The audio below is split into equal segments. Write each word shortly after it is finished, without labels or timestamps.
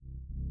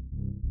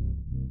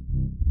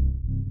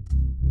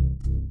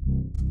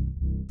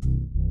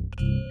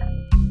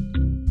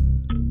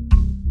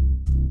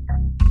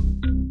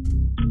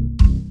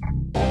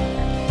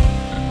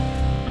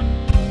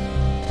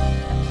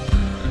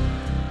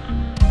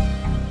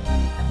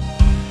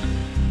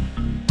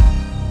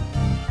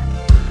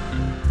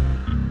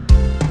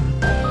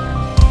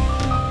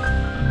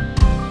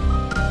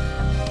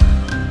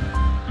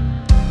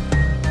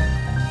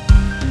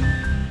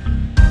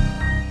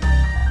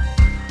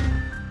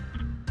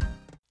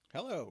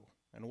Hello,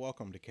 and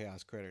welcome to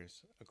Chaos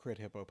Critters, a Crit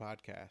Hippo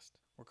podcast.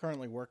 We're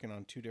currently working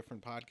on 2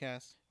 different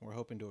podcasts, and we're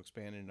hoping to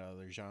expand into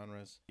other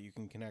genres. You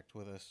can connect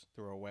with us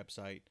through our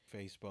website,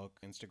 Facebook,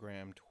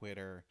 Instagram,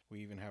 Twitter. We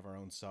even have our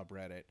own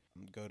subreddit.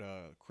 Go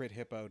to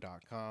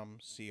crithippo.com,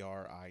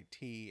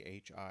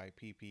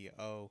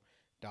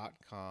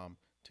 CRITHIPPO.com,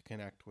 to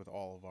connect with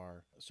all of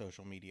our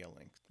social media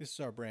links. This is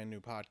our brand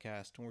new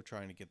podcast, and we're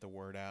trying to get the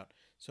word out.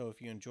 So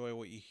if you enjoy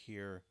what you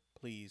hear,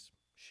 please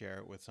share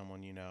it with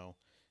someone you know.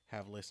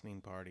 Have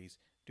listening parties,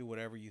 do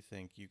whatever you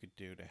think you could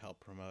do to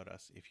help promote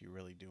us if you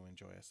really do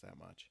enjoy us that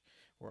much.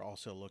 We're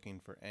also looking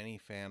for any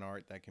fan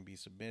art that can be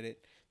submitted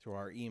through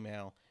our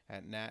email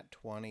at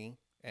nat20,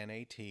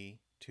 nat20,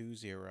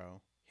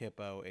 hippo,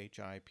 hippo,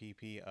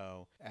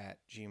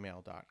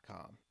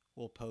 @gmail.com.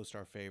 We'll post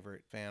our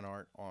favorite fan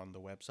art on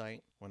the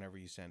website whenever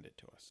you send it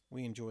to us.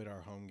 We enjoyed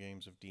our home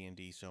games of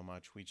D&D so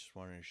much, we just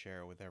wanted to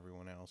share it with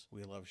everyone else.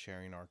 We love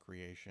sharing our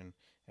creation,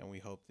 and we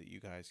hope that you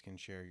guys can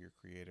share your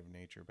creative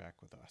nature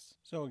back with us.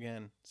 So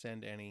again,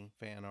 send any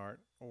fan art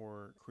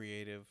or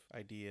creative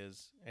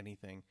ideas,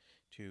 anything,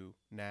 to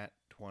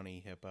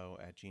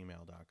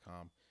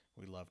nat20hippo@gmail.com.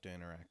 We'd love to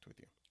interact with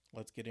you.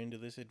 Let's get into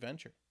this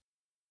adventure.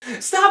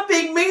 Stop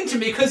being mean to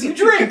me because you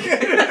drink!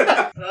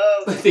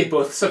 They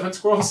both summon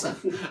squirrels.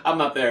 I'm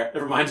not there.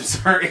 Never mind, I'm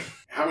sorry.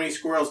 How many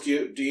squirrels do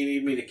you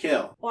need me to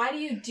kill? Why do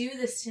you do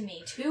this to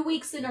me? 2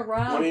 weeks in a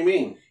row. What do you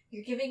mean?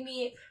 You're giving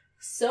me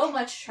so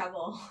much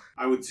trouble.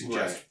 I would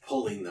suggest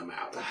pulling them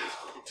out at this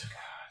point.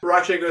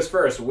 Rakshay goes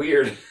first.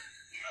 Weird.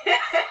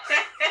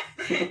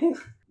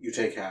 You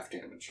take half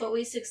damage. But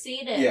we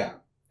succeeded. Yeah,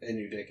 and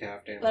you take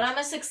half damage. But I'm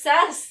a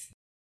success.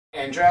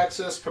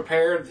 Andraxis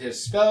prepared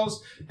his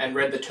spells and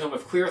read the Tome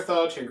of Clear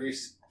Thought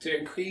to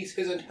increase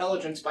his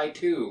intelligence by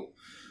 2.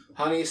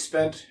 Honey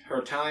spent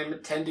her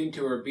time tending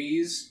to her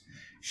bees.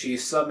 She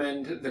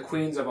summoned the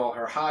queens of all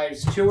her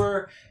hives to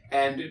her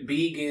and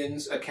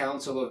begins a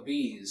council of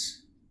bees.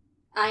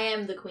 I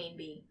am the queen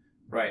bee.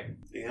 Right.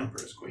 The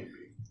Empress Queen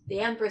Bee. The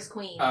Empress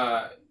Queen.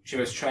 She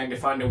was trying to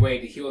find a way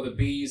to heal the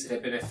bees that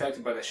had been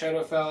affected by the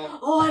Shadowfell.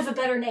 Oh, I have a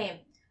better name.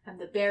 I'm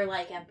the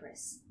bear-like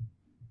Empress.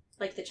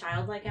 Like the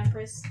childlike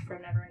Empress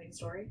from Neverending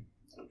Story.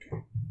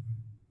 Okay.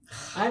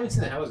 I haven't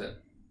seen that. How is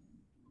it?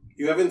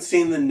 You haven't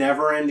seen the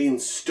Neverending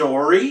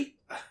Story?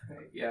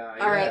 Yeah.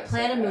 Alright,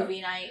 plan a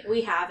movie night.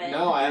 We have it.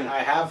 No, I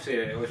have seen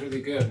it. It was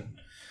really good.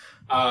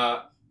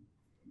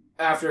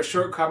 After a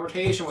short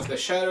confrontation with the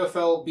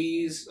Shadowfell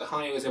bees,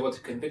 Honey was able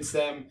to convince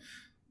them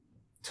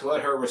to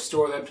let her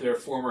restore them to their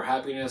former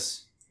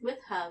happiness. With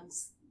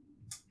hugs.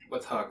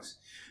 With hugs.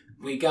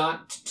 We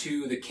got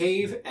to the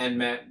cave and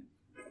met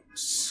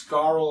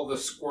Squirrel the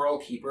Squirrel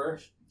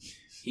Keeper.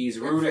 He's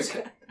rude as...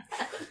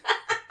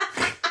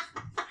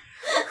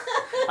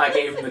 I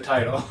gave him the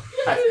title.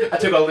 I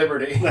took a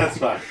liberty. That's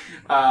fine.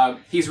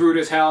 He's rude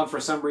as hell and for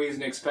some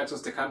reason expects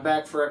us to come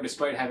back for him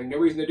despite having no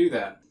reason to do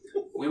that.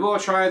 We will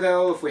try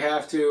though if we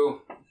have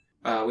to.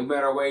 We made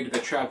our way to the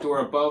trapdoor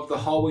above the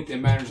hallway to the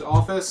manager's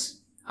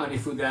office. Honey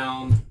flew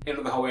down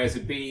into the hallway as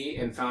a bee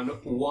and found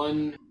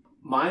one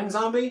mind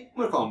zombie? I'm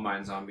going to call them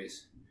mind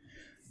zombies.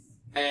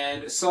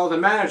 And saw the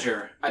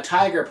manager, a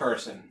tiger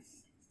person.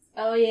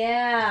 Oh,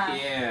 yeah.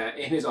 Yeah,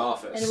 in his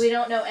office. And we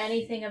don't know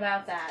anything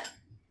about that.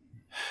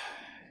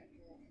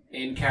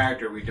 In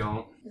character, we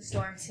don't. The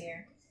storm's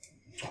here.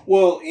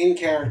 Well, in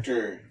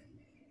character,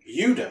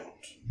 you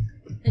don't.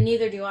 And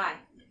neither do I.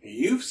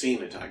 You've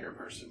seen a tiger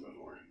person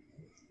before.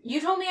 You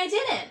told me I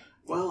didn't.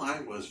 Well, I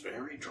was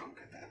very drunk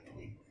at that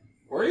point.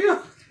 Were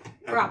you?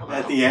 Probably.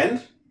 At the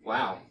end,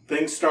 Wow.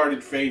 things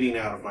started fading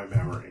out of my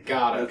memory.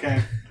 Got it.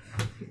 Okay?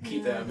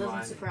 Keep that in doesn't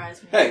mind.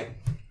 surprise me. Hey.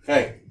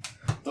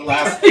 The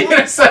last... You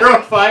gonna set her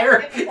on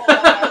fire?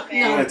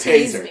 No, a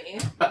tase taser. me.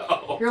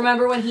 Oh.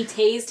 Remember when he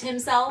tased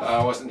himself?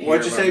 I wasn't here.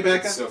 What'd you say, but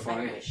Becca? It's so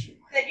funny.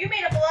 Said you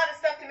made up a lot of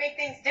stuff to make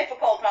things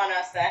difficult on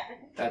us then.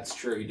 That's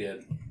true, he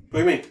did. What do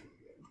you mean?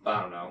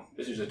 I don't know.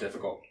 This is just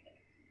difficult.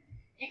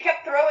 You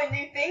kept throwing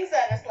new things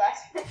at us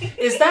last week.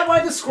 Is that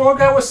why the squirrel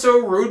guy was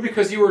so rude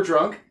because you were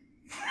drunk?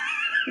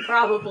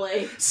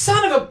 Probably.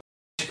 Son of a...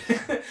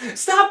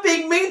 Stop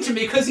being mean to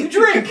me because you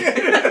drink!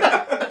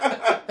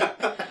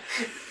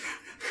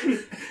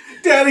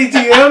 Daddy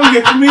DM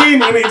gets mean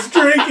when he's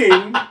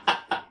drinking.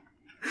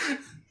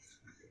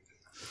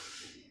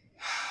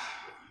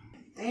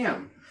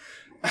 Damn.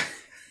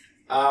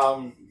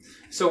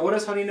 So what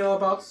does Honey know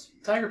about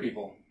tiger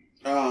people?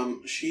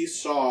 She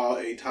saw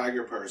a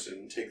tiger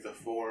person take the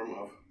form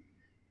of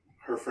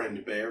her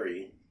friend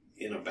Barry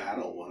in a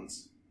battle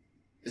once.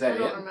 Is that I it?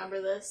 don't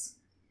remember this.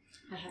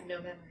 I have no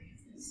memory of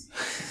this.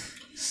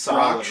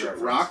 Solid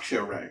reference.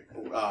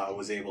 Raksha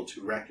was able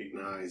to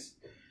recognize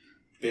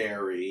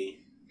Barry,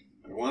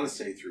 I want to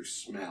say through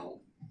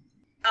smell.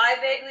 I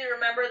vaguely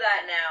remember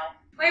that now.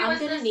 Wait, I'm was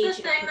gonna this need the you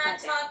to thing put that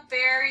that down. took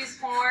Barry's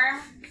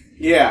form?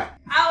 Yeah.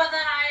 Oh, and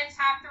then I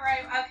attacked the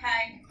right.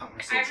 Okay. I'm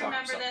gonna say I chocolate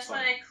remember something this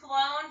funny. when it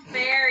cloned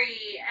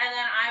Barry, and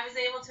then I was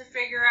able to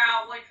figure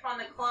out which one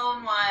the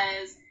clone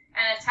was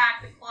and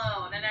attack the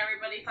clone, and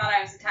everybody thought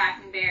I was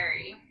attacking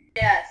Barry.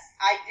 Yes,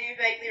 I do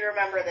vaguely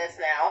remember this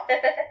now.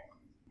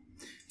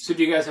 So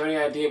do you guys have any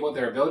idea what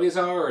their abilities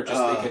are, or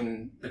just they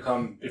can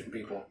become different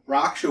people?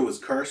 Raksha was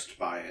cursed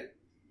by it.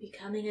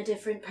 Becoming a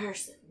different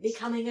person.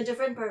 Becoming a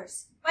different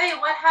person. Wait,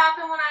 what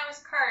happened when I was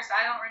cursed?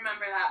 I don't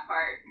remember that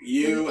part.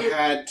 You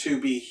had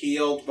to be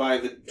healed by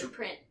The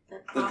print.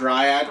 the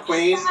Dryad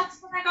Queen.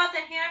 That's when I got the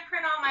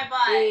handprint on my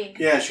butt. Queen.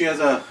 Yeah, she has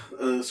a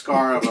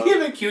scar of Do you a...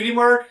 have a cutie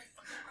mark?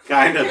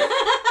 kind of.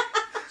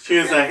 She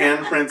has a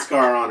handprint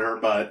scar on her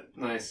butt.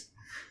 Nice.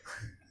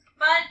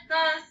 But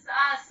the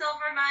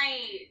Silver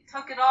Knight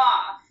took it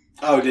off.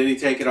 Oh, did he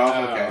take it off?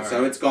 Oh, Okay, all so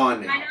right. it's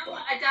gone now. I know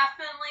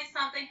definitely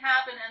something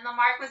happened, and the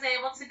mark was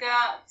able to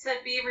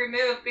be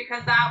removed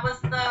because that was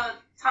the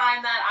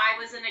time that I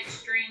was in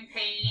extreme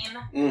pain.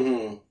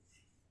 Mm-hmm.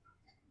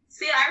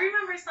 See, I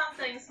remember some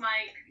things,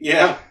 Mike.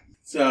 Yeah.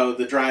 So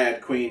the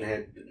Dryad Queen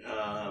had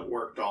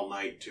worked all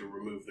night to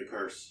remove the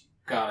curse.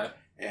 Got it.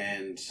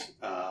 And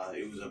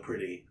it was a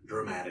pretty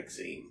dramatic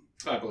scene.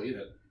 I believe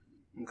it.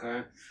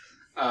 Okay.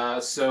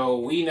 So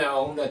we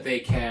know that they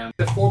can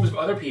the forms of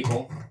other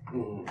people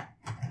Mm-hmm.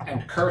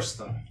 and curse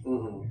them.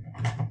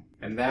 Mm-hmm.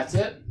 And that's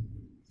it?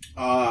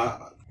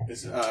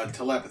 It's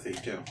telepathy,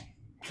 too.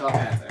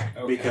 Telepathic.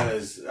 Okay.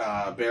 Because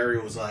Barry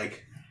was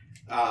like,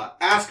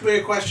 ask me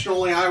a question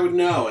only I would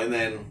know. And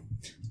then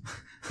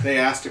they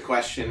asked a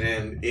question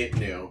and it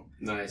knew.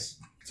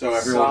 Nice. So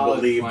everyone Solid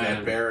believed plan.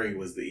 that Barry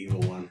was the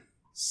evil one.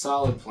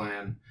 Solid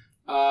plan.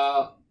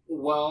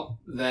 Well,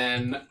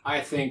 then I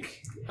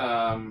think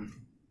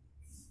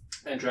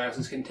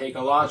Andraxis can take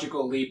a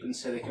logical leap and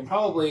say they can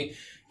probably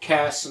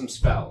cast some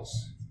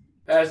spells.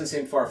 That doesn't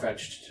seem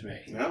far-fetched to me.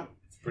 No,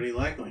 it's pretty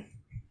likely.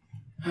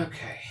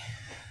 Okay.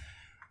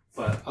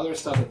 But other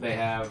stuff that they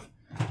have,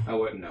 I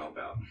wouldn't know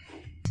about.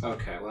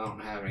 Okay, well, I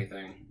don't have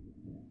anything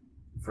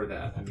for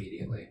that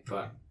immediately,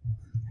 but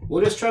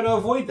we'll just try to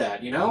avoid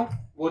that, you know?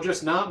 We'll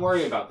just not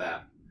worry about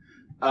that.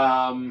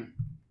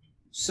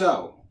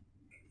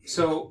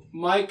 So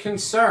my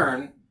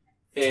concern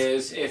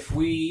is if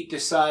we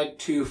decide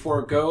to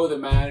forego the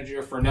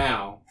manager for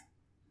now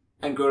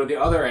and go to the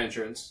other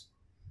entrance,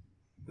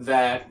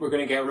 that we're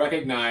going to get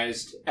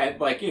recognized at,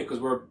 because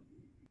we're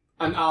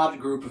an odd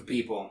group of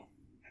people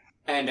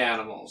and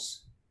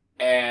animals.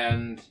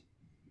 And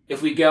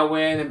if we go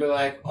in and be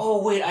like,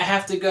 oh, wait, I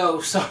have to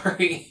go,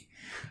 sorry,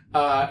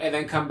 and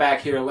then come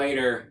back here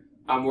later,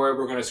 I'm worried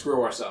we're going to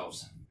screw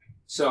ourselves.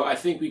 So I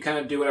think we kind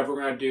of do whatever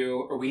we're going to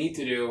do, or we need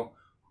to do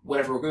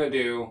whatever we're going to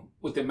do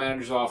with the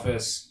manager's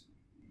office,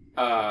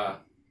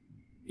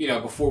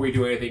 before we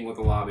do anything with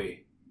the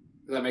lobby.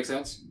 Does that make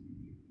sense?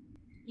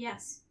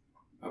 Yes.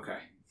 Okay.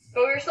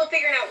 But we were still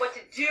figuring out what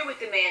to do with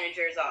the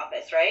manager's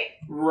office, right?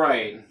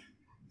 Right.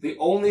 The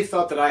only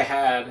thought that I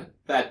had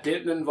that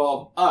didn't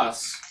involve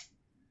us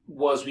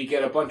was we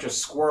get a bunch of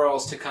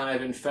squirrels to kind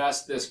of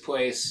infest this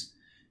place,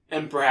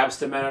 and perhaps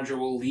the manager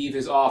will leave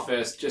his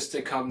office just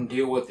to come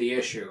deal with the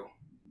issue.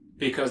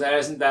 Because that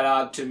isn't that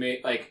odd to me.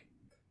 Like,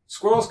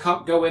 squirrels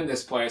go in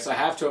this place. I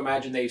have to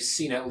imagine they've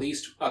seen at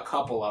least a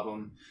couple of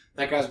them.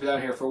 That guy's been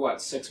down here for,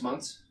 what, 6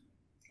 months?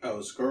 Oh,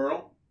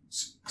 Skirl?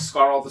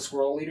 Scarl, the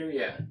squirrel leader?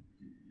 Yeah.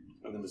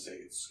 I'm going to say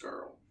it's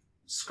Skirl.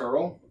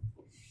 Skirl?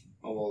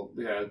 Oh, well,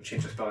 we gotta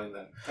change the spelling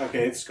then.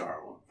 Okay, it's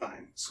Scarl.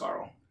 Fine.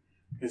 Scarl.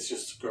 It's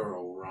just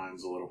Skirl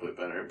rhymes a little bit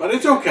better. But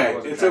it's okay.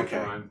 Wasn't It's trying to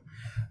okay.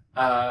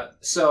 rhyme.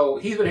 So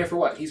he's been here for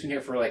what? He's been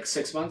here for like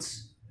 6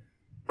 months?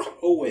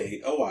 Oh,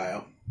 wait. A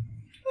while.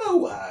 A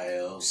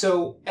while.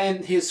 So,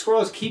 and his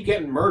squirrels keep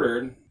getting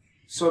murdered,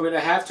 so I'm going to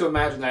have to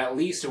imagine that at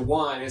least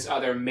one is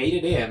either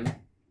mated in,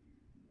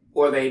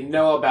 or they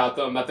know about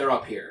them, that they're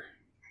up here.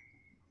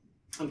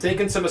 I'm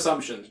taking some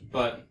assumptions,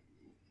 but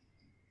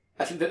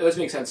I think that those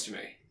make sense to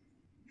me.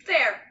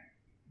 Fair.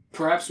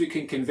 Perhaps we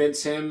can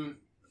convince him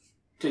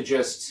to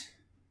just,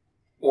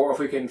 or if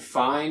we can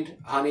find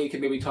Honey,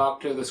 can maybe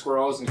talk to the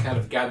squirrels and kind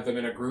of gather them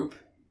in a group,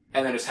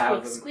 and then just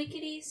have Squeak,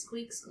 them... squeakity,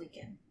 squeak,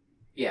 squeaking.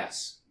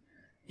 Yes.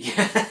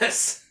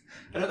 Yes!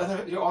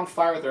 You're on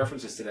fire with the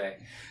references today.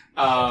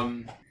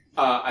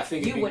 I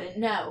think... You wouldn't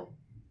know.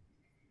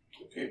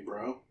 Okay,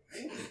 bro.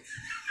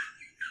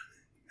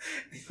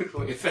 You look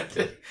really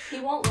offended. He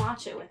won't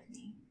watch it with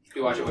me.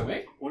 You watch it with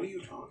me? What are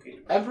you talking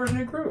about? Emperor's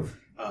New Groove.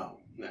 Oh,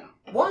 no.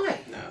 Why?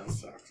 No, that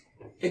sucks.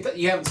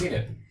 You haven't seen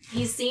it.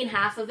 He's seen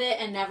half of it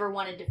and never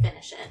wanted to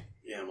finish it.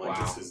 Yeah, I'm like,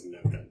 Wow. this is no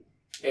good.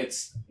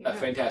 It's a Yeah.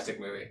 fantastic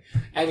movie.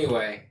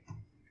 Anyway,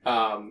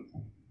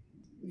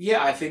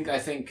 yeah, I think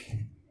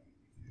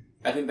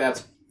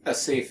that's a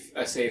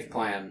safe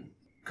plan.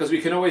 Because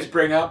we can always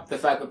bring up the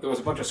fact that there was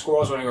a bunch of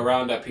squirrels running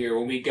around up here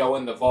when we go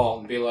in the vault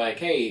and be like,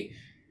 hey,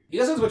 you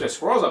guys have a bunch of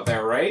squirrels up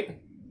there, right?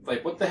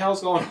 Like, what the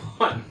hell's going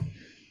on?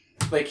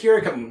 Like,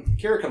 Kira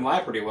can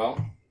lie pretty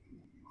well,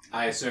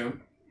 I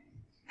assume.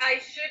 I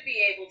should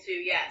be able to,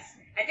 yes.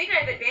 I think I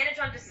have advantage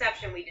on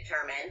deception, we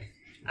determined.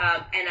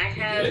 And I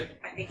have,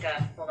 I think,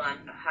 a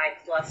high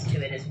plus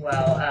to it as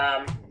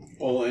well.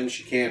 Well, and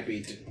she can't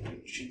be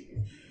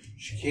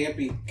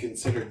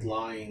considered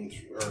lying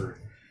or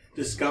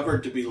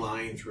discovered to be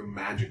lying through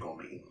magical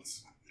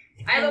means.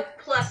 I have a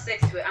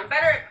 +6 to it. I'm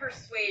better at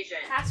persuasion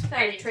Cast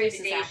without and a trace is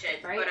intimidation,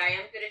 active, right? but I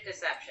am good at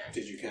deception.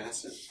 Did you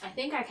cast it? I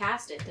think I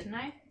cast it, didn't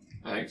I?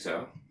 I think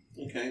so.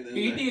 Okay, then.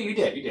 You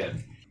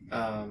did.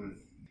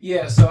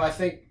 Yeah, so I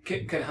think,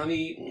 can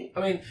Honey...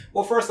 I mean,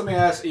 well, first let me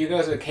ask, are you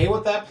guys okay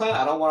with that plan?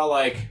 I don't want to,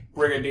 like,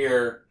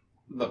 brigadier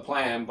the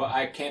plan, but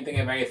I can't think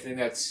of anything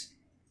that's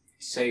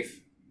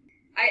safe.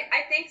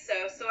 I think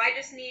so. So I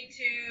just need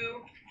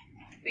to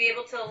be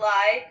able to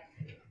lie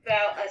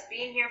about us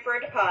being here for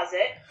a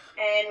deposit,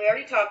 and we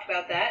already talked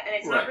about that, and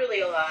it's Right. not really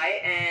a lie,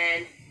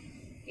 and,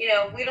 you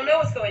know, we don't know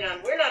what's going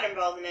on. We're not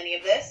involved in any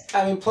of this.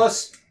 I mean,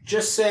 plus,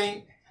 just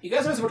saying... You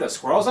guys know there's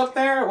squirrels up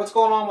there? What's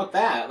going on with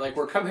that? Like,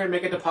 we're coming here to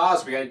make a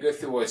deposit. We gotta go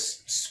through with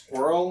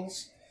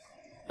squirrels?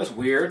 That's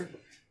weird.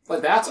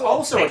 But that's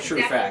also a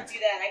true fact. I can definitely do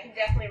that. I can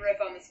definitely rip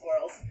on the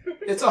squirrels.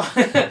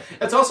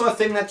 It's also a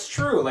thing that's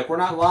true. Like, we're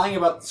not lying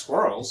about the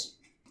squirrels.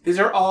 These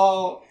are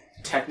all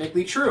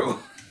technically true.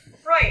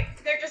 Right.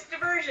 They're just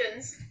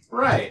diversions.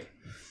 Right.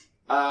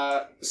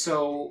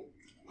 So,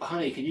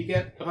 Honey, can you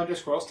get a bunch of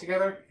squirrels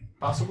together?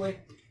 Possibly?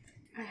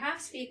 I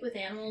have speak with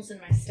animals in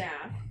my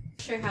staff.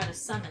 Not sure how to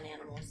summon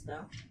animals,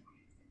 though.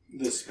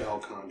 The spell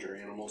conjure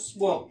animals.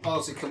 Well,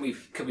 honestly, can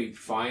we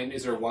find...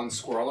 Is there one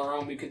squirrel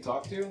around we could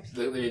talk to?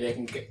 So that they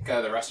can get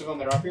the rest of them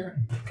that are up here?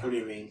 What do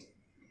you mean?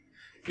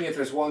 I mean, if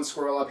there's one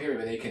squirrel up here,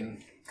 maybe they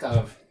can kind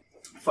of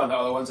find the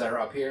other ones that are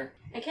up here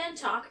I can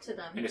talk to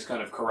them. and just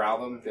kind of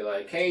corral them. Be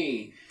like,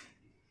 hey,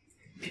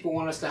 people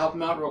want us to help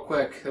them out real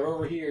quick. They're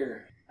over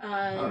here.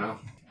 I don't know.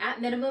 At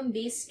minimum,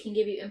 beasts can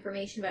give you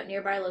information about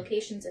nearby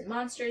locations and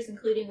monsters,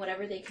 including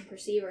whatever they can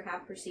perceive or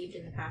have perceived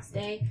in the past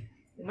day.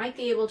 You might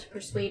be able to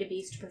persuade a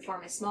beast to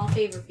perform a small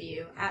favor for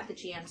you at the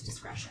GM's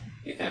discretion.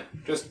 Yeah,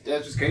 just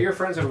get your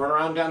friends and run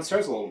around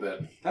downstairs a little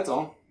bit. That's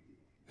all.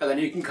 And then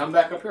you can come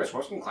back up here.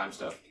 Squirrels can climb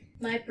stuff.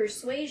 My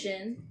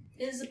persuasion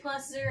is a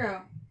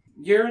 +0.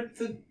 You're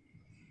the...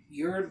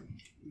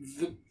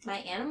 My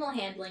animal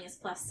handling is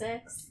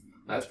 +6.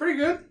 That's pretty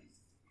good.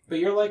 But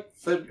you're like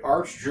the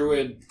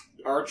archdruid,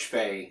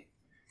 archfey.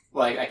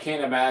 Like, I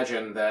can't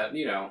imagine that,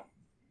 you know,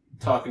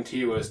 talking to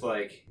you is,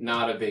 like,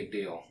 not a big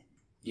deal.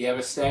 You have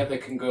a staff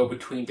that can go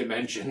between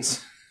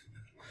dimensions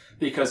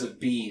because of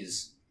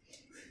bees.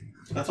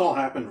 That's all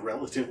happened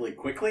relatively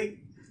quickly.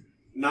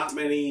 Not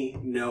many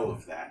know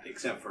of that,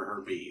 except for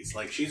her bees.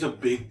 Like, she's a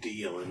big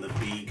deal in the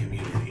bee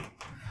community.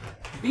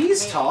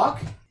 Bees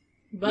talk?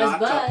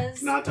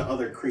 Buzz. Not to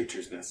other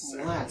creatures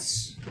necessarily. Well,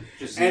 that's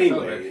just...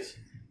 Anyways,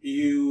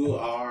 you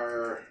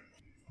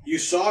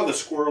saw the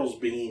squirrels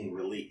being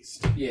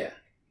released Yeah.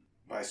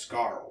 by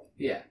Scarl.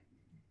 Yeah.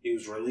 He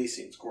was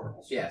releasing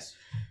squirrels. Yes.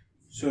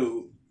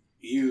 So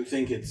you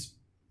think it's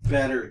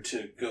better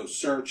to go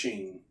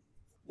searching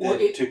Well,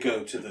 than to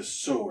go to the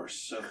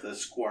source of the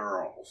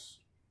squirrels?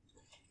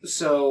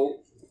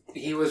 So,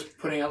 he was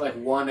putting out, like,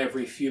 one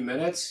every few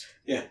minutes?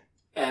 Yeah.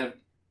 And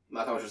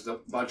I thought it was just a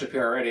bunch up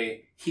here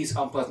already. He's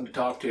unpleasant to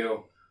talk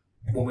to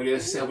when we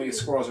just see how many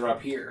squirrels are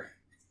up here.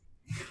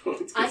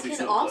 I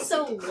can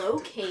also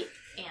locate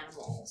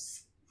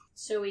animals.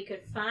 So we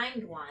could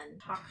find one,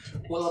 talk to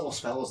it. What level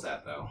spell is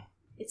that, though?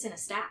 It's in a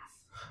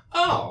staff.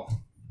 Oh!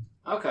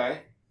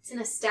 Okay. It's in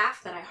a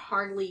staff that I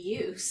hardly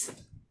use.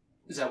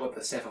 Is that what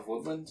the Staff of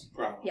Woodland?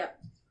 Probably.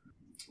 Yep.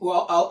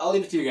 Well, I'll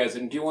leave it to you guys.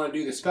 And do you want to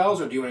do the spells,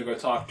 or do you want to go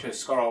talk to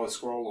Scarl, the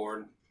Squirrel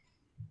Lord?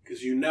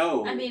 Because you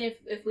know... I mean,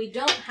 if we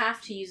don't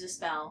have to use a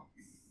spell,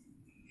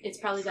 it's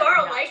probably better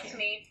Scarl not likes to.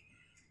 me.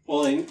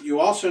 Well, and you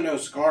also know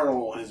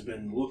Scarl has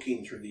been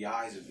looking through the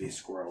eyes of these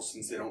squirrels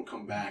since they don't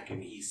come back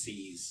and he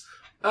sees...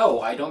 Oh,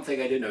 I don't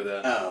think I did know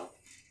that. Oh.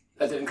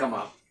 That didn't come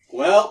up.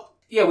 Well...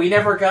 Yeah, we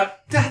never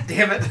got... God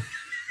damn it.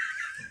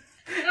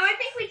 No, I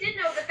think we did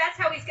know that that's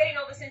how he's getting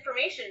all this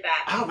information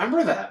back. I don't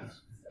remember that.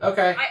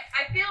 Okay.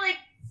 I feel like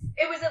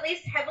it was at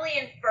least heavily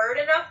inferred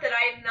enough that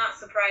I am not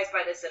surprised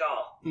by this at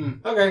all.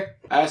 Okay.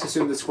 I just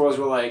assumed the squirrels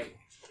were, like,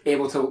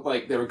 able to,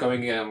 like, they were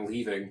going in and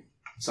leaving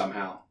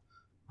somehow.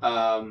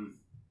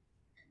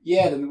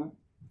 Yeah, then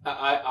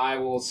I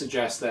will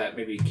suggest that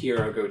maybe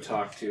Kira go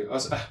talk to...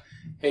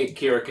 hey,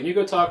 Kira, can you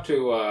go talk to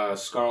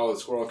Scarl, the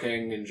Squirrel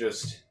King, and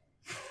just...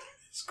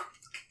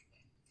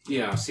 You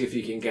know, see if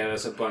you can get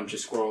us a bunch of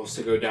squirrels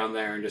to go down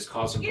there and just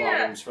cause some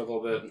problems for a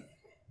little bit.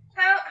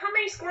 How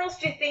many squirrels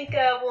do you think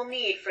we'll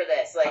need for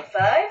this? Like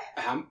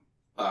 5?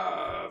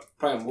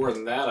 Probably more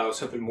than that. I was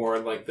hoping more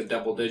like the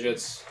double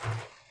digits.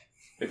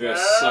 Maybe a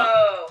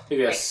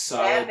maybe like a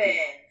solid. 7.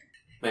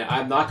 Man,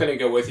 I'm not going to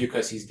go with you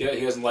because he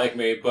doesn't like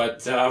me.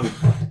 But I'm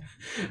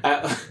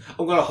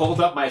going to hold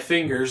up my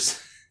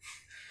fingers,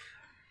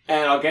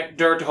 and I'll get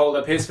Dirt to hold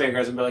up his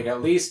fingers and be like,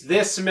 at least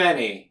this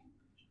many.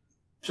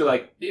 So,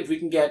 like, if we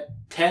can get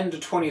 10 to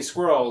 20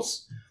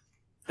 squirrels,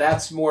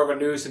 that's more of a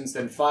nuisance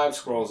than 5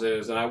 squirrels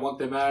is, and I want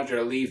the manager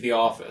to leave the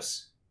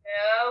office.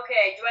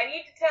 Okay, do I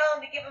need to tell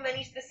him to give him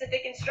any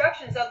specific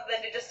instructions other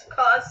than to just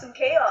cause some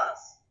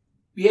chaos?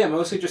 Yeah,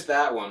 mostly just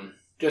that one.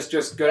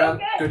 Just go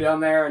down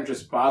there and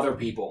just bother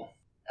people.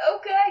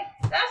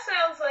 Okay, that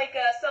sounds like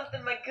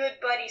something my good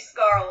buddy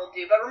Scar will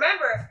do. But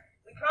remember,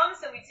 we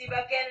promised him we'd see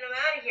about getting him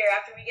out of here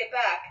after we get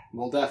back.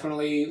 We'll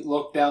definitely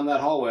look down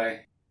that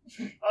hallway.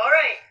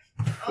 Alright,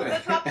 I'll go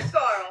talk to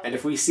Scar. And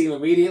if we see him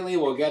immediately,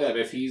 we'll get him.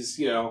 If he's,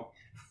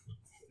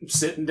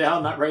 sitting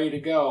down, not ready to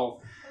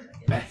go,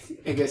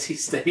 I guess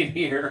he's staying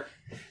here.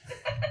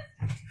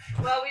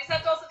 Well, we just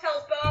have to also tell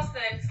his boss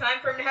then it's time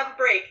for him to have a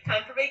break.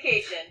 Time for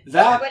vacation.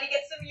 Everybody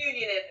gets some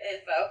union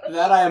info.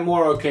 That I am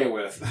more okay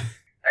with.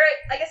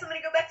 Alright, I guess I'm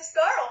gonna go back to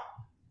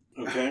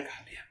Scarl. Okay.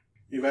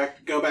 You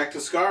go back to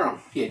Scarl.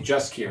 Yeah,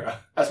 just Kira.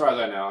 As far as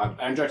I know.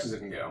 I'm just as it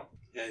can go.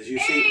 As you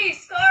Hey,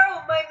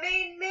 Scarl, my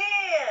main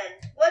man!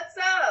 What's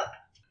up?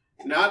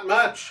 not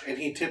much. And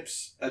he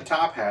tips a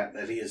top hat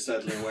that he is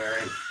suddenly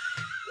wearing.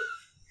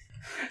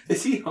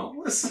 Is he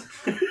homeless?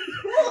 Cool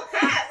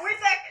hat! Where'd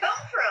that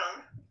come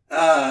from?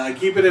 I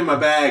keep it in my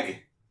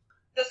bag.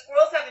 The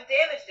squirrels haven't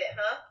damaged it,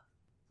 huh?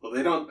 Well,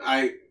 they don't.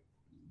 I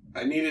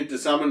needed to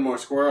summon more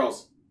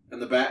squirrels,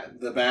 and the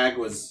bag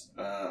was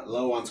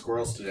low on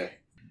squirrels today.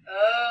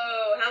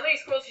 Oh, how many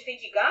squirrels do you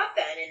think you got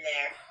then in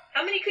there?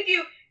 How many could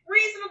you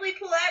reasonably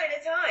pull out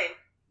at a time?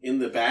 In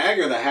the bag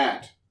or the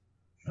hat?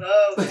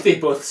 Oh. They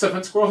both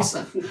summon squirrels?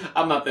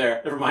 I'm not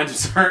there. Never mind, I'm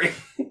sorry.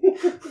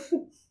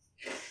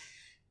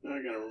 I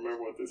gotta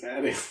remember what this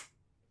hat is.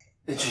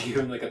 Did you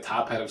give him like a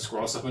top hat of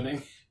squirrel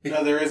summoning?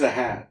 No, there is a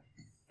hat.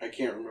 I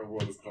can't remember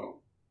what it's called.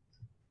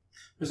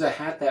 There's a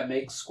hat that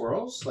makes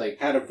squirrels? Like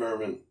Hat of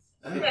vermin.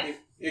 Oh.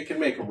 It can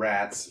make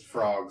rats,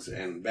 frogs,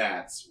 and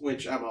bats,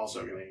 which I'm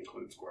also going to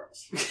include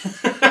squirrels.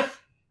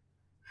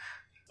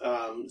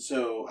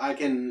 So I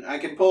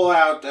can pull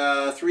out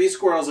 3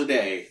 squirrels a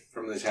day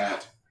from this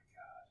hat.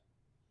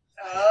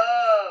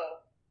 Oh.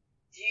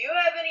 Do you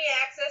have any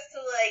access to,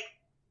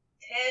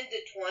 10 to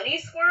 20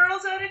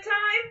 squirrels at a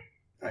time?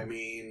 I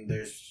mean,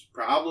 there's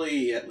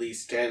probably at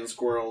least 10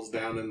 squirrels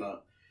down in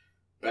the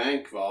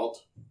bank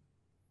vault.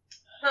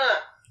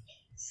 Huh.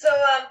 So,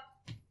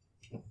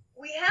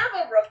 we have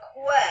a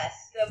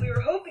request that we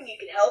were hoping you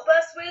could help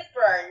us with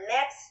for our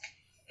next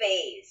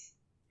phase.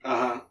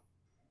 Uh-huh.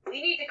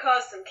 We need to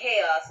cause some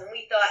chaos, and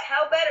we thought,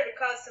 how better to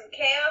cause some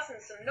chaos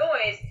and some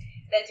noise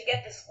than to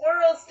get the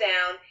squirrels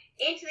down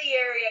into the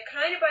area,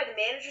 kind of by the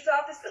manager's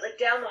office, but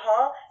down the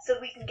hall, so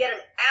we can get him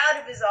out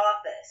of his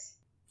office.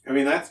 I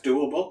mean, that's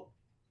doable.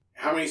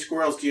 How many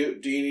squirrels do you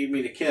need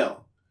me to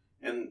kill?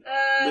 And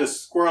the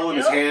squirrel in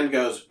his hand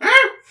goes, "Arr!"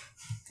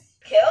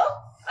 Kill?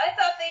 I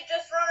thought they'd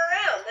just run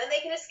around, then they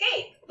can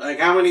escape.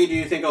 How many do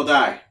you think will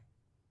die?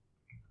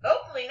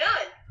 Hopefully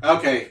none.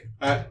 Okay,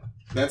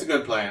 that's a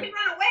good We plan. can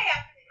run away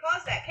after they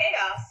cause that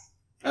chaos.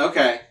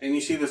 Okay, and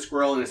you see the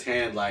squirrel in his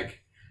hand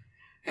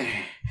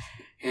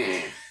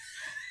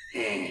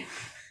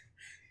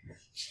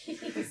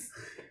Jeez.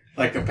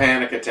 like a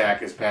panic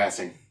attack is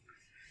passing.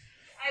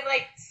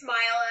 I, smile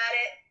at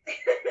it.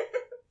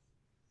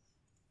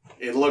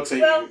 It looks at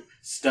Well- you,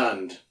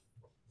 stunned.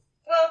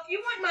 Well, if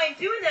you wouldn't mind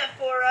doing that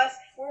for us,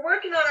 we're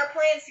working on our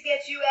plans to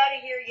get you out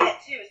of here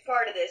yet, too, as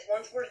part of this,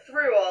 once we're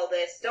through all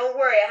this. Don't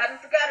worry, I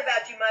haven't forgot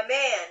about you, my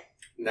man.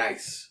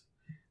 Nice.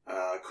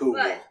 Cool.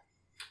 What?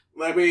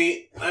 Let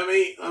me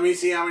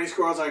see how many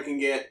squirrels I can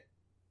get.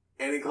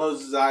 And he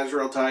closes his eyes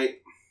real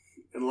tight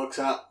and looks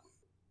up.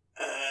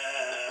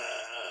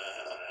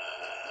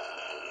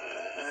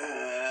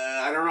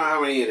 I don't know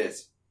how many it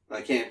is.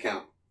 I can't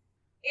count.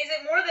 Is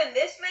it more than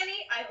this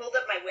many? I hold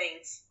up my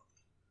wings.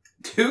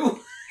 2?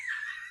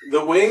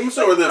 The wings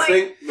or the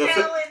My the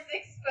talons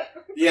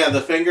exposed. yeah,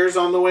 the fingers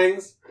on the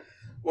wings.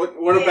 What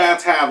do Yeah.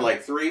 bats have?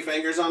 3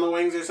 fingers on the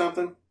wings or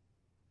something?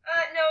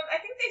 No, I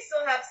think they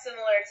still have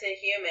similar to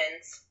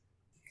humans.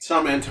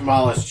 Some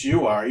entomologist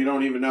you are. You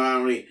don't even know how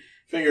many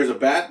fingers a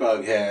bat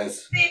bug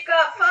has. They've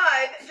got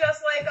 5,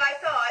 just like I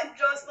thought,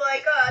 just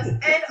like us,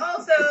 and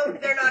also,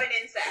 they're not an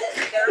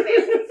insect. They're a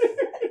mammal.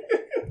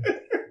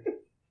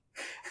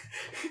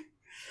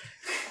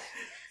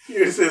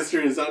 Your sister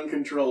is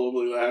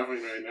uncontrollably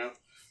laughing right now.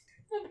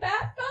 A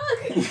bat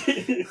bug?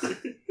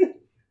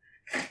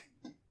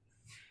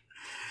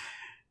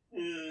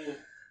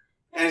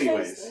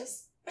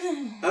 Anyways.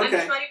 I'm Okay.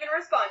 just not even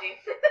responding.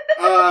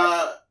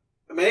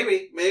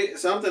 Maybe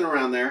something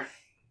around there.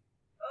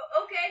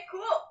 Okay,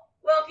 cool.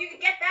 Well, if you could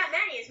get that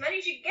many, as many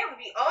as you could get would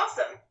be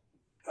awesome.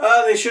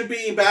 They should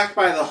be back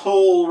by the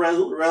hole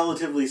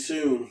relatively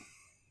soon.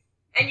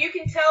 And you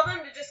can tell them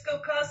to just go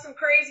cause some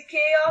crazy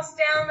chaos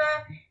down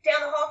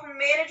the hall from the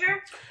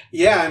manager?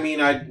 Yeah, I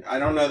mean, I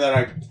don't know that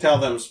I tell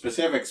them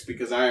specifics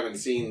because I haven't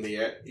seen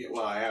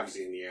I have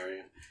seen the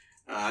area.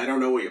 I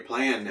don't know what your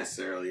plan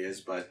necessarily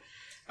is, but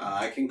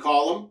I can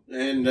call them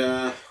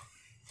and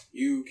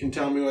you can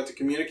tell me what to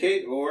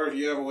communicate, or if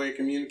you have a way of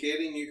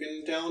communicating, you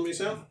can tell them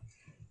yourself.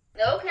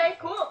 Okay,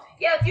 cool.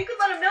 Yeah, if you could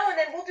let him know, and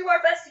then we'll do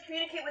our best to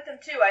communicate with him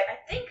too. I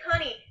think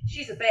Honey,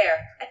 she's a bear.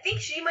 I think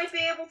she might be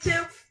able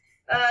to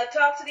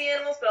talk to the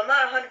animals, but I'm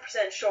not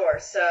 100% sure.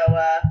 So,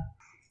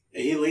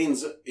 He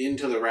leans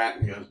into the rat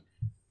and goes,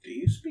 "Do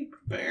you speak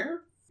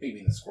bear?" You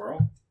mean the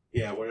squirrel?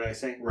 Yeah, what did I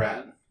say?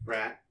 Rat,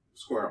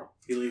 squirrel.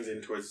 He leans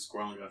in towards the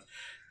squirrel and goes,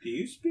 "Do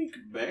you speak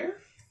bear?"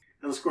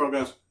 And the squirrel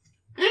goes,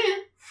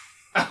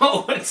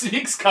 Oh, it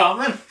speaks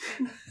common?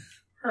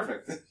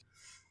 Perfect.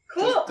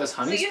 cool. Does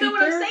Honey so you speak know what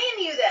bear? I'm saying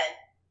to you then?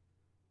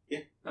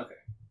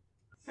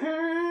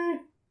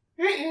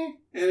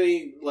 and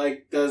he,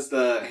 like, does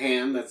the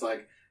hand that's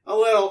like, a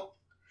little,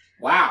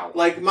 Wow.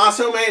 like, más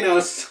o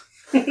menos.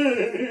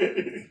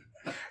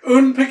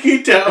 Un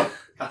poquito.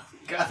 Oh,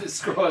 God, this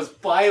squirrel is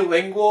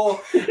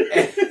bilingual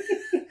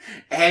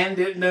and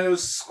it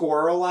knows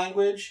squirrel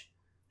language.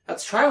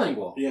 That's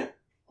trilingual. Yeah.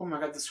 Oh my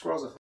God, this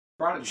squirrel's a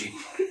prodigy.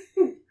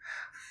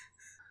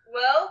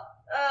 Well,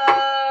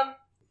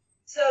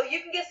 so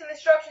you can get some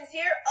instructions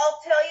here. I'll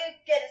tell you,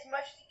 get as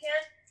much as you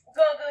can. We're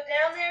gonna go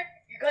down there.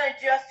 You're gonna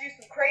just do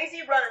some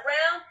crazy, run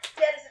around,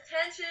 get his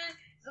attention.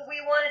 So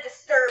we want a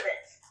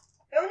disturbance.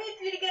 No need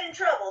for you to get in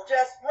trouble.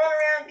 Just run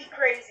around and be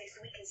crazy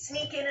so we can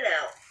sneak in and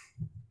out.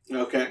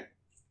 Okay.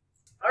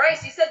 Alright,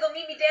 so you said they'll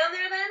meet me down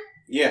there then?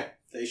 Yeah,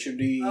 they should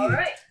be.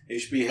 Alright. They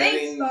should be Thanks,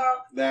 heading Scarl.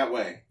 that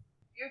way.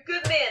 You're a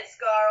good man,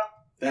 Scarl.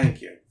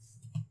 Thank you.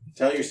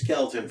 Tell your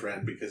skeleton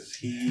friend because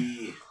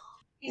he.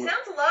 He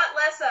sounds a lot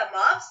less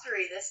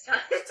mobstery this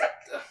time.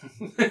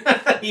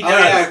 He Oh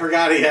does. yeah, I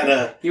forgot he had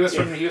a. He was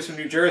from New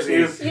Jersey.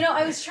 He was- You know,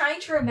 I was trying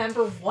to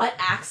remember what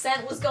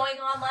accent was going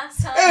on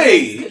last time.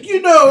 Hey,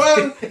 you know,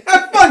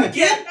 have fun, kid.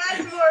 Yeah,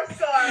 that's more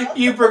Scarl.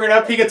 You bring it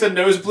up, he gets a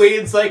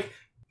nosebleed. It's like,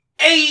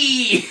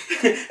 hey,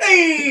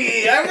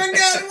 Hey, I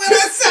forgot what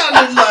I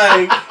sounded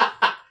like.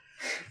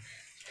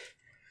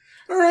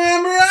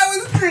 Remember, I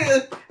was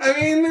drunk. I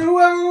mean,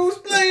 whoever was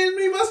playing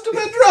me must have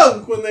been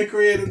drunk when they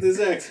created this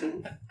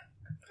accent.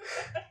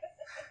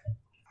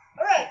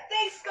 Alright,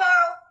 thanks,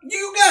 Scarl.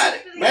 You got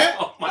it, man.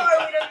 Oh my Sorry,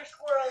 God. we know your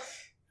squirrels.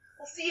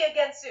 We'll see you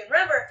again soon.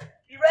 Remember,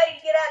 be ready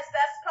to get out as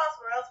fast as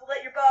possible, or else we'll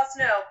let your boss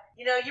know.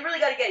 You know, you really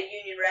got to get a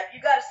union rep. You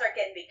got to start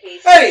getting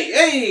vacation.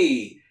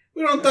 Hey,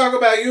 we don't talk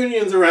about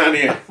unions around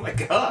here. Oh my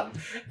God.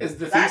 Is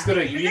the That's Thieves Go to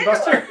the Union big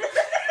Buster? one.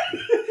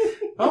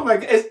 Oh my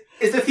God.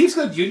 Is the Thieves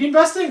Go Union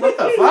Busting? What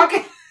the fuck?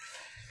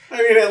 I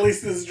mean, at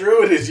least this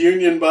druid is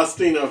union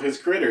busting of his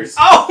critters.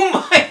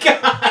 Oh my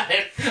God.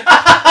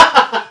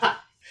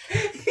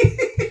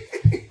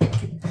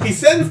 He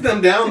sends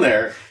them down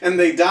there, and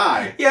they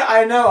die. Yeah,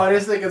 I know. I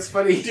just think it's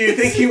funny. Do you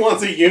think he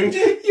wants a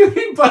union?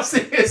 Union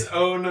busting his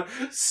own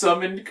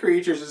summoned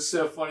creatures is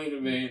so funny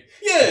to me.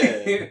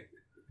 Yeah.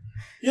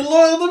 You're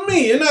loyal to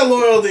me. You're not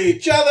loyal to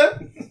each other.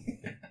 Alright,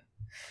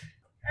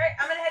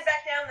 I'm going to head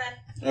back down then.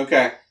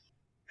 Okay.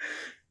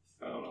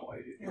 I don't know why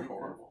you're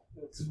horrible.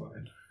 That's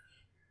fine.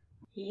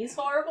 He's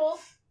horrible.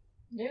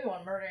 New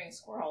one murdering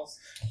squirrels.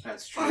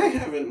 That's true. I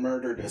haven't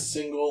murdered a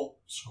single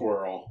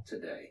squirrel.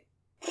 Today.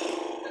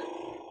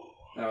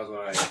 That was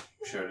what I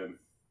showed him.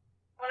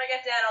 When I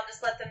get down, I'll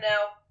just let them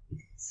know.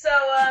 So,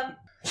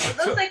 it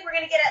looks like we're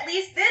going to get at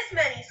least this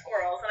many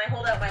squirrels, and I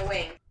hold out my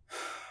wing.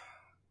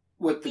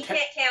 With He the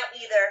can't count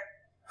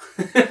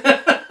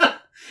either.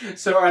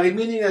 So are they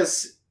meeting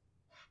us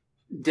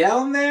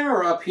down there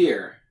or up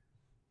here?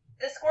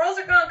 The squirrels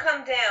are going to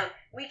come down.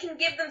 We can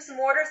give them some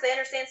orders. They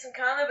understand some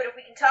common, but if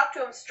we can talk to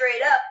them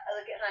straight up, I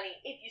look at Honey,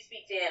 if you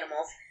speak to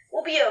animals,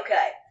 we'll be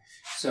okay.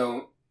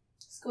 So,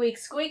 Squeak,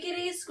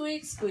 squeakity,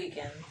 squeak,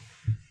 squeaking.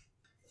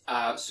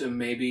 so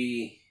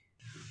maybe.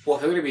 Well,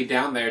 if they're going to be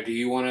down there, do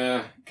you want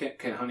to?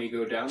 Can Honey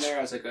go down there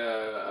as like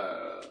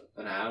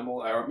an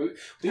animal? Or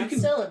you I'm can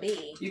still a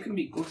bee. you can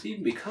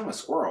become a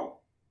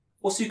squirrel.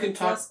 Well, so you can It's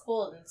talk. less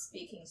cool than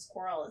speaking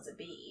squirrel as a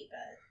bee,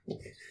 but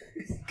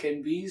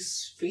Can bees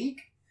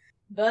speak?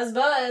 buzz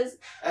buzz.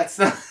 That's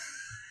not.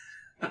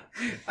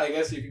 I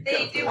guess you can.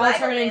 They go do. for I'll it.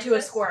 turn into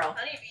a squirrel.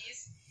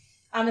 Honeybees.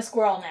 I'm a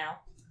squirrel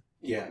now.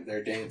 Yeah,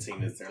 their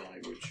dancing is their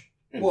language.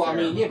 And Well, I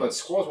mean, yeah, pheromone. but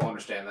squirrels won't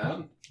understand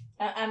that.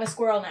 I'm a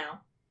squirrel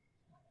now.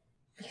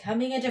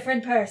 Becoming a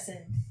different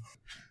person.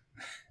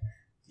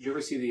 Did you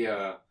ever see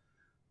the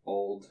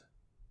old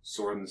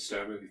Sword in the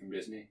Stone movie from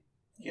Disney?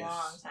 Yes.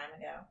 Long time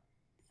ago.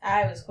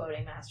 I was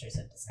quoting Masters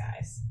of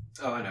Disguise.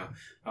 Oh, I know.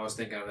 I was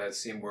thinking of that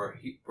scene where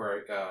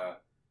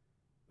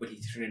when he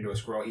turned into a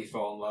squirrel, he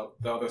fell in love.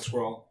 The other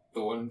squirrel,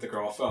 the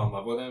girl, fell in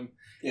love with him.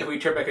 Yeah. And when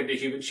he turned back into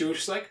human, she was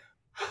just like,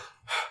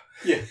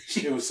 Yeah,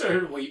 she it was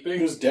started it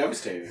weeping. was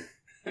devastating.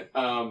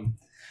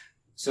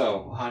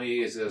 So Honey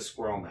is a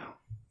squirrel now.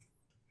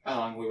 How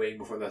long are we waiting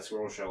before that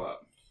squirrel show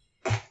up?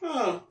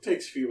 Oh,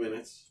 takes a few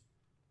minutes.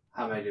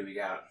 How many do we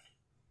got?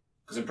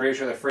 Because I'm pretty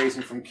sure the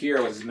phrasing from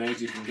Kira was as many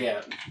as you can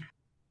get.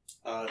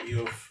 You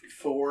have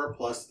 4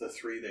 plus the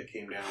 3 that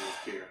came down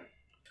with Kira.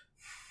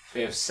 So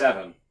we have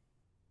 7.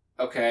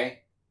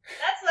 Okay.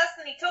 That's less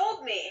than he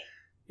told me.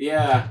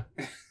 Yeah.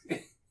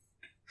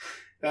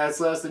 That's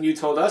less than you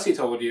told us he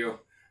told you.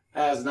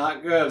 That's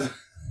not good.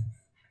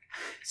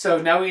 So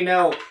now we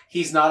know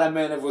he's not a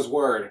man of his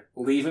word.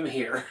 Leave him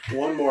here.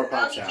 One more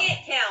Well, pops you out.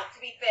 can't count,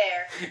 to be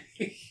fair.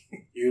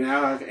 You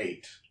now have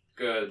 8.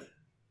 Good.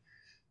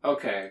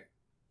 Okay.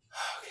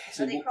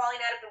 So Are they crawling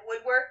out of the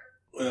woodwork?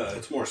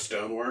 It's more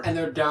stonework. and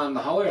they're down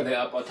the hallway, or are they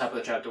up on top of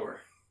the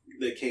trapdoor?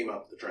 They came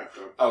up the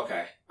trapdoor.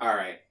 Okay. All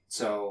right.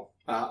 So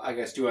I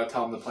guess do you want to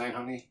tell them the plan,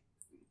 honey?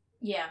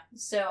 Yeah,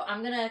 so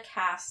I'm gonna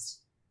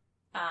cast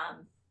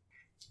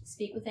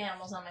Speak with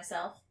Animals on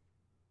myself.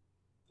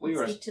 Well,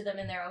 you're a, Speak to them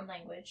in their own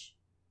language.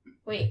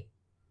 Wait,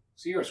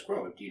 so you're a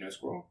squirrel. Do you know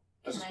squirrel?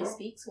 Does can a I squirrel?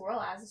 speak squirrel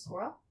as a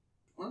squirrel?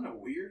 What a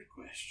weird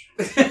question.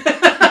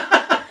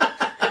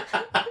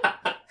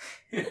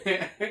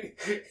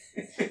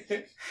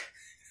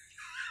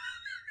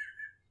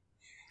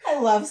 I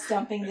love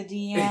stumping the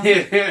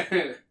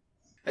DM.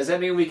 Does that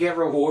mean we get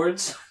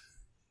rewards?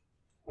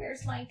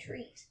 Where's my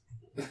treat?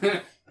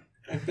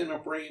 I've been a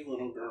brave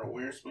little girl.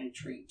 Where's my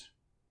treat?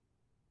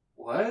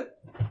 What?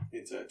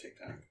 It's a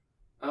TikTok.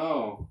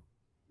 Oh.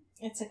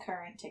 It's a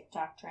current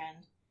TikTok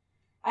trend.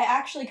 I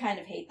actually kind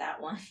of hate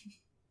that one.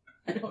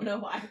 I don't know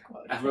why I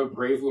quoted I'm a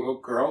brave little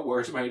girl.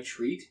 Where's my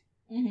treat?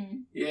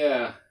 Mm-hmm.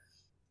 Yeah.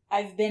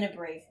 I've been a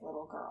brave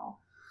little girl.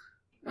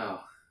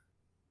 Oh.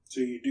 So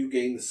you do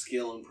gain the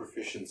skill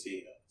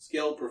proficiency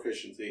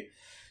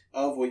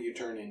of what you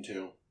turn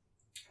into.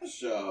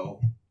 So,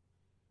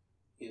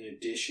 in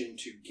addition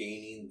to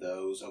gaining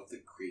those of the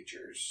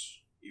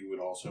creatures, you would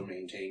also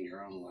maintain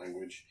your own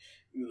language,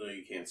 even though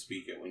you can't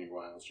speak it when you're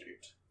wild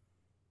shaped.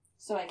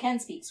 So I can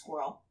speak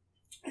squirrel.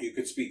 You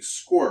could speak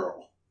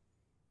squirrel,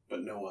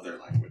 but no other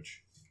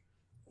language.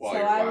 While So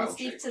you're I will wild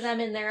speak shaped. to them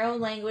in their own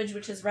language,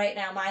 which is right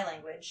now my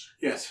language.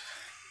 Yes.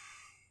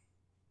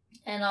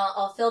 And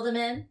I'll fill them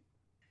in,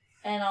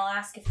 and I'll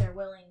ask if they're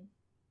willing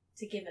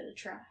to give it a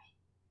try.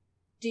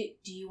 Do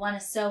you want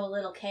to sow a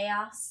little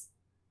chaos?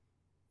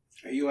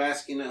 Are you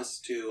asking us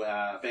to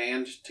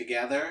band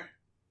together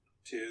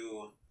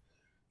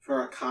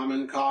for a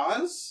common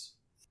cause?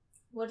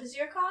 What is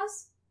your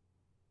cause?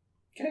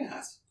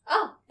 Chaos.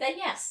 Oh, then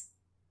yes.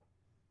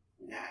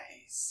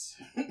 Nice.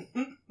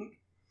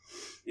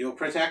 You'll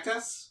protect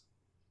us?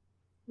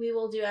 We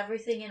will do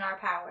everything in our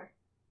power.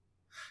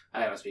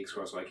 I don't speak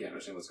squirrel, so I can't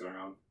understand what's going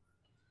on.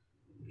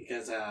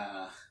 Because,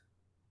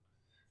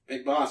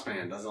 Big Boss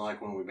Man doesn't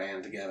like when we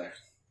band together.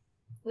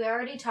 We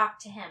already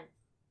talked to him.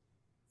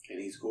 And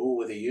he's cool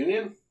with a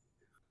union?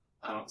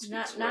 I don't speak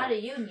Not squirrel. a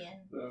union.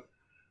 No.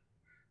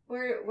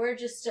 We're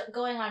just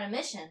going on a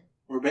mission.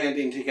 We're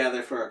banding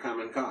together for a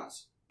common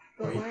cause.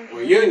 But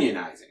We're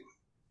unionizing.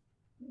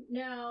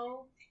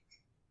 No.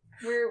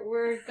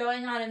 We're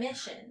going on a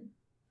mission.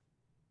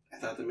 I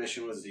thought the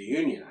mission was to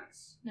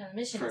unionize. No, the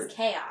mission For- is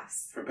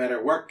chaos. For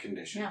better work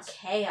conditions. No,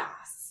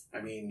 chaos. I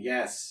mean,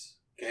 yes.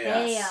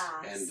 Chaos.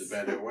 Chaos. And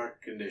better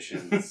work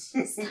conditions.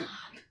 Stop.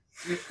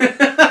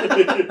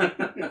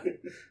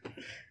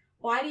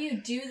 Why do you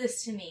do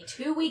this to me?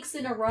 2 weeks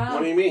in a row.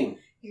 What do you mean?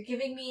 You're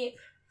giving me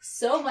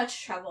so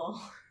much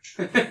trouble.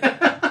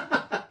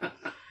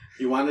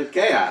 You wanted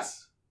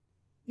chaos.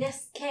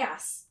 Yes,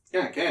 chaos.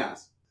 Yeah,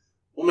 chaos.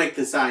 We'll make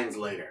the signs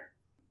later.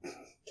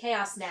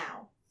 Chaos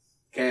now.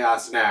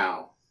 Chaos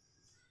now.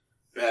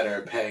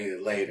 Better pay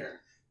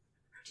later.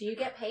 Do you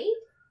get paid?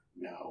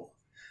 No.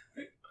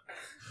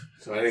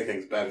 So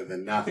anything's better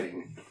than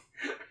nothing.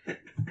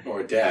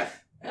 Or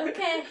death.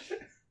 Okay.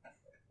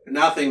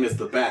 Nothing is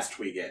the best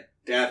we get.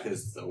 Death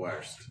is the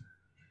worst.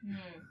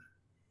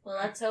 Well,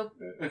 let's hope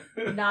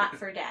not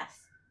for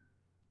death.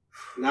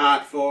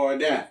 Not for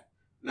death.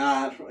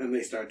 Not for... And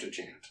they start to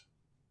chant.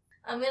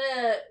 I'm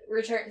gonna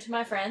return to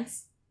my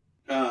friends.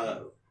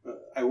 I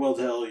will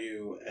tell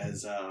you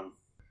as...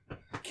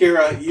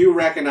 Kira, you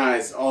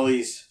recognize all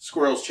these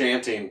squirrels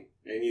chanting,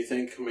 and you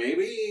think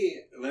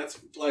maybe that's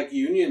like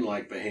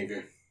union-like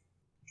behavior.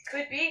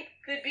 Could be.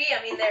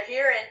 I mean, they're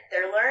hearing,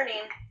 they're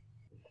learning.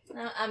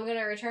 I'm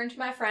gonna return to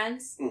my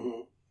friends.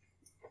 Mm-hmm.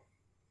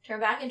 Turn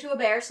back into a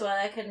bear so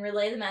I can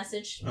relay the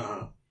message.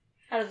 Uh-huh.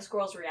 How do the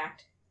squirrels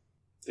react?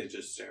 They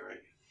just stare at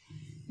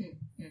you.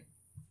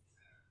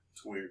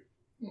 It's weird.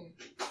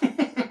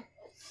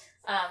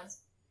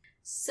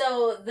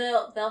 So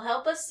they'll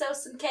help us sow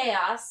some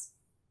chaos.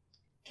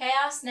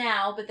 Chaos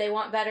now, but they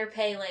want better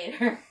pay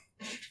later.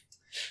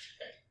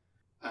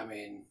 I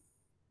mean,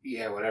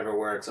 yeah, whatever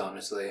works,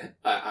 honestly.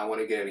 I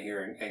want to get in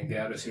here and get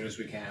out as soon as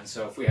we can.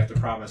 So if we have to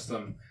promise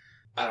them,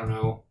 I don't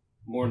know,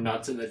 more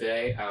nuts in the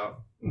day, I don't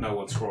know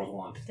what squirrels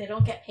want. They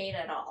don't get paid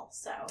at all,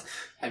 so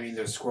I mean,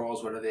 they're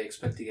squirrels. What do they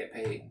expect to get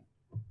paid?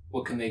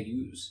 What can they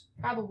use?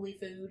 probably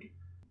food.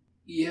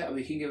 Yeah,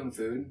 we can give them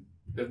food.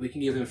 But we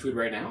can give them food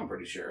right now, I'm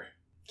pretty sure.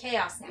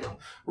 Chaos now.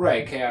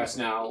 Right, chaos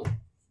now.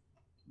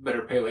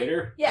 Better pay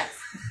later? Yes.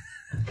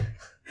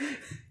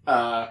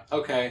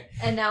 Okay.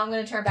 And now I'm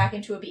gonna turn back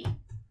into a bee.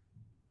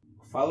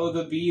 Follow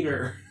the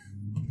beater.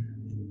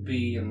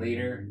 Bee and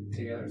leader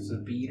together. It's a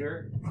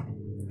beater.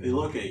 They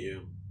look at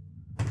you.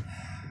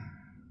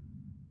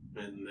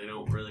 And they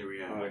don't really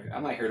react.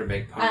 I'm not here to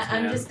make puns,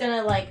 I'm man. just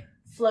gonna like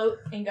float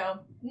and go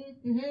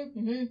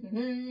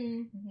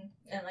and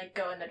like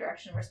go in the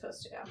direction we're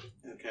supposed to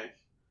go. Okay.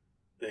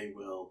 they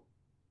will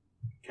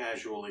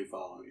casually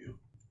follow you.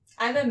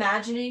 I'm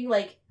imagining,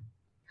 like,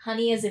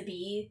 Honey as a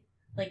Bee,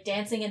 like,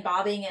 dancing and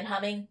bobbing and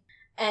humming,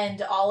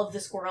 and all of the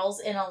squirrels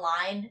in a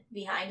line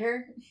behind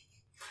her.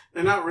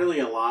 They're not really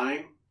a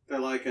line. They're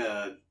like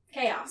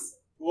Chaos.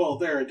 well,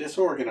 they're a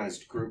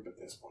disorganized group at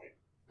this point.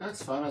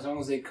 That's fun, as long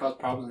as they cause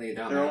problems and they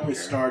don't. They're only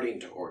starting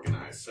to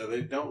organize, so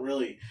they don't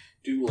really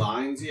do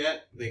lines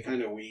yet. They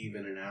kind of weave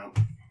in and out.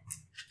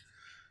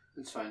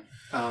 That's fine.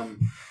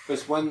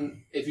 Just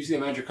if you see the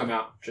manager come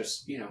out,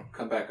 just,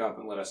 come back up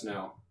and let us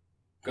know.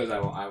 Because I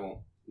won't,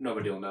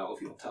 nobody will know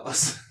if you don't tell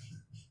us.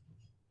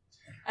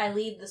 I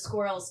lead the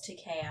squirrels to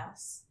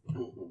chaos.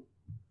 Mm-hmm.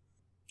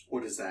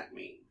 What does that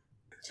mean?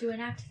 To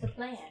enact the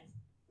plan.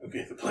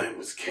 Okay, the plan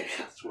was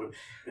chaos.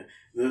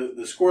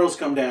 The squirrels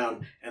come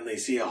down and they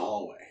see a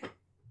hallway.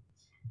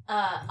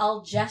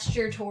 I'll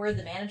gesture toward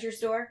the manager's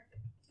door.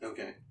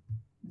 Okay.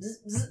 Zzz,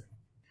 zzz.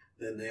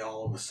 Then they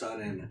all of a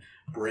sudden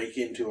break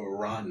into a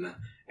run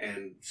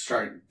and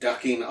start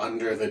ducking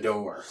under the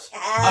door.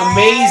 Yes!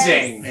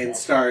 Amazing! And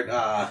start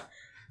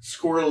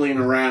squirreling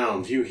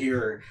around. You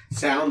hear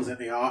sounds in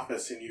the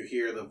office and you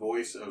hear the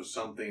voice of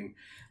something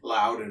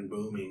loud and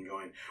booming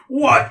going,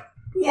 What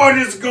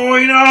is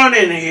going on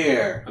in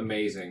here?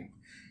 Amazing.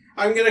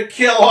 I'm gonna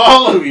kill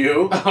all of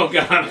you. Oh,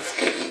 God.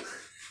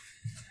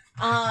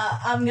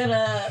 I'm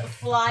gonna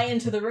fly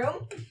into the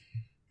room.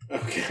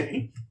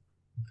 Okay.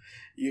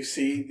 You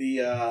see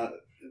the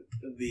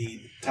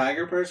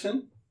tiger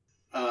person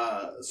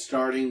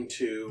starting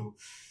to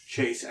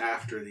chase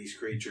after these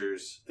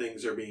creatures.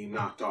 Things are being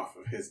knocked off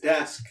of his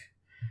desk.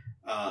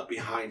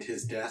 Behind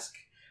his desk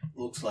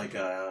looks like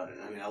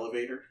an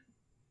elevator.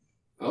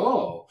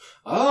 Oh.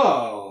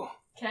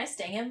 Can I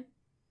sting him?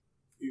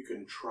 You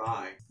can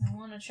try. I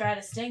want to try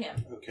to sting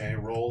him. Okay,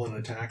 roll an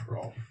attack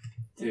roll.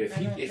 Dude, if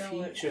he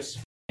just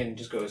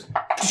goes,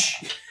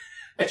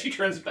 and she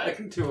turns back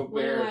into a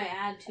What bear. do I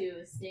add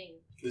to a sting?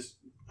 This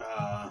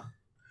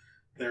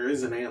there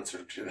is an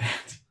answer to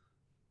that.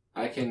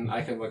 I can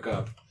look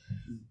up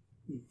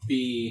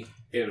B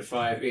in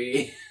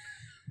 5e.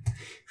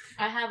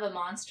 I have a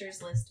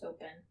monsters list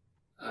open.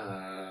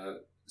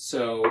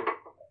 So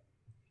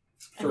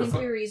I think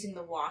we were using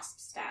the wasp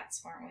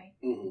stats, weren't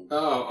we? Mm-hmm.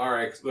 Oh,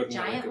 alright.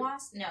 Giant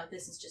wasp? No,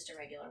 this is just a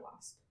regular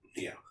wasp.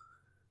 Yeah.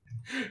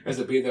 As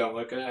a bee that I'm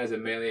looking at, as a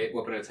melee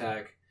weapon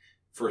attack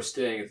for a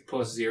sting, it's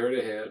 +0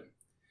 to hit.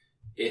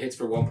 It hits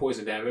for 1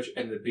 poison damage,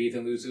 and the bee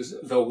then loses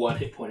the 1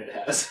 hit point it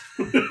has.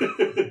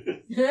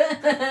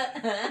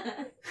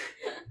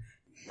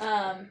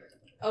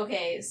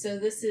 Okay, so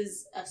this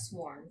is a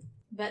swarm,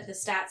 but the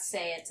stats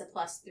say it's a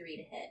 +3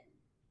 to hit.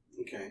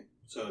 Okay,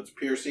 so it's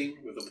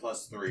piercing with a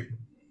 +3.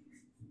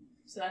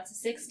 So that's a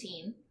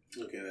 16.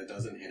 Okay, that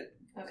doesn't hit.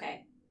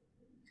 Okay.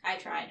 I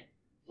tried.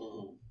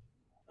 Mm-hmm.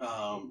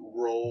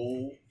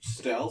 Roll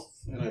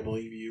stealth, and I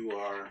believe you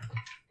are...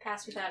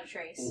 Pass without a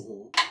trace.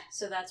 Mm-hmm.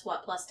 So that's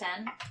what,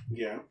 +10?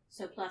 Yeah.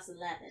 So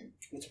 +11.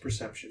 What's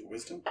perception?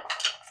 Wisdom?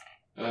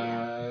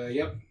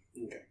 Yep.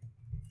 Okay.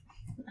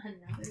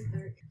 Another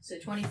 30. So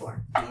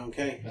 24.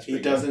 Okay. That's He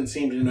pretty doesn't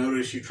seem to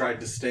notice you tried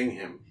to sting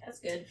him. That's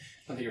good.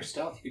 I think you're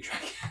stealth. You try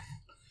again.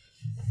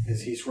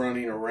 As he's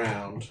running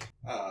around,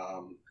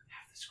 Have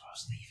the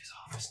squirrels leave his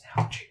office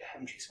now. Have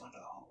him chase him onto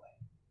the hallway.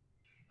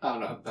 I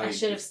don't know. I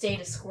should have stayed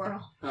a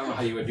squirrel. I don't know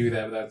how you would do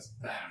that, but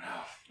I don't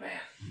know,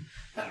 man.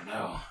 I don't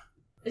know.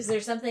 Is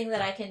there something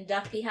that I can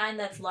duck behind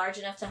that's large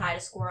enough to hide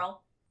a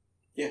squirrel?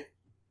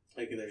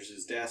 like there's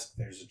his desk,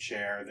 there's a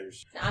chair,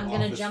 there's I'm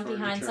going to office jump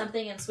behind furniture.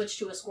 something and switch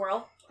to a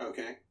squirrel.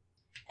 Okay.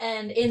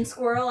 And in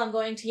squirrel, I'm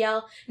going to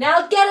yell,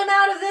 "Now get him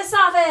out of this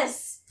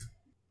office!"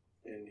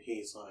 And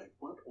he's like,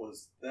 what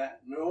was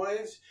that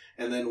noise?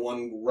 And then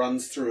one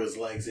runs through his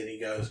legs and he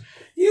goes,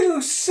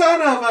 "You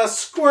son of a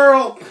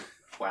squirrel!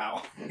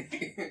 Wow.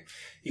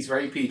 He's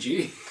very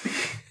PG.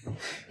 I'm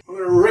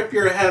going to rip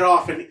your head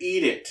off and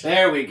eat it."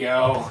 There we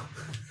go.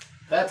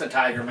 That's a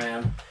tiger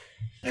man.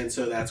 And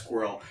so that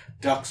squirrel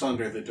ducks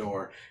under the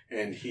door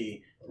and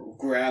he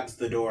grabs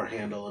the door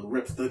handle and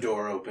rips the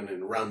door open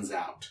and runs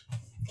out.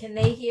 Can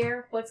they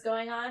hear what's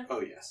going on? Oh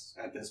yes,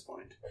 at this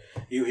point.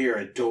 You hear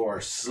a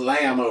door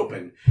slam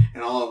open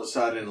and all of a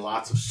sudden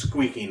lots of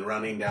squeaking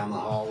running down the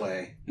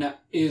hallway. Now,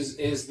 is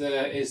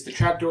the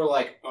trapdoor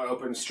like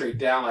open straight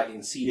down? I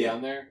can see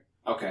down there.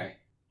 Okay.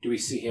 Do we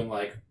see him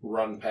like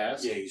run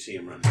past? Yeah, you see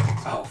him running.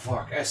 Oh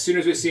fuck! As soon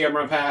as we see him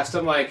run past,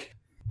 I'm like,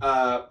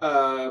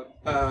 Kira,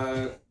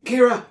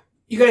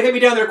 you gotta get me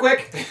down there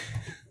quick.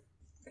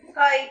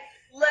 I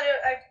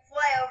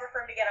fly over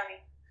for him to get on me.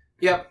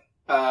 Yep.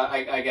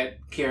 I get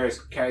carries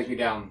me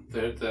down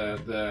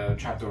the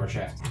trapdoor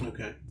shaft.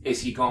 Okay.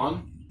 Is he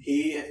gone?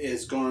 He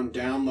is gone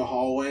down the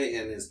hallway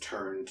and is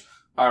turned.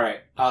 All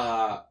right.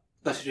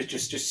 Let's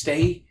just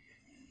stay.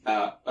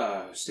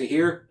 Stay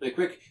here really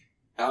quick.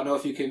 I don't know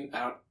if you can.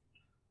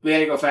 We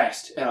gotta go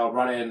fast, and I'll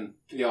run in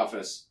to the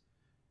office,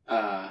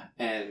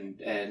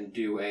 and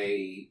do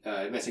a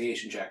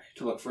investigation check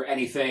to look for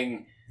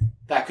anything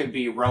that could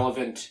be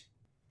relevant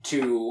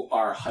to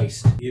our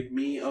heist. Give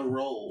me a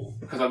roll.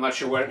 Because I'm not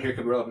sure what here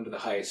could be relevant to the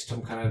heist.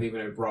 I'm kind of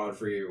leaving it broad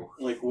for you.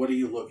 Like, what are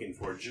you looking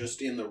for?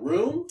 Just in the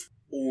room?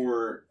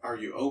 Or are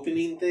you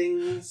opening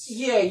things?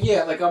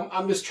 Yeah. Like,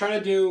 I'm just trying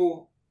to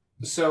do...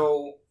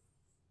 So,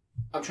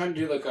 I'm trying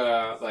to do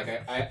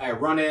I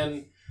run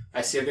in,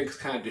 I see everything's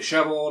kind of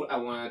disheveled, I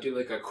want to do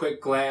like a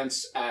quick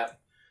glance at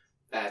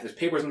there's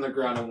papers on the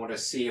ground, I want to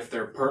see if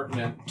they're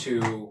pertinent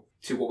to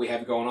what we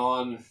have going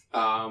on.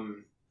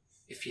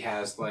 If he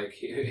has like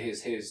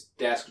his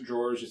desk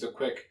drawers, just a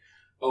quick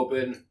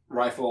open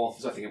rifle, if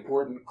there's nothing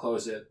important,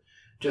 close it.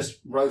 Just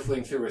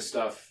rifling through his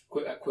stuff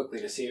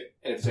quickly to see if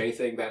there's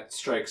anything that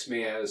strikes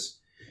me as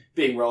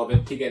being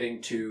relevant to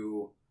getting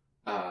to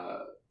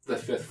the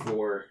 5th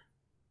floor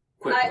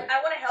quickly. I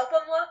want to help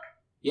him look.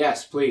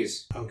 Yes,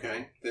 please.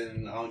 Okay,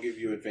 then I'll give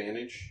you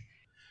advantage.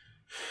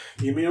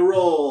 Give me a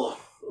roll,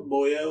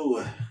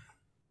 boyo.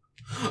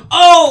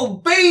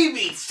 Oh,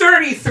 baby!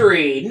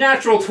 33!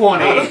 Natural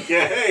 20!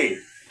 Okay.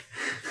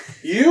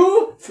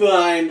 You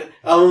find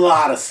a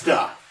lot of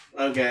stuff,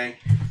 okay?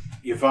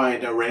 You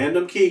find a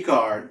random key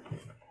card.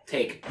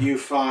 Take. You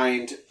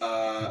find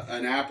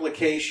an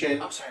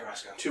application I'm sorry,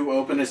 Roscoe. to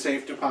open a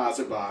safe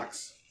deposit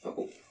box.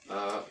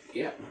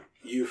 Yeah.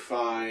 You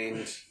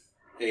find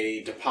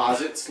a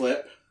deposit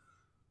slip.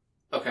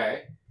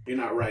 Okay. You're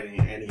not writing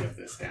any of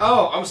this down.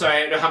 Oh, I'm sorry. I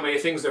didn't know how many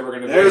things there were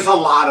going to be. There's a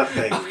lot of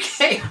things.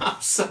 Okay,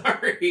 I'm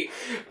sorry.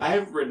 I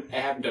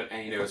haven't done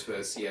any notes for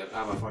this yet.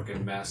 I'm a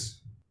fucking mess.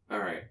 All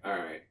right.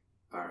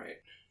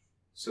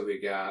 So we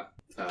got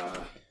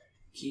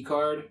key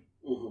card,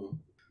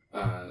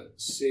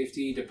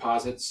 safety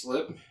deposit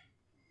slip,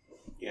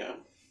 Yeah.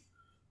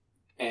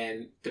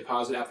 and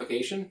deposit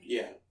application.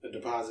 Yeah, the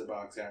deposit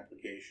box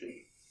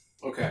application.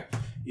 Okay.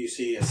 You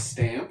see a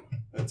stamp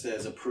that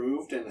says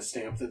approved and a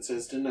stamp that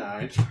says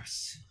denied.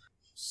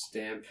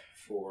 Stamp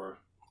for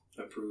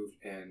approved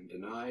and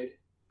denied.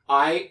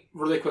 I,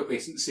 really quickly,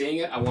 seeing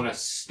it, I want to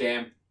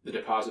stamp the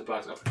deposit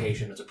box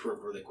application as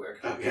approved really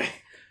quick. Okay.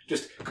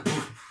 Just...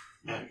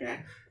 Okay.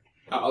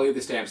 I'll leave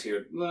the stamps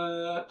here. I'm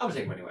going to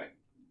take them anyway,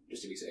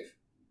 just to be safe.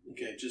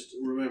 Okay, just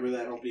remember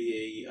that'll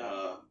be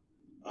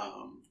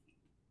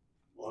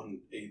on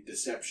a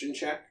deception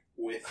check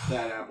with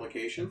that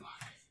application.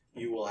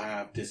 You will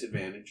have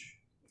disadvantage.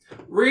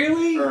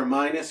 Really? Or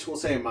we'll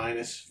say a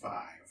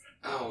 -5.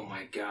 Oh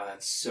my god,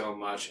 that's so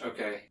much.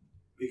 Okay.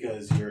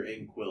 Because your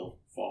ink will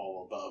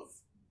fall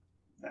above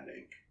that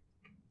ink.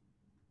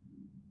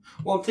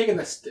 Well, I'm taking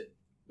this...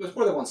 There's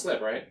more than one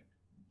slip, right?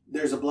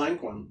 There's a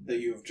blank one that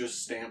you've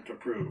just stamped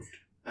approved.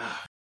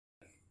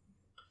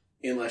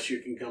 Unless you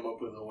can come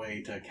up with a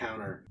way to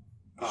counter,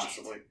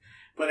 possibly. Shit.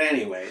 But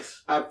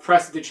anyways. I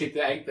pressed to take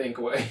the ink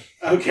away.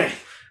 Okay.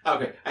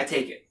 Okay, I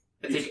take it.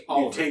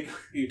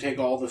 You take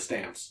all the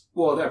stamps.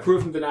 Well, the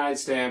approved and denied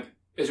stamp.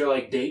 Is there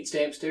like date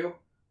stamps too?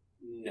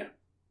 No.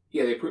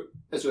 Yeah,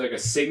 is there like a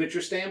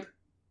signature stamp?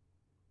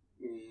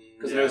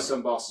 Because I know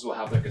some bosses will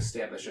have like a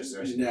stamp that's just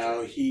their signature.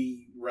 No,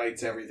 he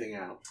writes everything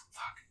out.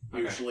 Fuck.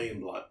 Okay. Usually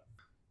in blood.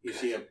 You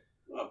see a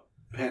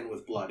pen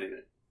with blood in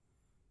it.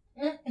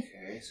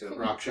 Okay, so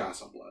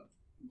Rakshasa blood.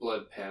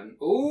 Blood pen.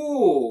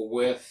 Ooh,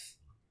 with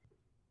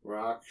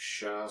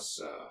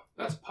Rakshasa.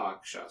 That's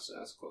Pakshasa.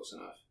 That's close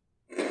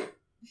enough.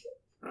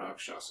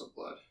 Rakshasa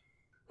blood.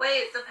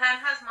 Wait, the pen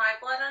has my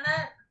blood in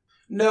it?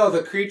 No,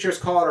 the creature's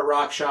called a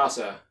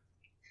Rakshasa.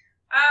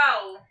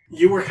 Oh.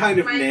 You were kind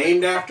of My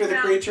named after the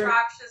creature?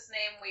 Rakshas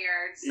name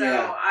weird, so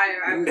Yeah.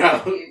 I'm No.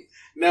 confused.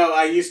 No,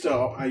 I used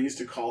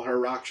to call her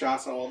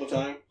Rakshasa all the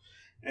time,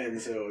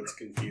 and so it's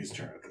confused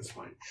her at this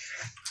point.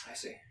 I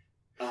see.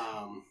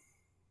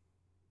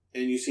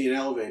 And you see an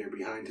elevator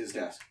behind his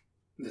desk.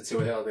 Let's see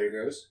where the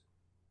elevator goes.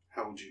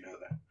 How would you know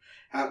that?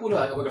 Well, no,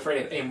 I'm looking for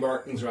any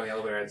markings around the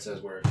elevator that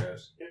says where it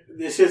goes.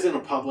 This isn't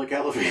a public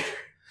elevator,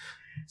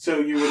 so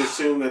you would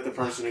assume that the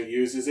person who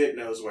uses it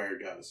knows where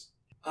it goes.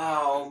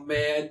 Oh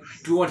man,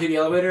 do you want to take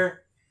the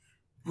elevator?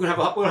 We don't have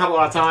a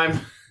lot of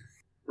time.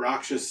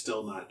 Raksha's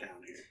still not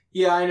down here.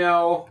 Yeah, I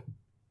know.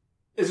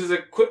 This is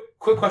a quick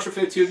question for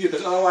the two of you,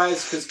 because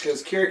otherwise,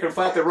 because Kira can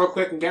fly up there real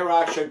quick and get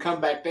Raksha and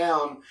come back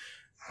down.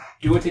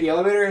 Do you want to take the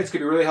elevator? It's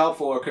going to be really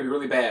helpful, or it could be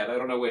really bad. I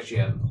don't know which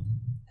yet.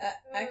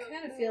 I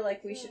kind of feel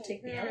like we should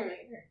take the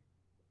elevator.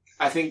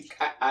 I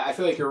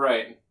feel like you're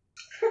right.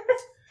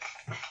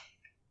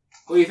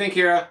 What do you think,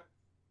 Kira?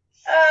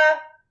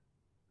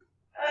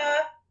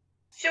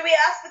 Should we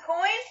ask the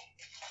coin?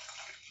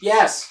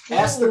 Yes,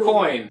 ask the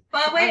coin.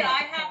 But wait,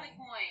 I have the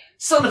coin.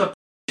 Son of a...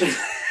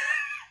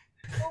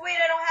 Oh wait,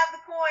 I don't have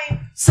the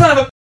coin. Son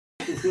of a...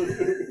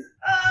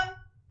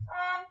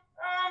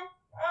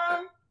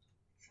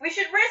 We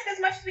should risk as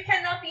much as we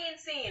can not being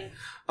seen.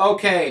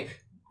 Okay,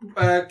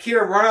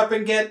 Kira, run up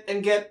and get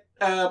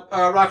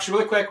Raksha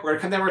really quick. We're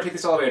gonna come down. We're gonna take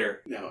this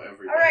elevator. No,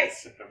 everybody. All right,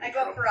 I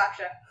go up for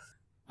Raksha.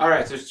 All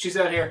right, so she's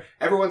out here.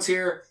 Everyone's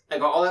here. I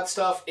got all that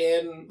stuff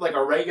in like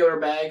a regular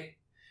bag,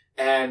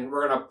 and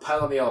we're gonna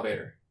pile in the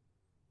elevator.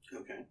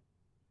 Okay.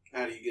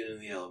 How do you get in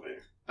the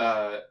elevator?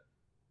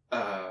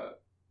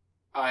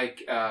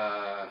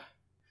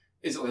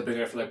 Is it only big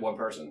enough for like one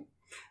person?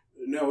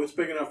 No, it's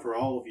big enough for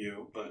all of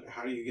you, but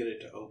how do you get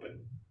it to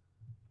open?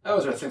 Oh,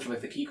 is there a thing for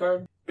like the key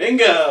card?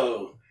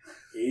 Bingo!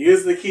 You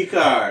use the key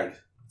card.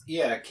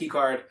 Yeah, key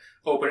card,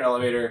 open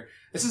elevator.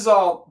 This is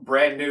all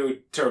brand new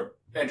to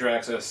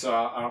Androxus, so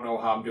I don't know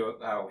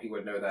how he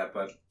would know that,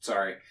 but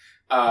sorry.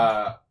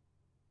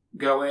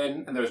 Go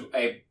in, and there's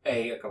a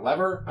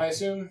lever, I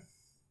assume?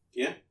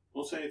 Yeah,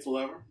 we'll say it's a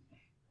lever.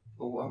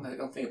 Well, I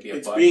don't think it'd be a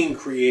It's button. being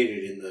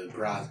created in the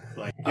process.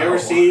 Like, you ever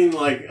seen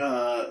like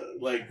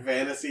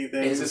fantasy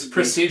things? Is this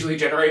procedurally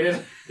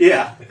generated?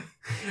 Yeah.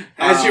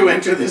 As you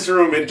enter this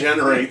room, it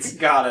generates.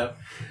 Got it.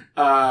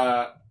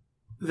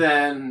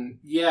 Then,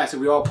 yeah, so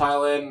we all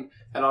pile in,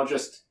 and I'll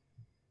just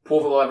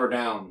pull the lever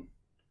down.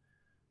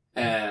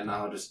 And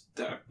I'll just,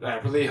 I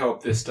really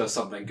hope this does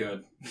something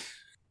good.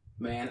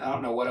 Man, I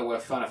don't know what it would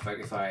have fun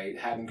if I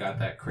hadn't got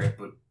that crit,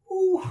 but,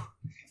 ooh,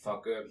 it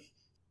felt good.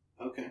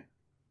 Okay.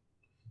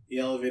 The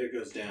elevator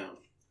goes down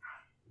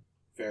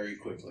very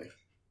quickly.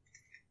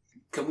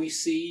 Can we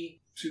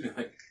see,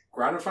 like,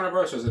 ground in front of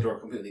us, or is the door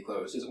completely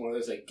closed? Is it one of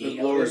those, like, The gate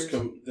doors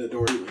elevators? the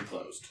door is completely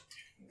closed.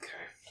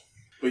 Okay.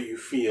 But you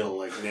feel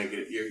like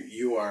negative.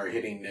 You are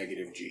hitting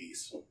negative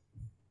G's.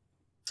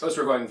 Oh,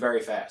 so we're going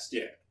very fast.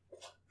 Yeah.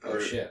 Oh,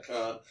 shit.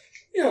 A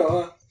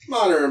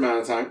moderate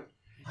amount of time.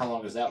 How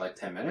long is that, like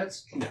 10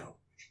 minutes? No,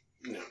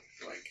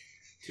 like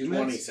 2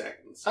 20 minutes?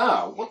 seconds.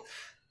 Oh, what?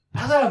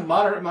 How's that a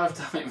moderate amount of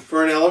time?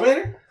 For an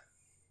elevator?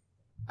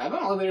 I've been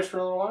on elevators for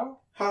a little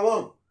while. How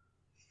long?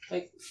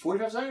 Like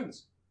 45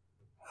 seconds.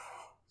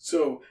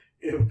 So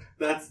if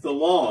that's the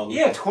long.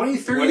 Yeah,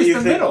 23 What do is you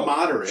the think middle.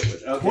 moderate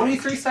would? Okay.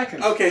 23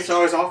 seconds. Okay, so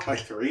I was off by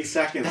 3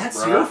 seconds. That's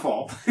bro. your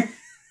fault.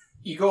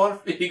 You go on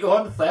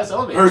the fast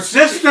elevator. Her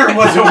sister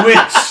was a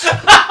witch.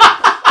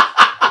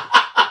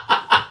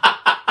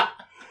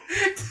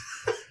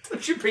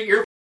 Don't you bring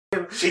your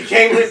She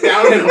came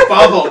down in a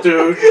bubble,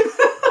 dude.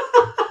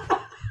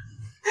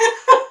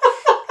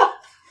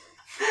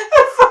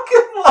 I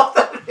fucking love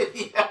that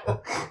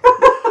video.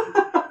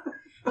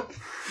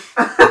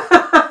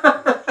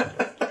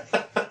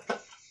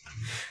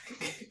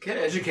 Get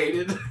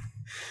educated.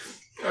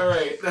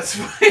 Alright, that's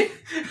fine.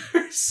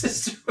 Her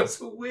sister was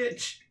a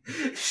witch.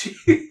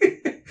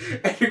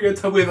 And you're gonna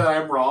tell me that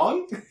I'm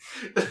wrong?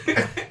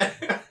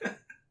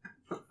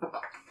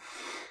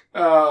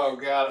 Oh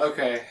god,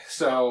 okay,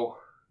 so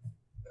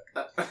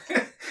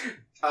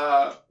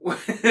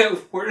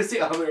where does the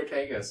elevator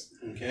take us?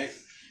 Okay.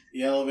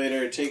 The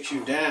elevator takes you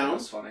That down,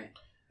 was funny.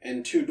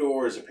 and 2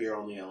 doors appear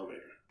on the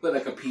elevator. But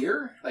like a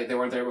pier? Like they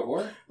weren't there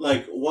before?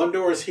 Like, one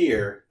door is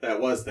here, that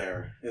was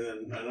there, and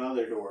then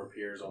another door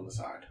appears on the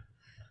side.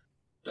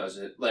 Does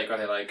it, like, are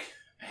they like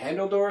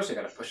handle doors? They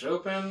gotta push it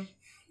open?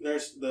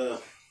 There's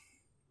the...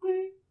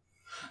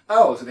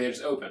 Oh, so they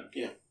just open.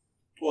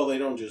 Well, they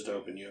don't just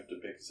open, you have to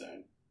pick a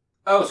side.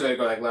 Oh, so they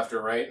go like left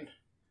or right?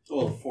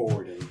 Well,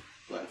 forward and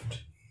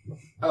left.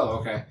 Oh,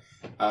 okay.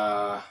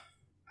 How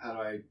do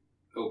I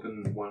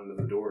open one of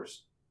the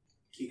doors?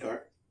 Key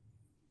card.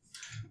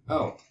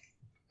 Oh.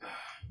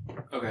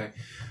 Okay.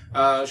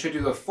 Should I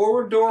do the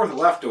forward door or the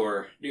left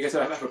door? Do you guys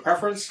have a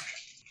preference?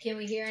 Can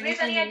we hear Do we have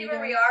anything? any idea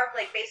where we are,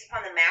 like, based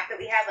upon the map that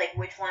we have, like,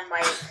 which one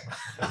might...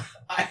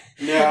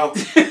 No.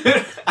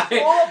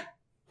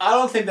 I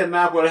don't think the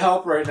map would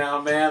help right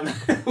now, man.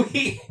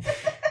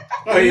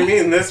 Oh, you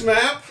mean this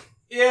map?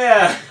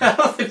 Yeah, I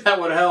don't think that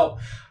would help.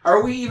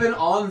 Are we even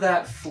on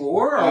that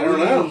floor? I don't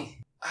know.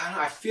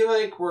 I feel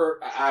like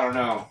I don't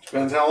know.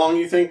 Depends how long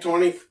you think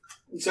 20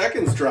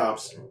 seconds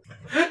drops.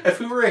 If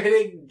we were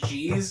hitting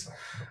G's,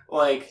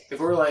 like, if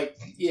we're like,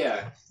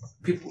 yeah,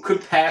 people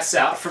could pass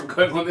out from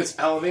going on this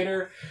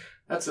elevator.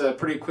 That's a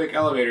pretty quick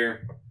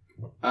elevator.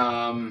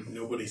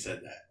 Nobody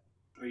said that.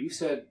 Or you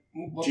said...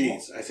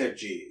 G's. I said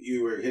G.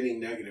 You were hitting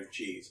negative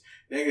G's.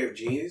 Negative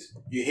G's,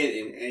 you hit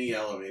in any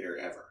elevator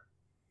ever.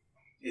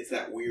 It's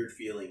that weird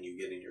feeling you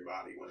get in your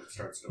body when it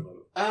starts to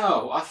move.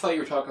 Oh, I thought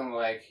you were talking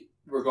like,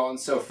 we're going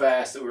so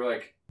fast that we're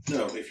like...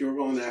 No, if you were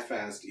going that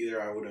fast,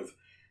 either I would have,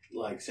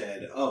 like,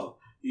 said, oh,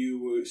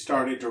 you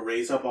started to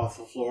raise up off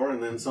the floor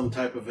and then some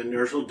type of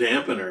inertial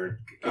dampener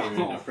came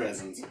into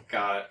presence.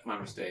 Got it. My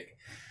mistake.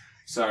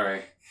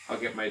 Sorry. I'll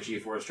get my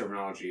G-Force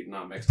terminology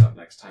not mixed up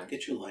next time.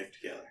 Get your life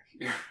together.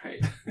 You're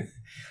right.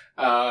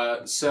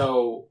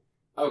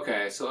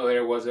 Okay, so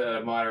elevator was at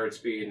a moderate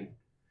speed,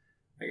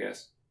 I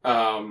guess.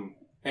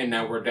 And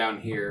now we're down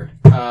here.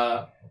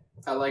 I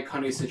like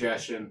Honey's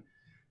suggestion.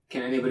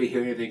 Can anybody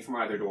hear anything from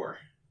either door?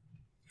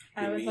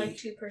 I would like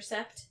to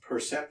percept.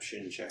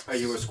 Perception checks. Are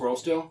you a squirrel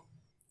still?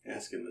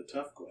 Asking the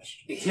tough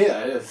question. Yeah,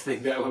 I didn't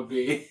think that would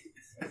be.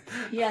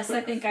 Yes,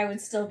 I think I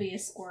would still be a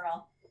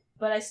squirrel.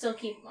 But I still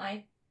keep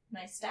my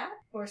stat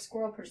or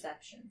squirrel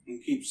perception.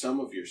 You keep some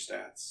of your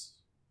stats.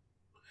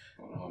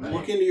 Oh,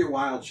 Look into your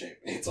wild shape.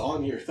 It's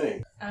on your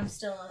thing. I'm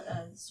still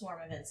a swarm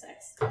of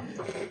insects.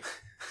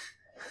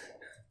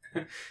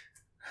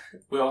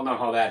 We all know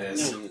how that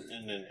is. No.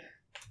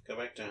 Go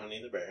back to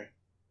Honey the Bear.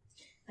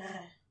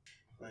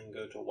 Then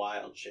go to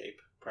wild shape.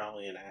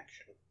 Probably in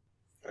action.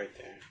 Right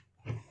there.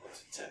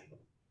 What's it say?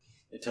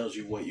 It tells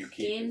you what you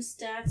keep. Game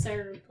stats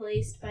are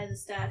replaced by the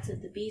stats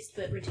of the beast,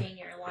 but retain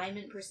your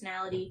alignment,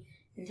 personality,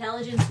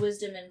 intelligence,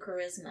 wisdom, and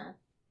charisma.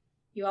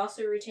 You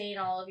also retain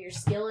all of your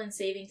skill and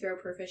saving throw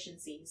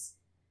proficiencies.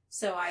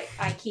 So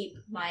I keep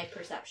my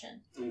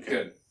perception. Okay.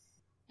 Good.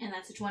 And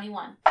that's a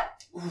 21.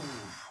 Ooh,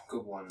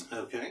 good one.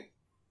 Okay.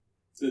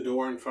 The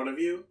door in front of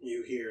you,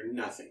 you hear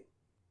nothing.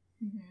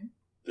 Mm-hmm.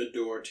 The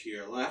door to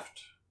your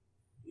left,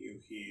 you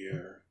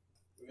hear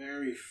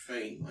very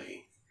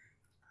faintly,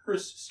 her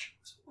sister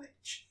was a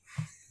witch.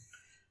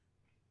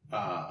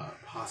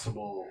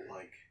 Possible,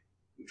 like,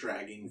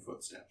 dragging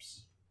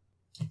footsteps.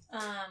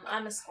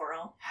 I'm a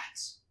squirrel.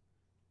 Hats.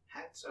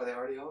 Hats? Are they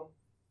already on?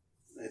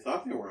 I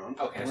thought they were on.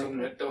 Okay, so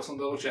that was a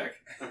little check.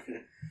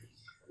 Okay.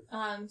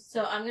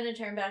 So I'm gonna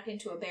turn back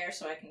into a bear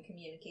so I can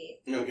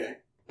communicate. Okay.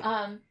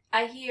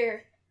 I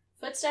hear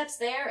footsteps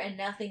there and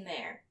nothing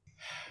there.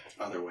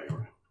 Other way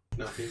around.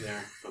 Nothing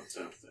there,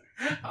 footsteps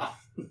there.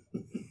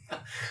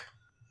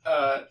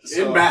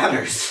 So It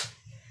matters.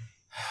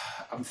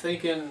 I'm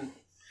thinking,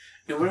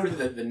 remember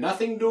the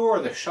nothing door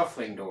or the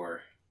shuffling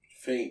door?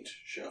 Faint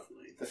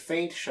shuffling. The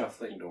faint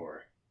shuffling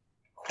door.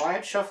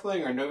 Quiet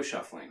shuffling or no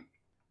shuffling?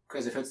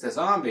 Because if it's the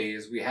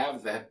zombies, we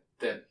have the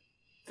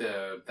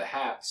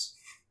hats.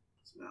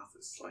 His mouth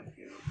is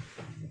slightly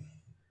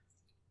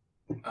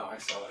Oh, I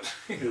saw it.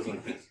 feels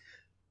like this.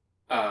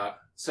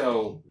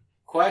 So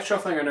quiet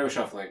shuffling or no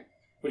shuffling?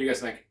 What do you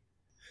guys think?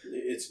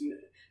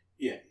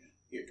 Yeah,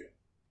 you're good.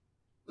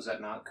 Was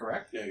that not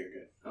correct? No, you're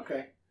good.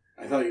 Okay.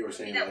 I thought you were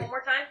Say saying that like one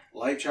more time.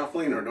 light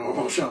shuffling or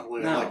normal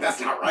shuffling. No. I'm like,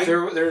 that's not right.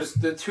 There's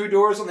the two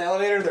doors on the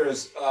elevator.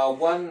 There's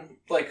one,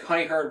 like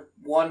Honey heard,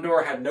 one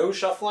door had no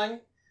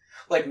shuffling,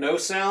 like no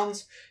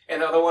sounds,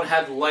 and the other one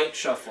had light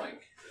shuffling.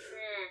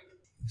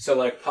 So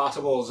like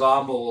possible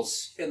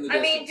zombies in the distance.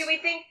 I mean, do we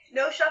think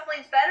no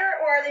shuffling's better,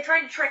 or are they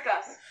trying to trick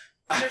us?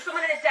 There's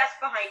someone at a desk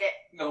behind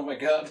it. Oh my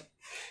god.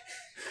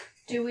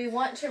 Do we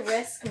want to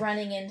risk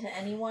running into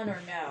anyone or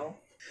no?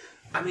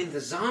 I mean,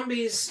 the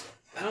zombies,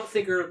 I don't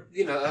think are,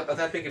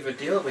 that big of a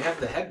deal. We have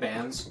the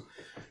headbands.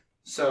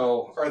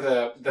 So, or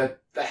the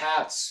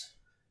hats.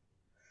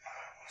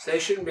 So they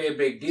shouldn't be a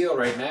big deal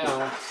right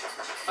now.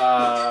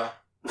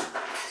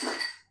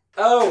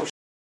 Oh,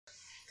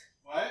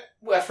 What?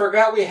 I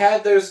forgot we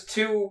had those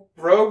two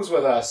rogues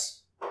with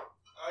us. Oh,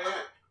 yeah.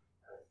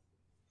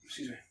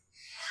 Excuse me.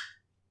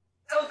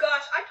 Oh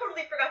gosh, I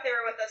totally forgot they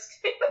were with us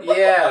too.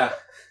 Yeah.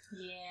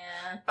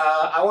 Yeah.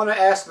 I want to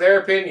ask their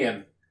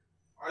opinion.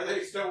 Are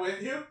they still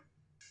with you?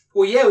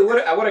 Well, yeah,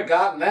 I would have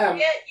gotten them.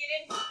 Yeah,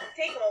 you didn't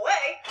take them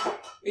away.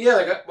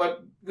 Yeah,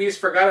 but we just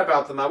forgot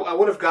about them. I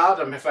would have got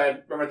them if I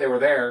remembered they were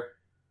there.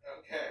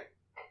 Okay.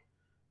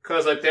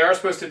 Because, they are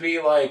supposed to be,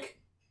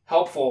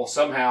 helpful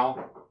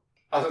somehow.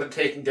 Other than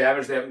taking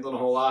damage, they haven't done a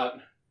whole lot.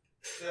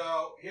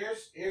 So,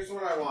 here's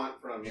what I want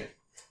from you.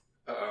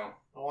 Uh-oh.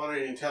 I want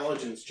an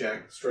intelligence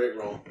check. Straight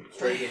roll.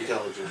 Straight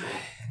intelligence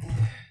roll.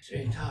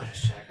 Straight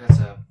intelligence check. That's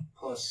a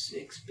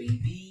 +6,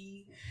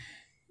 baby.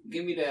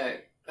 Give me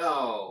that.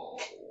 Oh,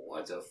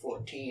 what's a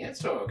 14? That's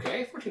still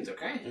okay. 14's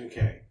okay.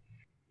 Okay.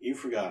 You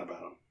forgot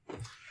about him.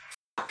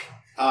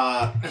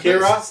 Kira,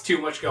 There's too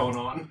much going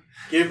on.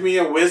 give me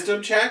a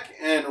wisdom check,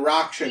 and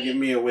Raksha, give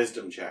me a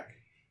wisdom check.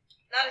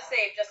 Not a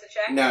save, just a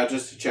check. No,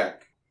 just a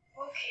check.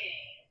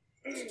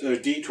 Okay. So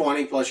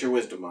D20 plus your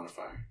wisdom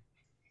modifier.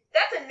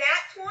 That's a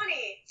nat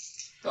 20.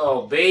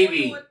 Oh,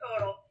 baby. 21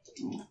 total.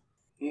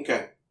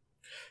 Okay.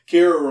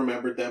 Kira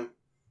remembered them.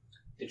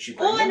 Did she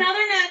bring Oh, them? another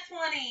nat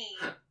 20.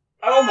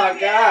 Oh my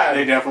god.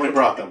 They definitely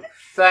brought them.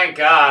 Thank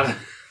god.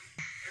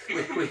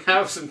 We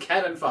have some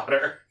cannon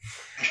fodder.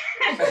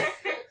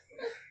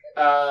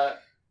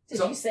 Did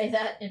So- you say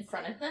that in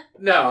front of them?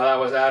 No, that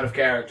was out of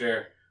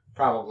character,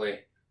 probably.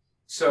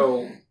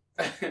 So,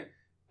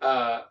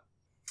 I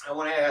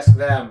want to ask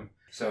them.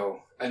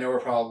 So, I know we're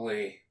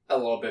probably a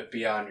little bit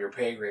beyond your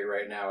pay grade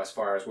right now as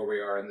far as where we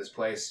are in this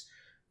place.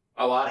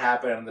 A lot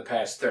happened in the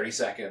past 30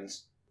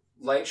 seconds.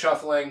 Light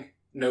shuffling,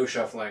 no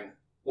shuffling.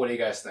 What do you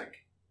guys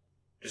think?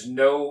 There's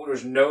no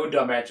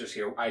dumb answers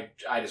here. I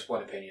just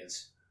want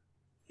opinions.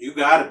 You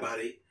got it,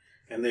 buddy.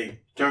 And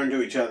they turn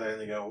to each other and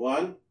they go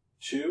 1,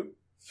 2,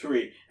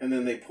 3, and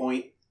then they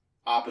point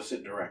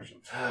opposite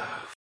directions.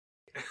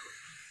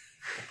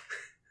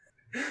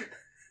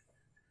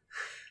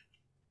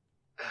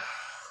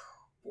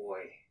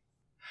 Boy.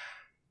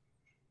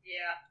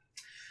 Yeah.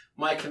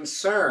 My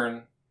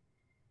concern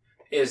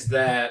is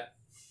that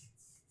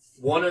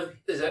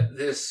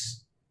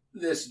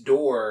this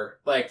door,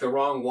 the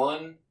wrong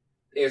one,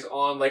 is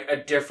on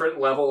a different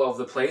level of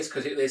the place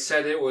because they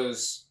said it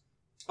was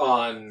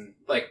on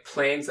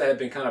planes that had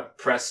been kind of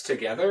pressed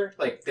together,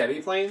 like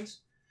Debbie planes.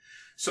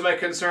 So my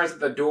concern is that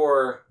the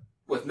door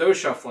with no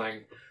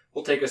shuffling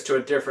will take us to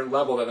a different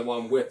level than the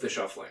one with the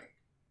shuffling.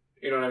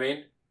 You know what I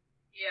mean?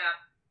 Yeah.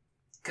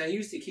 Can I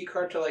use the key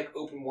card to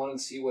open one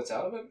and see what's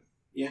out of it?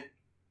 Yeah.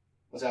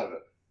 What's out of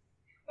it?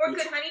 Or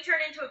could Honey turn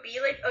into a bee?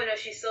 Oh no,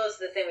 she still is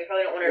the thing. We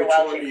probably don't want her to Which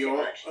wild one shape do too you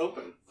much.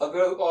 open? I'll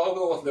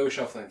go with no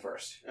shuffling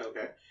first.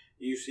 Okay.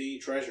 You see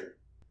treasure.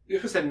 You're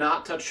supposed to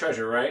not touch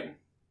treasure, right?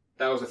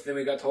 That was the thing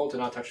we got told to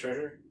not touch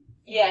treasure?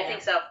 Yeah, I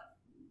think so.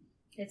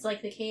 It's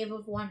like the Cave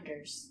of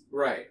Wonders.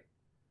 Right.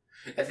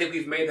 I think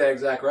we've made that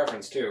exact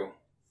reference, too.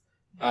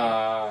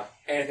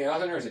 Anything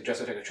else in there, or is it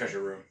just like a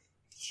treasure room?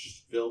 It's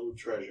just filled with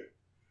treasure.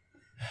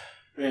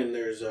 And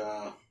there's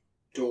a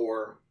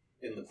door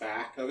in the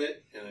back of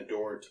it and a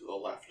door to the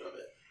left of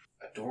it.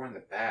 A door in the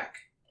back.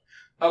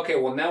 Okay,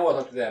 well now we'll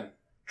talk to them.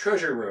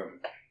 Treasure room.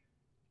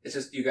 Is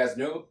this? Do you guys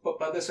know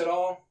about this at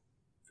all?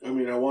 I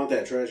mean, I want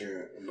that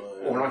treasure,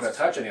 but... Well, we're not going to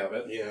touch any of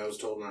it. Yeah, I was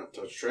told not to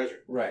touch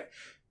treasure. Right.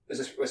 Was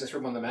this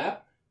room on the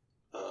map?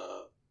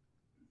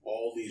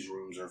 All these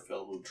rooms are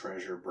filled with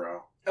treasure,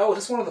 bro. Oh, is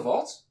this one of the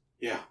vaults?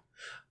 Yeah.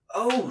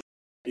 Oh.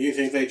 You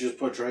think they just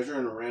put treasure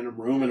in a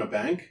random room in a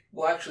bank?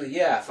 Well, actually,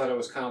 yeah. I thought it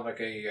was kind of like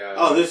a...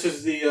 Oh, this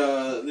is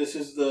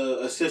the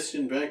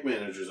assistant bank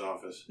manager's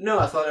office. No,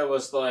 I thought it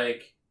was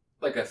like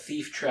a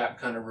thief trap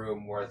kind of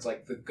room where it's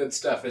like the good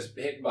stuff is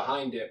hidden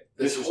behind it.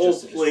 This is whole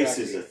just to place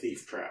distract is you. a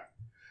thief trap.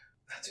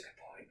 That's a good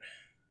point.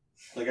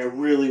 Like, I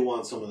really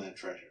want some of that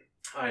treasure.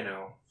 I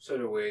know. So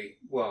do we.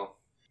 Well,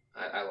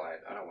 I lied.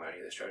 I don't want any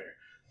of this treasure.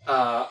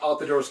 All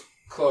the doors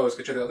closed.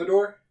 Could you check the other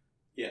door?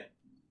 Yeah.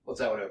 What's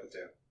that one open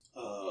to?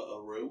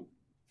 A room.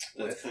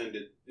 That's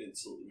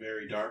it's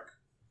very dark.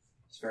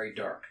 It's very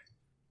dark.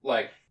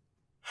 Like,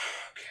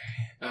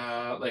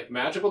 okay. Like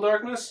magical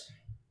darkness?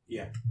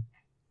 Yeah.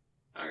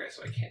 Okay,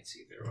 so I can't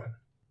see through it.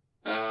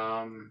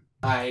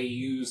 I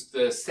use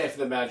the Staff of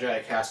the Magi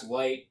to cast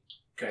light.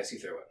 Can I see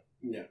through it?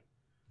 Yeah.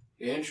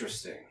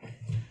 Interesting.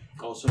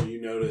 Also,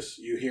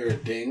 you hear a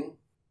ding,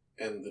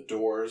 and the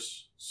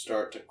doors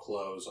start to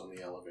close on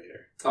the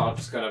elevator. Oh, I'm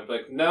just kind of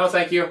like, no,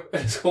 thank you.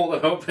 Just hold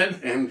it open.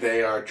 And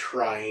they are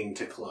trying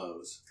to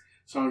close.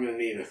 So I'm going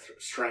to need a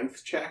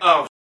strength check.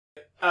 Oh,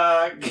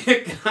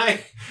 can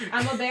I...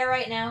 I'm a bear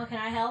right now. Can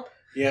I help?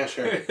 Yeah,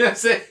 sure.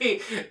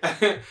 Say,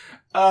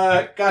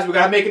 guys, we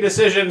gotta make a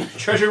decision.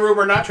 Treasure room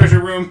or not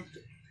treasure room?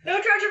 No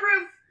treasure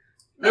room.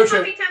 No Let's not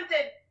treasure. be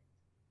tempted.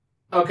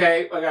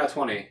 Okay, I got a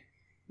 20.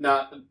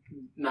 Not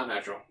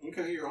natural.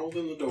 Okay, you're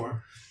holding the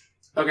door.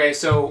 Okay,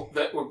 so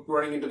that we're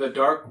running into the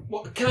dark.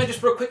 Well, can I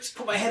just real quick just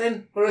put my head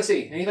in? What do I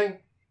see? Anything?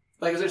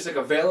 Like, is there just like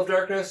a veil of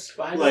darkness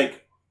behind me?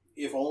 Like,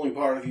 if only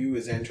part of you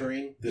is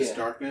entering this Yeah.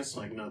 darkness,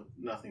 like,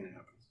 nothing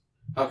happens.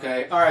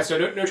 Okay, alright, so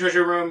no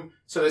treasure room.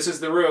 So this is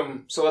the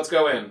room, so let's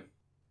go in.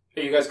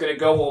 Are you guys gonna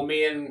go while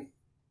me and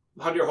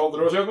Hunter hold the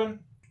doors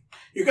open?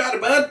 You got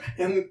it, bud!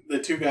 And the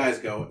two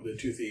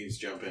thieves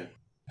jump in.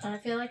 I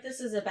feel like this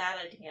is a bad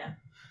idea.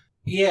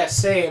 Yeah,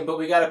 same, but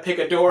we gotta pick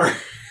a door.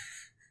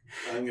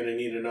 I'm going to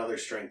need another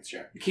strength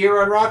check.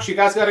 Kira and Rox, you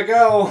guys gotta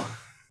go.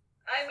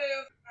 I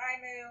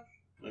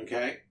move.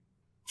 Okay?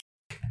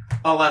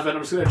 11,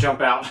 I'm just gonna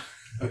jump out.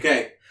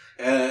 Okay.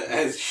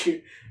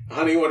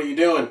 Honey, what are you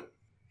doing?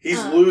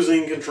 He's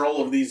losing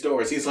control of these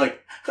doors. He's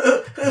like,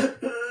 I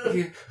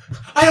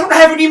don't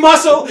have any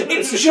muscle.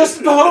 It's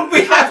just bone.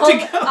 We have to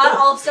go.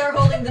 I'll start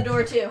holding the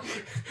door too.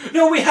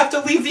 No, we have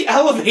to leave the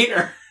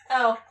elevator.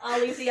 Oh, I'll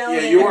leave the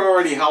elevator. yeah, you are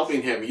already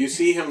helping him. You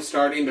see him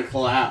starting to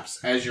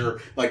collapse as you're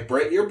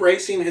you're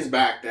bracing his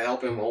back to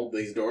help him hold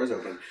these doors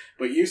open.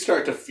 But you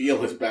start to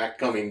feel his back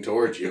coming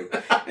towards you.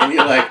 And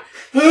you're like,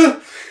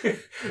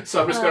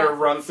 So I'm just going to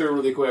run through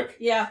really quick.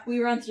 Yeah, we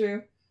run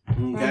through.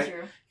 Run okay.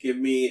 through. Give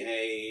me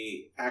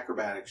a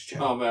acrobatics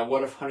check. Oh man,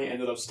 what if Honey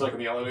ended up stuck in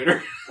the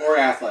elevator? Or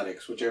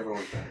athletics, whichever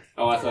one's better.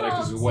 Oh,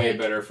 athletics is way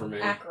better for me.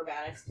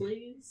 Acrobatics,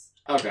 please.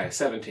 Okay,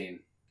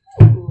 17.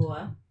 Ooh.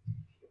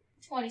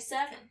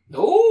 27.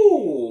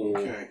 Ooh.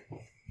 Okay.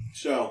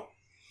 So,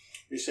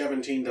 your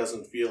 17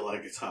 doesn't feel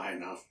like it's high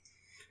enough.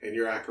 And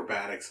your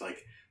acrobatics,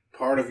 like,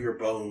 part of your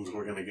bones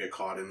were going to get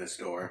caught in this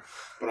door.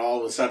 But all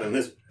of a sudden,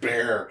 this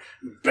bear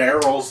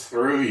barrels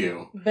through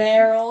you.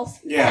 Barrels.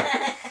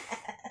 Yeah.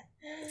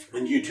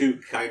 And you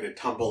two kind of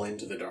tumble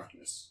into the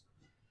darkness.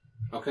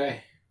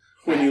 Okay.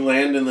 When you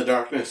land in the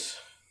darkness,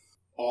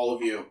 all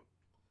of you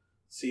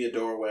see a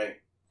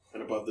doorway.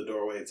 And above the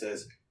doorway it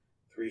says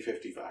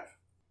 355.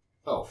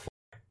 Oh,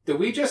 did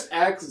we just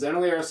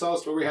accidentally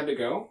ourselves where we had to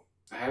go?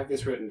 I have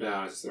this written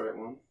down. Is this the right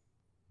one?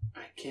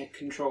 I can't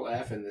control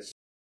F in this.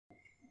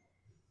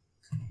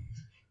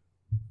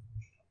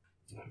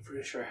 I'm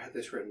pretty sure I had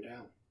this written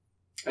down.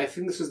 I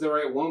think this is the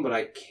right one, but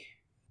I can't.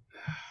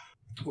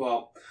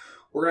 Well,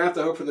 we're going to have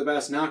to hope for the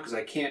best now because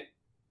I can't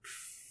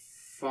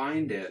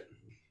find it.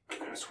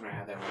 I just want to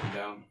have that written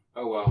down.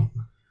 Oh, well.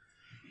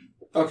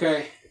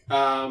 Okay.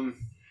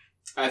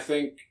 I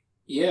think,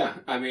 yeah.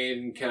 I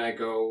mean, can I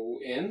go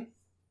in?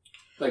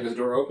 Like, is the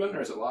door open,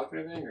 or is it locked or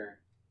anything, or?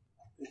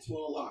 It's a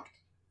little locked.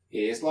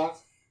 It is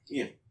locked?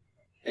 Yeah.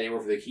 Anywhere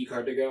for the key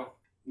card to go?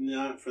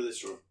 Not for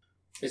this door.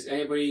 Is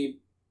anybody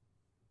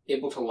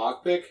able to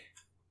lockpick?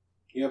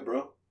 Yeah,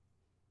 bro.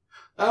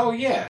 Oh,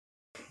 yeah.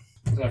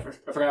 I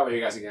forgot about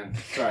you guys again.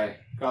 Sorry.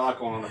 Got a lot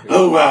going on up here.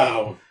 Oh,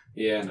 wow.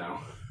 Yeah, no.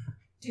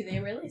 Do they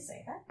really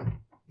say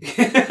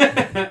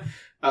that?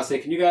 I'll say,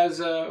 can you guys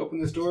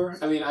open this door?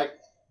 I mean,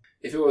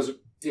 if it was,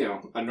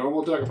 a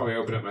normal door, I could probably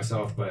open it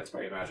myself, but it's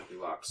probably magically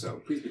locked,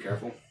 so please be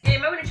careful. Yeah, you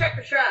might want to check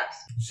for traps.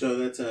 So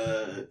that's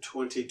a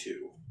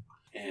 22.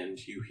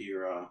 And you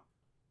hear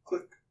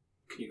Click.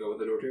 Can you go with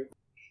the door too?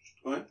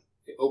 What?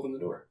 Open the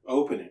door.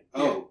 Open it.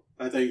 Yeah. Oh,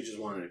 I thought you just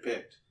wanted it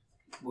picked.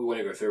 We want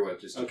to go through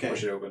it. Just Okay.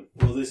 push it open.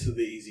 Well, this is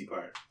the easy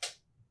part.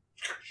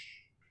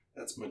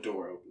 That's my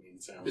door opening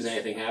sound. Does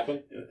anything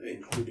happen?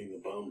 Including the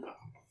bone pop.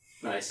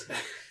 Nice.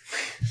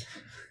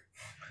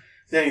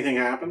 If anything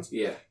happens,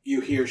 Yeah.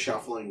 you hear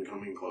shuffling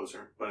coming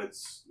closer, but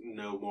it's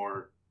no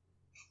more.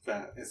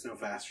 It's no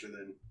faster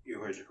than you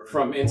heard it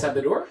From inside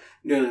the door?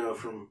 No,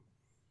 from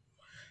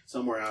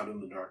somewhere out in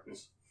the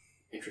darkness.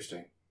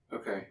 Interesting.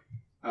 Okay.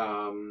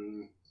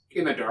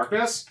 In the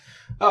darkness?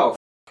 Oh,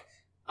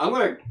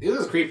 this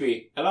is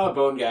creepy. I'm not a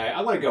bone guy.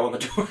 I'm gonna go in the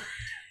door.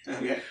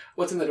 Okay.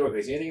 What's in the door? Can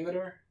you see anything in the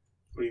door?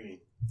 What do you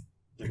mean?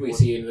 Like Can we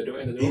see into the door?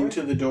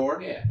 Into the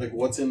door? Yeah. Like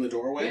what's in the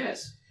doorway?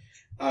 Yes.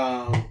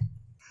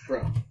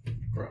 Bro.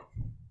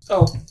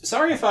 Oh,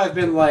 sorry if I've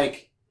been,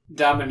 like,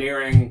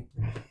 domineering.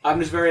 I'm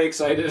just very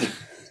excited.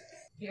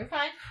 You're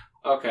fine.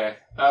 Okay.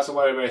 I also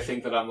want everybody to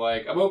think that I'm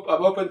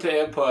open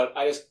to input.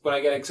 When I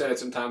get excited,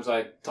 sometimes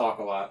I talk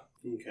a lot.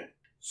 Okay.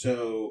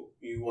 So,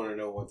 you want to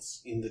know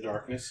what's in the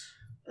darkness?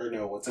 Or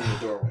no, what's in the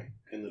doorway?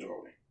 In the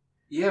doorway.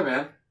 Yeah,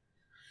 man.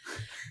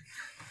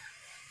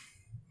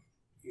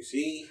 You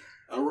see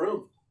a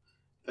room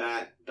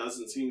that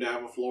doesn't seem to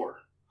have a floor.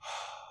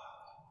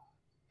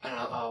 And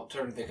I'll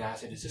turn to the guy and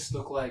say, does this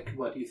look like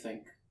what you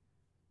think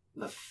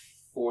the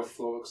fourth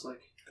floor looks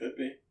like? Could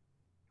be.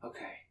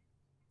 Okay.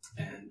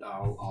 And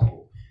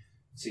I'll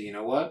see, you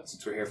know what?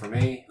 Since we're here for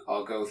me,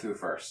 I'll go through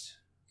first.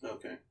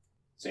 Okay.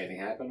 Does anything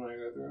happen when I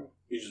go through?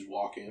 You just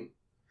walk in.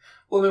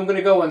 Well, I'm going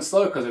to go in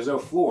slow because there's no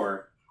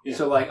floor. Yeah.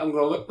 So, like, I'm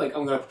going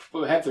to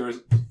put my head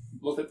through,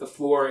 look at the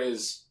floor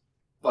is,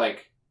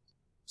 like,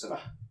 is it a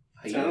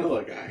hyena? Sounded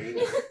like a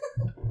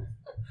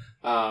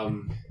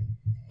hyena.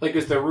 Like,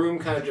 is the room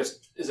kind of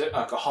just, is it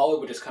like a hallway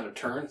would just kind of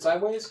turn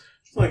sideways?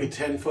 It's like a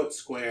 10-foot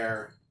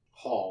square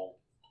hall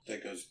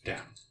that goes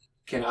down.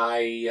 Can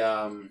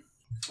I,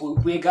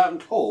 we had gotten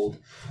told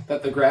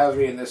that the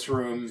gravity in this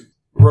room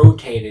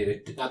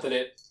rotated, not that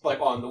it,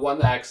 like, on the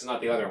one axis, not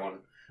the other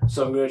one.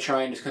 So I'm going to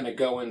try and just kind of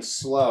go in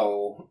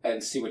slow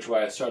and see which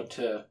way I start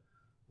to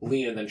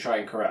lean and then try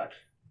and correct.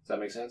 Does that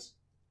make sense?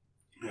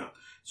 Yeah.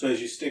 So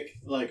as you stick,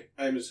 like,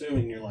 I'm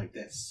assuming you're like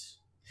this.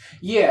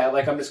 Yeah,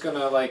 like I'm just going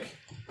to, like,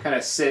 kind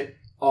of sit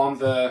on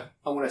the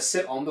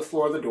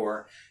floor of the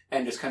door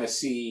and just kind of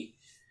see,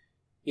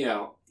 you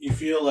know. You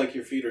feel like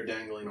your feet are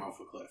dangling off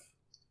a cliff.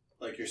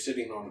 Like you're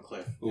sitting on a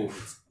cliff.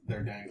 Oof.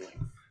 They're dangling.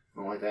 I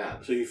don't like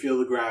that. So you feel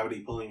the gravity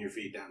pulling your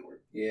feet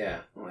downward. Yeah,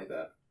 I don't like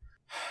that.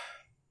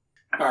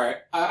 Alright,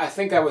 I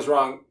think I was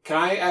wrong. Can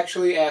I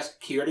actually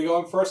ask Kira to go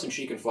in first and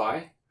she can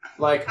fly?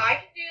 Like, I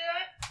can do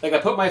that. Like, I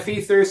put my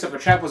feet through, so if a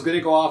trap was going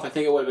to go off, I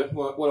think it would have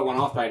went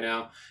off by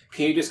now.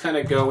 Can you just kind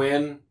of go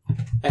in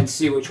and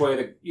see which way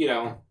like,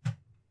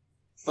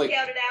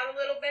 Scout it out a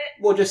little bit?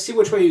 well, just see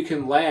which way you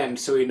can land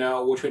so we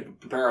know which way to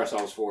prepare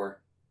ourselves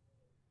for.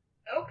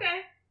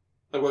 Okay.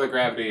 Like, where the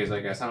gravity is, I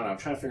guess. I don't know. I'm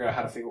trying to figure out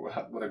how to figure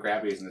out where the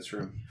gravity is in this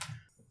room.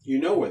 You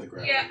know where the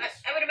gravity Yeah, is.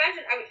 I would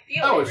imagine I would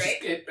feel Oh, it, it's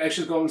right? just, it's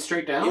just going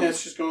straight down? Yeah,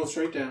 it's just going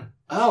straight down.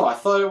 Oh, I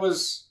thought it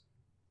was...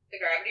 The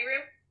gravity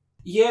room?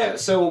 Yeah,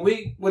 so when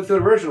we went through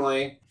it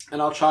originally,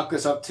 and I'll chalk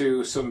this up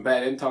to some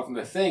bad intel from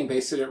the thing,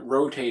 they said it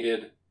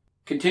rotated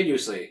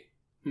continuously.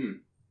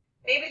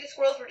 Maybe the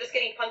squirrels were just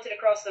getting punted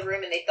across the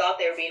room and they thought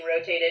they were being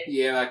rotated.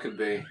 Yeah, that could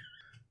be.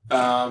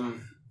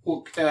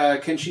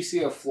 Can she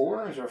see a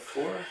floor? Is there a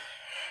floor?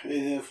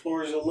 The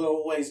floor is a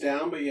little ways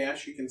down, but yeah,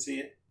 she can see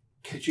it.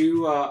 Could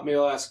you, maybe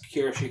I'll ask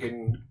Kira if she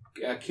can...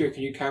 Kira,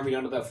 can you carry me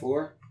down to that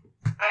floor?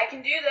 I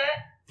can do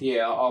that.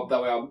 Yeah,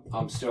 that way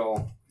I'm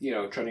still,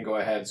 trying to go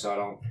ahead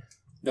so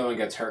no one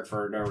gets hurt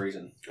for no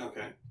reason.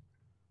 Okay.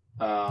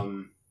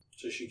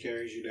 So she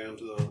carries you down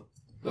to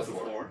the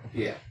floor.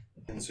 Yeah.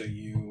 And so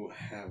you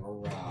have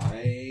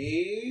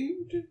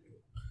arrived.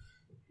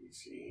 Let me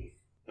see.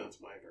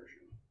 That's my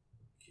version.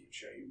 Can't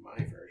show you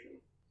my version.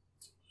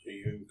 So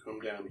you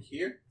come down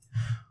here.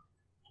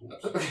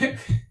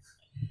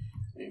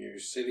 And you're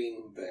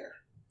sitting there.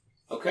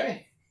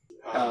 Okay.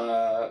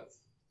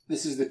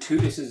 This is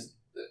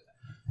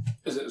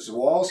is it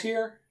walls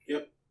here?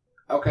 Yep.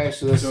 Okay,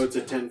 so it's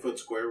a 10-foot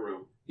square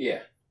room.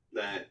 Yeah.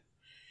 That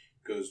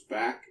goes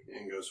back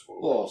and goes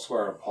forward. Little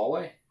square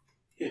hallway?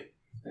 Yeah.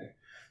 Okay.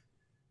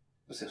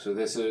 So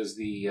this is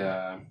the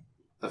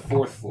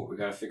fourth floor. We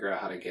gotta figure out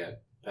how to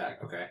get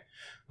back. Okay.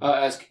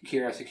 Ask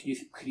Kira,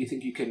 could you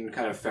think you can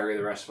kind of ferry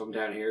the rest of them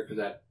down here? Because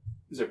that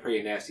is a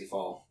pretty nasty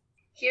fall.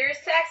 Here's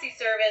taxi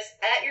service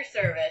at your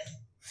service.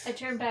 I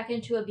turn back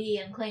into a bee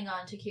and cling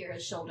on to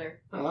Kira's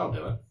shoulder. Oh, that'll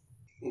do it.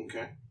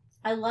 Okay.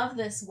 I love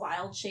this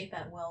wild shape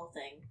at will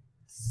thing.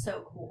 It's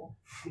so cool.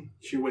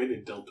 She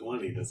waited till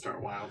 20 to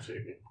start wild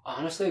shaping.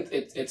 Honestly,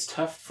 it's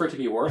tough for it to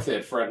be worth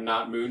it for a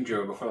not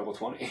Moonjo before level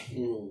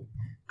 20.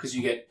 Because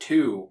you get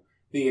 2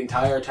 the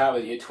entire time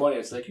that you get 20.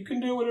 It's like, you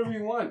can do whatever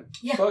you want.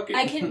 Yeah, Fuck it.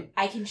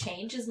 I can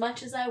change as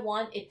much as I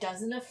want. It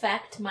doesn't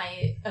affect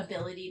my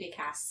ability to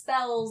cast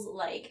spells.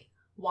 Like,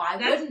 why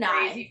wouldn't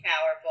crazy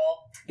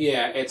powerful.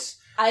 Yeah, it's...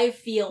 I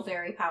feel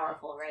very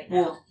powerful right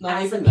now. Well,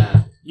 not as even a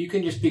that. you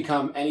can just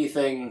become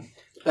anything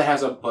that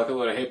has a bucket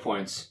load of hit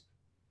points.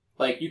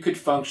 Like, you could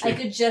function. I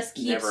could just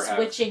keep never have-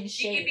 switching You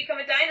shape could become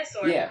a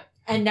dinosaur. Yeah.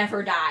 and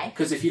never die.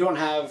 Because if you don't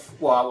have...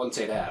 Well, I wouldn't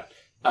say that.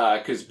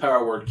 Because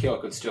Power Word Kill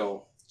could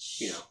still...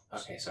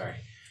 Okay, sorry.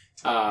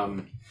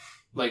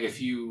 Like,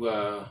 if you...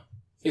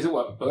 is it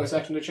what? Bonus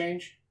action to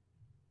change?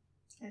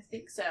 I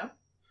think so.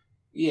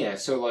 Yeah,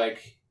 so,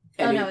 like...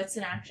 Oh, no, it's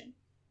an action.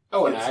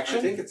 Oh, an action?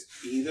 I think it's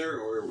either,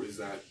 or was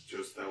that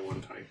just that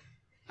one type?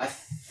 I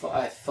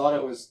thought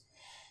it was...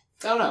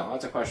 I don't know.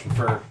 That's a question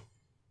for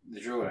the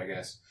druid, I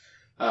guess.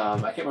 I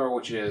can't remember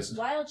which it is.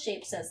 Wild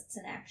Shape says it's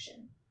an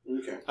action.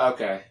 Okay.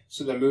 Okay,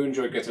 so the Moon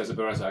Druid gets as a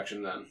bonus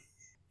action then.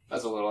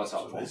 That's a little less So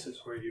helpful. this is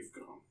where you've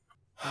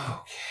gone.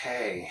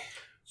 Okay.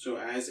 So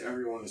as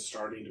everyone is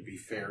starting to be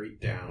ferried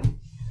down,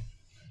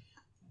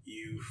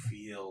 you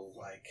feel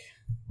like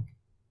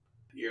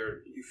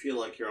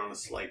you're on a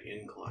slight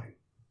incline.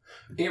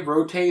 It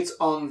rotates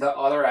on the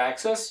other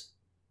axis.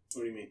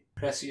 What do you mean?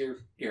 Press your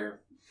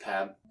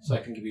pad so I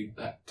can give you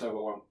that. Tell you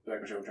what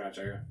I'm trying to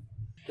tell you.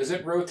 Does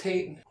it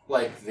rotate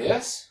like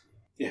this?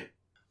 Yeah.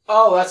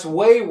 Oh, that's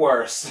way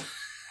worse.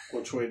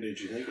 Which way did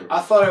you think it I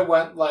was? thought it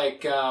went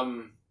like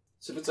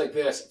so if it's like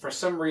this, for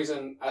some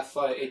reason I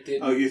thought it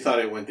didn't. Oh, you thought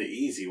it went the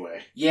easy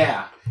way.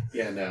 Yeah.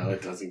 Yeah, no,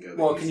 it doesn't go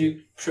the Well, easy. can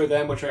you show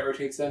them which way it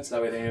rotates then, so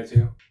that way they know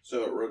too?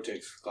 So it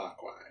rotates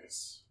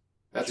clockwise.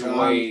 That's John,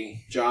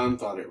 way. John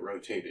thought it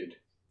rotated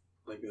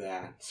like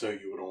that, so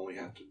you would only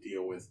have to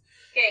deal with...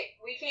 Okay,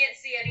 we can't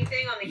see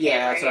anything on the Yeah,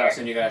 camera that's what I here. was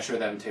saying. You gotta show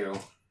them too.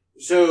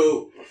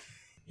 So,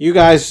 you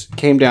guys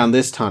came down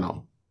this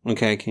tunnel.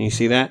 Okay, can you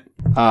see that?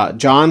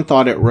 John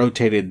thought it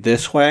rotated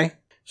this way.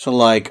 So,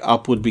 like,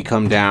 up would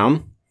become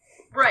down.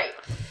 Right.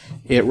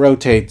 It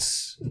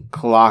rotates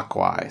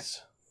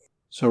clockwise.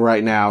 So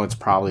right now it's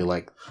probably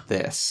like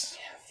this.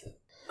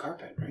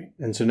 Carpet, right?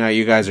 And so now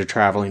you guys are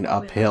traveling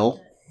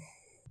uphill.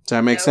 Does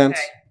that make sense?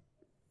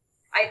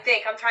 I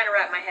think. I'm trying to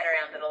wrap my head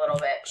around it a little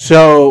bit.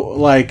 So,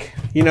 like,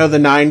 you know the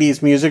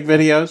 90s music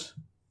videos?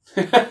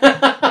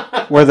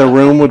 Where the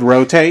room would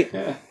rotate?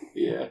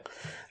 Yeah.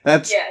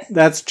 Yes.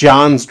 That's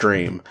John's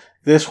dream.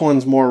 This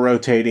one's more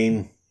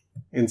rotating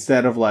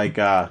instead of like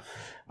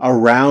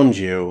around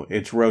you,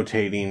 it's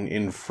rotating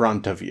in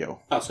front of you.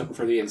 I was hoping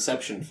for the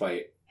Inception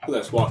fight.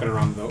 That's walking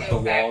around the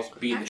walls,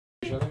 beating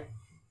the each other.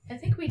 I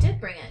think we did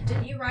bring it.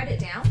 Didn't you write it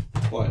down?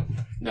 What?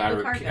 No,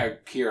 The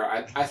carpet.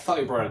 Kira, I thought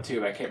you brought it too,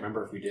 but I can't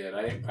remember if we did.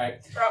 I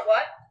Brought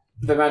what?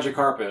 the magic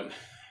carpet.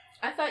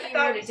 I thought I you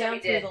thought wrote we it said down we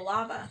through did. the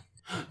lava.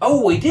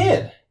 Oh, we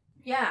did!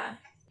 Yeah.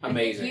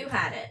 Amazing. I think you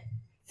had it.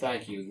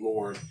 Thank you,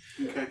 Lord.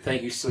 Okay.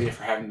 Thank you, Selena,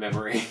 for having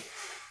memory.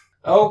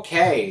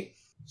 Okay,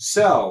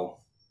 so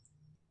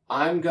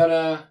I'm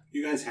gonna...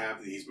 You guys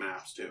have these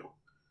maps too.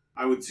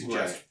 I would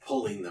suggest Right.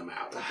 pulling them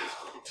out at this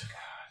point.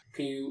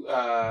 Can you,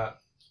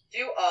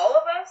 Do all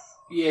of us?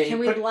 yeah, Can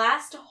we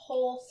blast a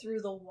hole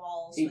through the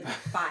walls with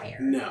fire?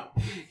 No.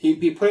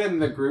 he put it in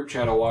the group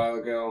chat a while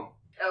ago.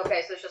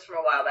 Okay, so it's just from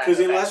a while back. Because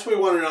okay. unless we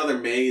want another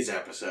maze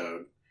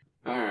episode,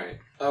 Alright,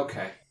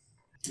 okay.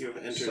 you have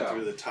entered So.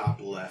 through the top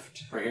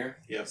left. Right here?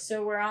 Yep.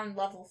 So we're on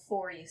level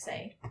 4, you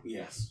say?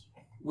 Yes.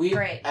 We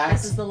Great.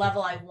 This is the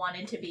level I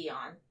wanted to be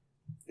on.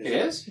 It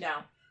is? No.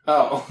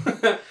 Oh.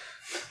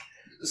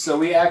 So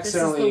we This is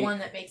accidentally... the one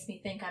that makes me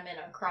think I'm in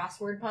a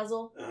crossword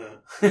puzzle.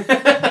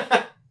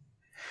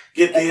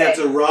 Get the Okay.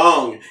 answer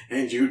wrong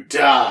and you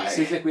die.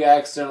 Seems like we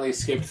accidentally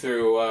skipped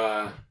through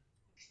a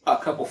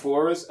couple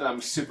floors, and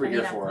I'm super I'm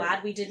here for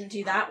glad we didn't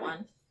do that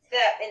one.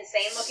 That it.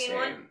 insane looking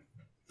one?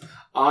 Same.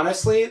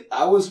 Honestly,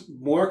 I was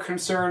more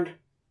concerned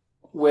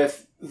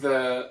with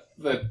the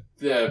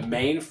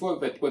main floor,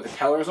 where the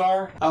tellers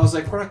are. I was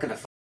like, we're not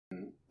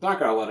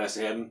gonna let us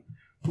in.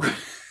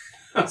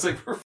 I was like,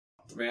 we're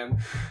f***ed, man.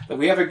 Like,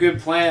 we have a good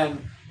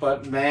plan,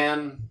 but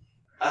man,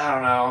 I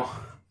don't know.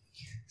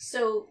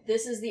 So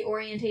this is the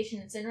orientation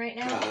it's in right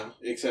now?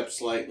 Except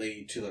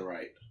slightly to the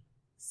right.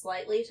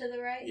 Slightly to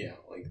the right? Yeah,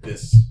 like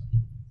this.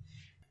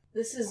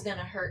 This is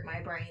gonna hurt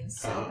my brain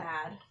so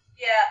bad.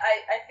 Yeah,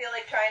 I feel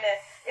like trying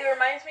to... It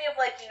reminds me of,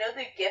 like, you know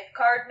the gift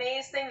card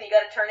maze thing? You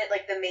gotta turn it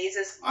like the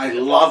mazes... I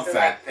love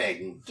that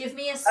thing. Give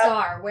me a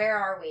star. Where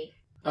are we?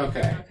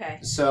 Okay. Okay.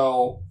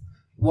 So,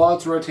 while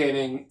it's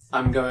rotating,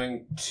 I'm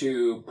going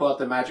to pull out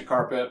the magic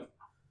carpet.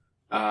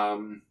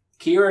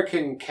 Kira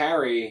can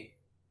carry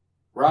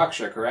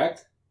Raksha,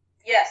 correct?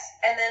 Yes,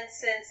 and then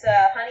since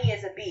Honey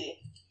is a bee,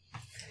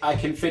 I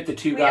can fit the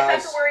two we guys.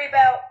 just have to worry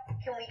about,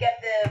 can we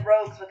get the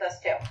rogues with us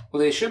too?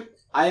 Well, they should.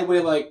 I weigh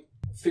like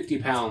 50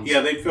 pounds.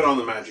 Yeah, they'd fit on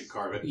the magic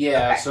carpet.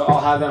 Yeah, Okay. so I'll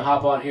have them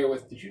hop on here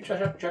with... Did you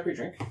drop your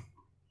drink?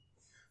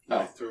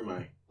 I threw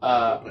my...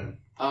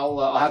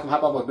 I'll have them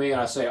hop on with me, and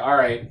I'll say, all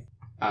right.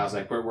 I was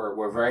like,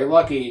 we're very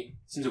lucky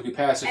since we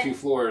passed a few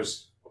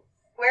floors.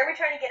 Where are we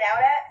trying to get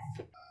out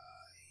at?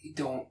 You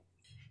don't...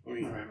 Let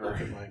me Remember.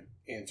 look at my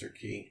answer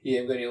key.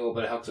 Yeah, I'm going to need a little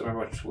bit of help to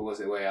remember what was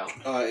the way out.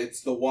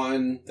 It's the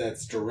one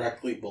that's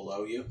directly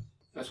below you.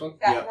 This one?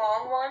 That Yep.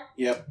 long one?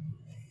 Yep.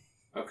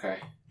 Okay.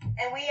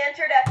 And we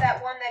entered at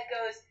that one that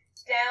goes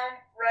down,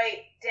 right,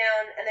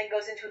 down, and then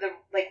goes into the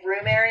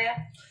room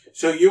area.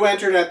 So you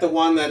entered at the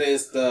one that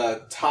is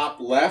the top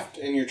left,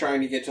 and you're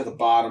trying to get to the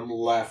bottom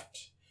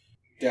left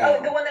down.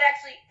 Oh, the one that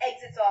actually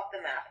exits off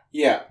the map.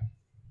 Yeah.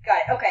 Got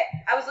it. Okay.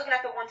 I was looking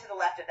at the one to the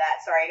left of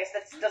that. Sorry, I guess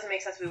that doesn't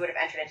make sense. We would have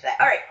entered into that.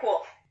 All right,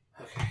 cool.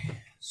 Okay.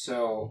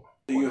 So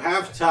You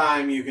have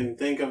time. You can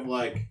think of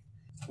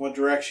what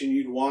direction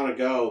you'd want to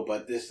go,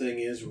 but this thing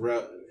is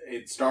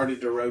it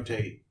started to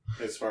rotate,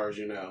 as far as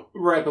you know.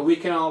 right, but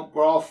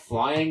we're all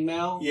flying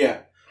now.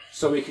 Yeah.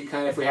 So we can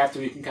if we have to,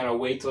 we can kind of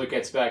wait till it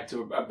gets back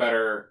to a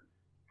better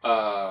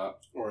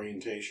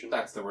Orientation.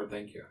 That's the word.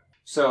 Thank you.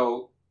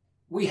 So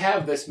we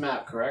have this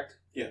map, correct?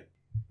 Yeah.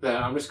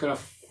 Then I'm just gonna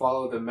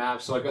follow the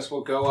map. So I guess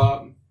we'll go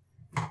up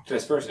to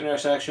this first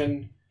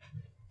intersection,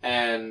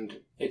 and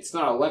it's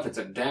not a left; it's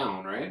a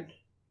down, right?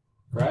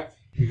 Correct.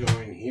 You go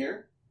in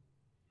here.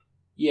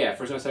 Yeah,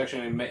 first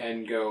intersection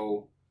and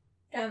go.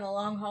 Down the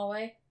long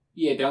hallway?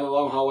 Yeah, down the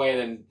long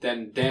hallway,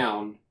 then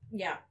down.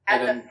 Yeah.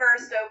 At And the then-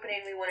 first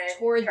opening, we want to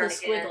Toward the turn to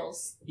get in.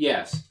 squiggles.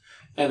 Yes,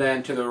 and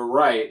then to the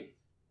right,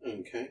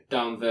 Okay.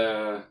 down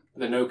the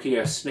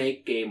Nokia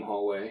Snake game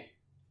hallway.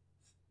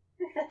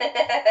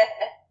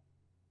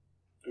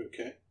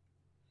 Okay.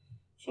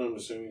 So I'm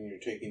assuming you're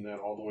taking that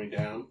all the way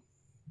down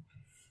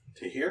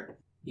to here.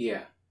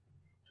 Yeah.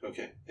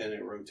 Okay. And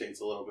it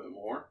rotates a little bit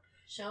more.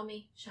 Show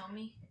me.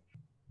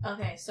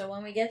 Okay, so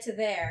when we get to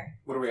there,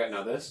 What are we at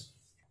now? This?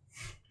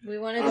 we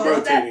want to I'm So go...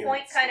 is that rotating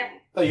point it. kind of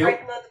Oh, you right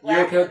below the you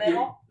black okay? in the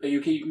middle? Are you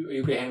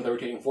okay handle the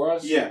rotating for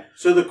us? Yeah.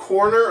 So the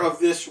corner of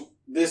this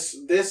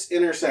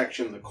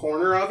intersection, the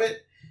corner of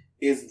it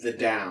is the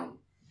down.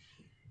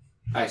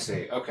 I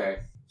see. Okay.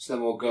 So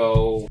then we'll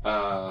go,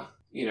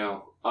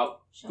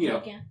 up, Show me you know.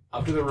 again.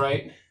 up to the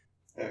right.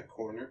 That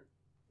corner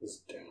is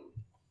down.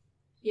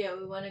 Yeah,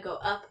 we want to go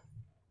up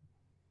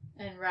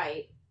and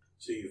right.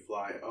 So you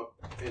fly up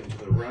and to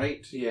the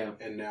right, Yeah.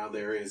 and now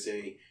there is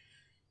a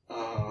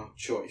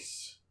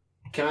choice.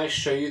 Can I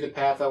show you the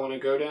path I want to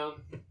go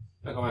down?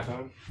 Like on my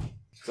phone?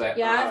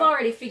 Yeah, I've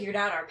already figured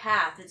out our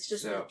path. It's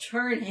just So- the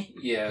turning.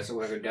 Yeah, so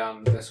we're going to go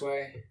down this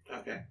way,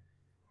 Okay.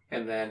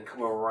 and then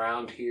come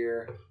around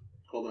here.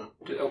 Hold on.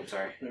 Oh,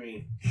 sorry. Let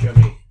me show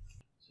me.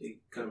 So you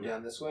come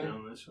down this way,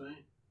 Down this way.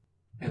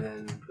 and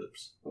then,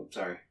 Oops. oh,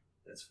 sorry.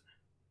 That's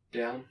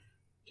Down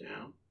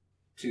down.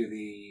 to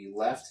the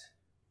left,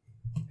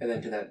 and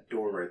then to that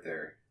door right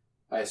there.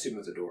 I assume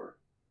it's a door.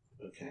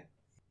 Okay.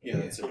 Yeah,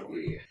 that's a door.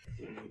 Yeah.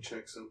 Let me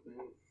check something.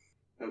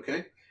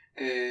 Okay.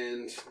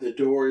 And the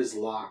door is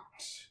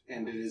locked,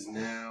 and it is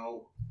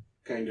now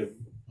kind of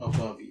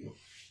above you,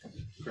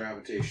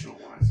 gravitational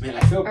wise. Man, I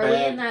feel Are we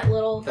in bad that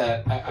little...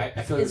 that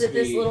I feel like Is it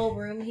this would be- little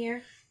room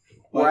here?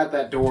 We're at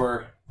that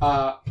door.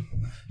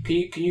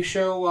 Can you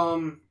show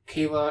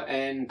Kayla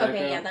and Becca?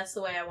 Okay, yeah, that's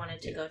the way I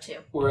wanted to go too.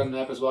 We're on the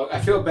map as well. I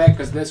feel bad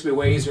because this would be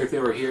way easier if they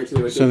were here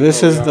too. So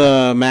this is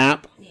the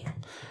map. Yeah.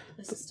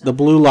 This is The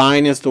blue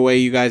line is the way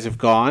you guys have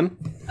gone.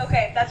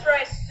 Okay, that's where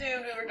I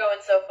assumed we were going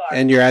so far.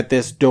 And you're at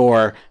this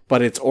door,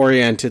 but it's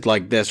oriented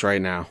like this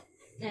right now.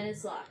 And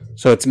it's locked.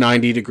 So it's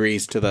 90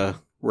 degrees to the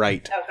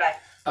right. Okay.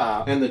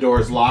 And the door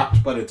is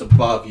locked, but it's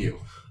above you.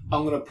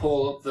 I'm gonna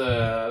pull up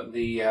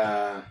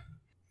the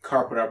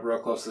carpet up real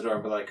close to the door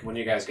and be like, "When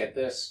you guys get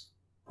this?"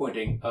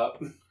 Pointing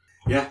up.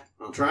 Yeah,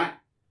 I'll try.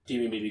 Do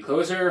you mean maybe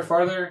closer or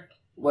farther?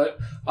 What?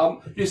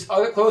 Just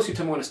I'll get close. You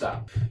tell me when to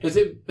stop. Does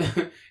it?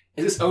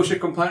 Is this OSHA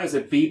compliant? Does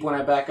it beep when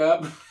I back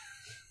up?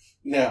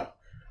 No.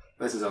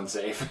 This is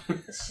unsafe.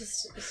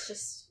 It's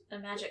just a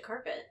magic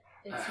carpet.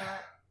 It's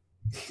not...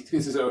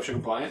 This is OSHA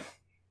compliant.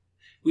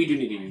 We do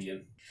need a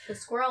union. The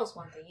squirrels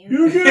want the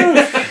union.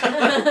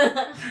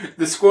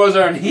 The squirrels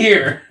aren't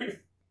here. Let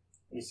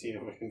me see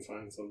if I can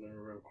find something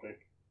real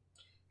quick.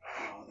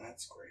 Oh,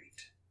 that's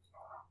great.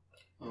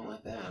 I don't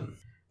like that.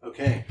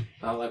 Okay.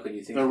 I don't like when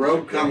you think The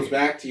rogue comes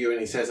back to you and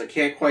he says, I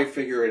can't quite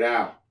figure it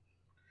out.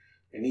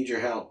 I need your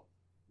help.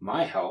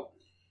 My help.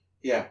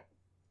 Yeah.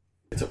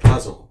 It's a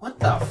puzzle. What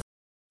the?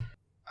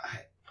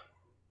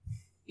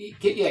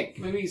 Yeah,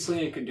 maybe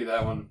Selena can do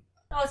that one.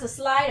 Oh, it's a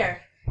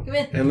slider. Come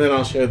in. And then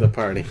I'll show the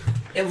party.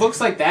 It looks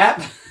like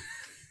that.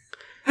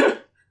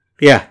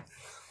 Yeah.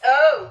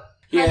 Oh!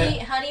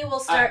 Yeah. Honey will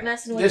start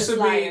messing with This the would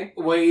slider.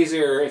 be way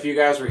easier if you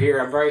guys were here.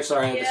 I'm very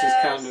sorry. That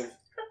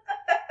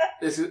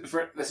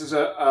Yes. This is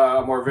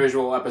a more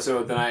visual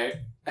episode than I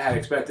had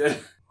expected.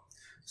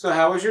 So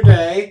how was your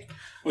day?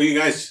 Well, you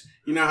guys,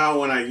 you know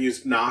how when I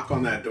used knock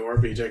on that door,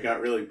 BJ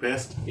got really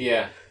pissed?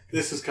 Yeah.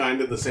 This is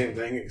kind of the same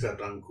thing,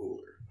 except I'm cooler.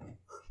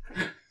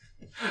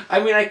 I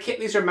mean, I can't.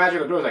 These are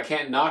magical doors. I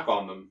can't knock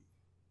on them.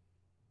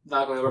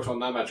 Knock only works on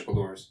non-magical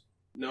doors.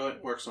 No,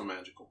 it works on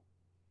magical.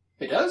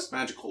 It does?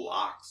 Magical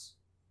locks.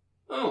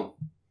 Oh.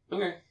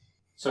 Okay.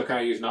 So can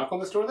I use knock on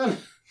this door then?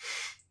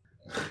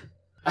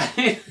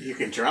 You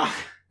can try.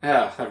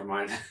 Oh, never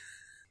mind.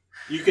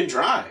 You can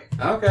try.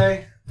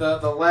 Okay. The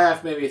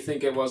laugh made me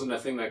think it wasn't a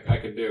thing that I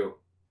could do.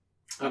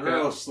 I don't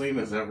know if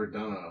Selena's ever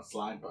done a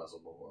slide puzzle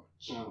before.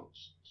 Oh.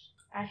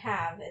 I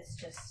have. It's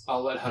just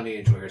I'll let Honey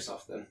enjoy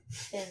herself then.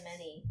 been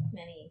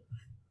many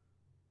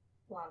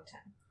long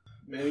time.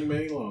 Many,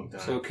 many long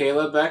time. So,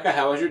 Kayla, Becca,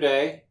 how was your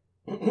day?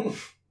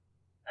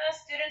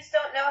 Students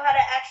don't know how to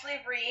actually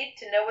read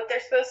to know what they're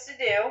supposed to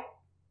do.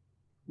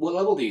 What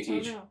level do you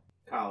teach? Oh, no.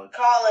 College.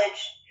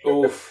 College.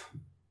 Oof.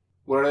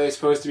 What are they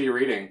supposed to be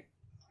reading?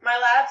 My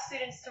lab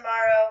students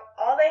tomorrow,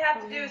 all they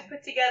have to do is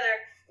put together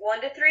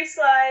 1 to 3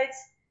 slides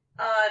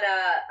on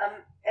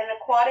an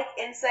aquatic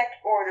insect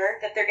order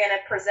that they're going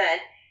to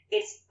present.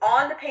 It's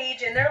on the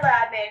page in their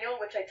lab manual,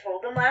 which I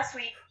told them last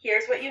week.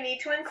 Here's what you need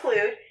to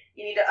include.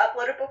 You need to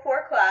upload it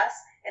before class,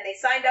 and they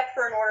signed up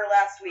for an order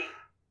last week.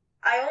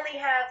 I only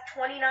have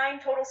 29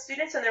 total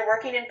students, and they're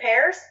working in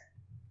pairs.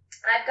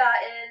 I've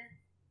gotten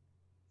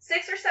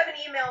 6 or 7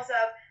 emails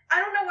of,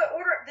 I don't know what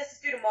order, this is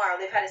due tomorrow,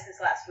 they've had it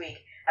since last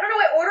week. I don't know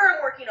what order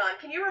I'm working on.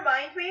 Can you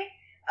remind me?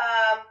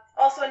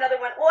 Also another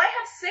one, well, I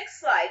have 6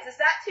 slides. Is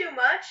that too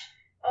much?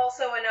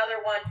 Also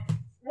another one,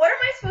 what am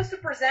I supposed to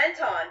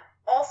present on?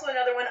 Also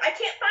another one, I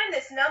can't find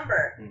this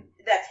number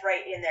that's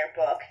right in their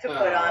book to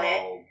put on it.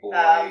 Oh,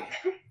 boy.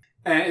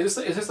 And is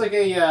this like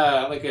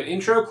a like an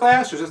intro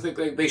class, or is this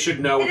like they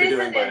should know what they're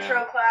doing by now? It is an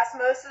intro class.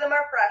 Most of them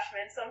are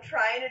freshmen, so I'm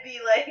trying to be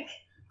like,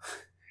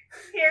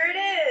 here it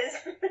is.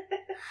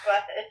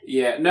 But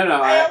Yeah, no.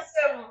 I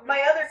also, my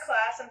other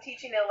class, I'm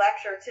teaching a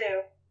lecture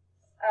too.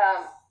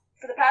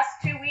 For the past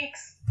 2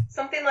 weeks,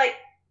 something like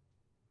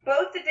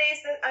both the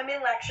days that I'm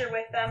in lecture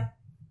with them,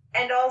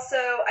 and also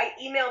I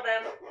email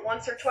them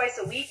once or twice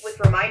a week with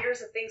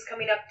reminders of things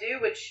coming up due,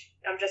 which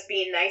I'm just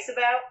being nice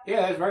about.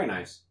 Yeah, that's very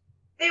nice.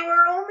 They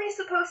were only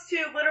supposed to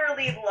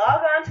literally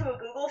log on to a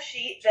Google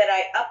Sheet that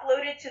I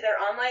uploaded to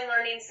their online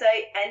learning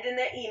site and in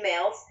the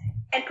emails,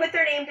 and put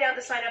their name down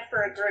to sign up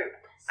for a group.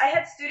 I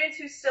had students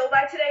who still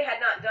by today had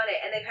not done it,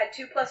 and they've had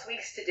 2+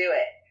 weeks to do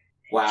it.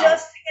 Wow.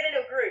 Just to get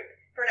into a group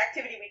for an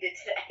activity we did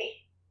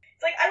today.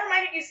 It's like, I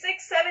reminded you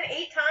 6, 7,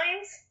 8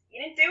 times.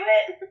 You didn't do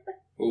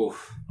it.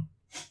 Oof.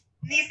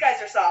 These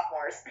guys are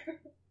sophomores.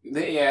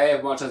 They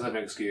have much as an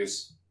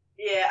excuse.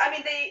 Yeah, I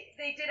mean,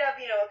 they did have,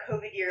 a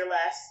COVID year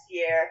last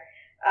year.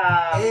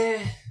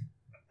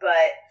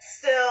 But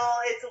still,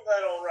 it's a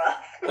little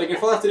rough. Like,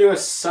 if all I have to do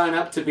is sign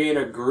up to be in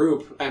a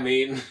group, I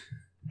mean...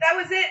 That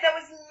was it. That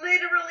was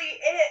literally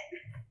it.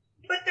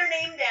 Put their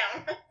name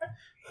down.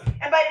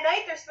 And by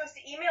tonight, they're supposed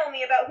to email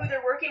me about who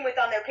they're working with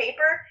on their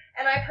paper,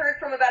 and I've heard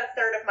from about a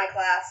third of my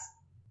class.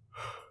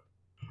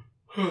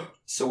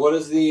 So what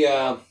is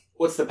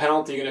what's the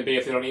penalty going to be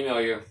if they don't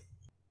email you?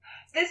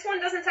 This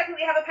one doesn't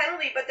technically have a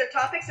penalty, but their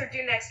topics are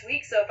due next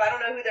week, so if I don't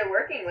know who they're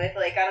working with,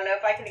 I don't know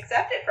if I can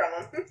accept it from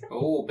them.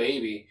 Oh,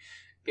 baby.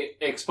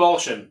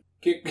 Expulsion.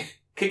 Kick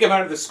him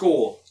out of the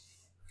school.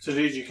 So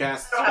did you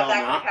cast I don't have spell that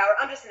kind of knock? power.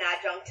 I'm just an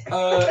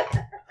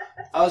adjunct.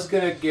 I was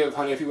going to give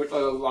Honey a few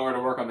longer to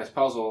work on this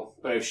puzzle,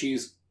 but if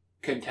she's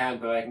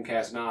content that I can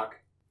cast knock.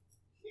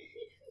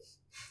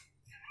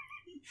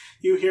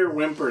 You hear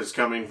whimpers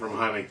coming from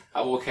Honey.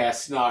 I will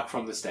cast knock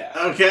from the staff.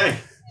 Okay.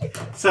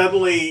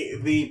 Suddenly,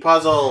 the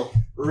puzzle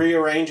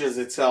rearranges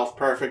itself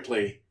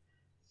perfectly,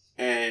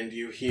 and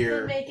you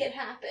hear Make it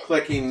happen.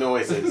 clicking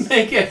noises.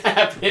 Make it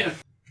happen.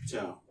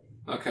 So,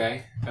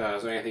 Okay.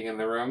 Is there anything in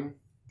the room?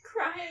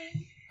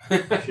 Crying.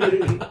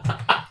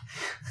 that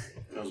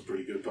was a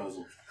pretty good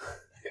puzzle.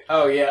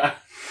 Oh, yeah.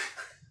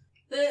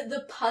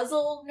 The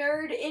puzzle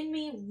nerd in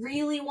me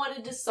really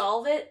wanted to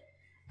solve it,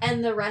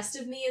 and the rest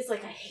of me is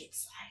like, I hate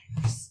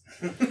sliders.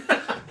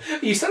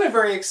 You sounded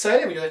very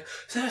excited when you're like,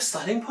 is that a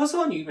sliding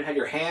puzzle? And you even had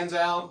your hands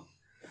out.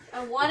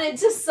 I wanted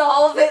to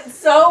solve it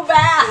so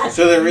bad.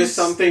 So there is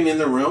something in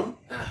the room.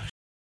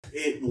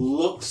 It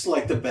looks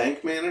like the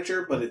bank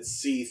manager, but it's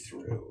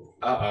see-through.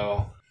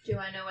 Uh-oh. Do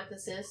I know what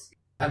this is?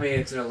 I mean,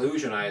 it's an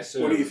illusion, I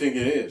assume. What do you think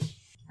it is?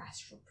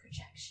 Astral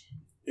projection.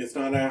 It's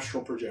not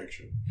astral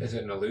projection. Is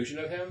it an illusion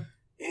of him?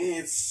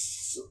 And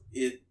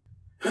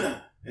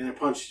it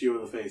punched you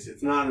in the face.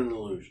 It's not an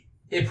illusion.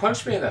 It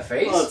punched me in the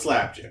face? Well, it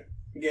slapped you.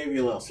 It gave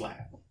you a little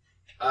slap.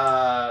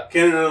 Uh,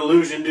 Can an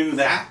illusion do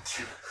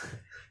that?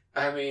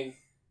 I mean,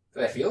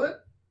 did I feel it?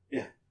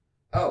 Yeah.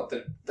 Oh,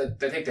 did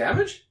I take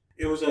damage?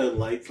 It was a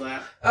light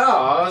slap.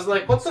 Oh, I was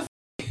like, what the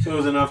So it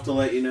was enough to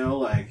let you know,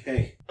 like,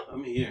 hey,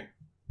 I'm here.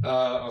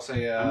 I'll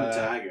say, I'm a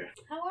tiger.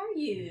 How are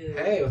you?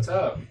 Hey, what's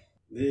up?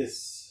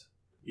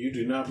 You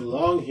do not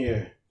belong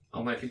here.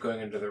 I'm gonna keep going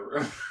into the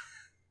room.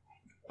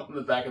 On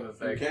the back of the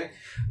thing. Okay?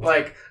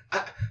 Like,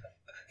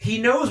 he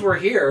knows we're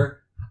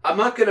here. I'm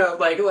not gonna,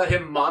 let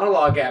him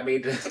monologue at me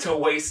to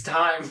waste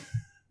time.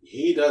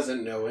 He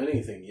doesn't know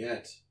anything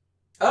yet.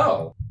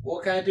 Oh,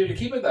 what can I do to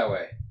keep it that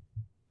way?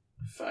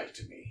 Fight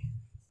me.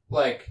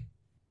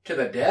 To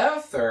the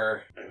death,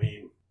 or? I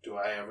mean, do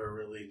I ever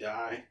really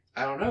die?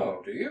 I don't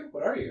know. Do you?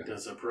 What are you?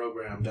 Does a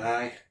program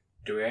die?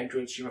 Do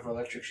androids stream off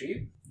electric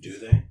sheet? Do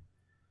they?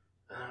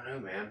 I don't know,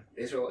 man.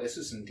 These are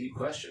some deep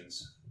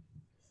questions.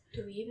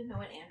 Do we even know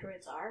what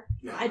androids are?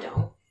 No. I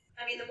don't.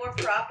 I mean, the more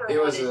proper It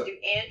one was is a- do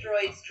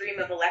androids dream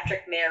of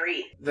electric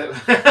Mary?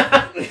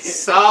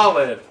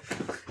 Solid.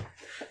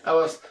 I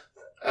was.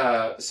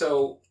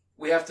 So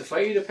we have to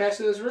fight you to pass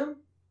through this room?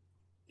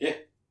 Yeah.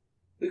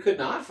 We could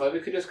not fight. We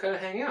could just kind of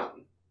hang out.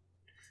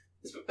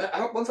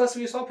 When's the last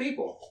time you saw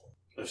people?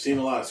 I've seen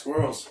a lot of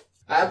squirrels.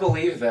 I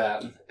believe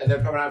that. And they're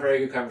probably not very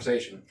good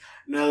conversation.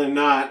 No, they're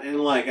not. And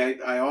like,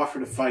 I offer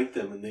to fight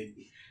them, and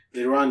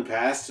they run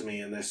past me,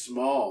 and they're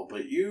small.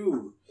 But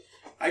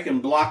I can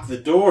block the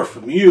door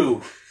from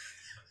you.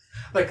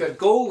 Like a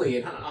goalie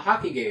in a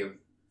hockey game.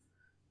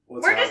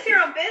 We're just here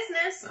on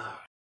business.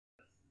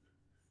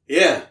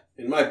 Yeah,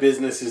 and my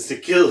business is to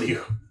kill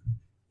you.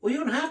 Well, you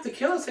don't have to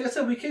kill us. Like I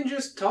said, we can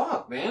just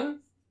talk,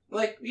 man.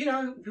 Like,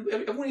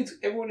 everyone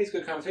needs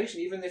good conversation,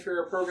 even if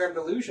you're a programmed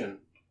illusion.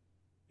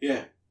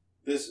 Yeah.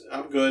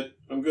 I'm good.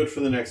 I'm good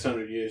for the next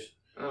 100 years.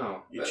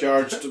 Oh. You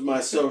charged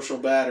my social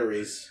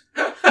batteries.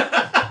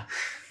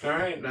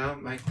 Alright, now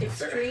my...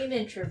 Extreme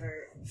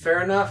introvert.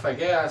 Fair enough, I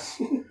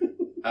guess.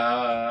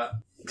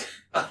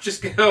 I'll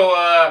just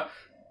go,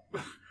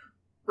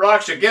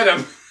 Raksha, get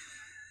him.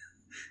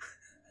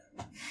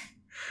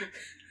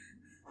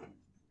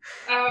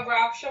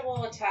 Raksha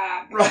will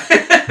attack.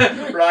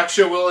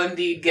 Raksha will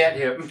indeed get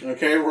him.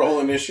 Okay, roll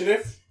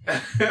initiative.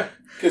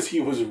 Because he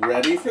was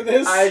ready for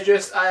this?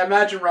 I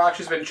imagine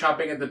Raksha's been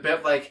chomping at the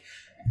bit like,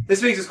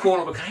 this makes us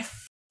cool, but can I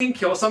f***ing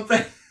kill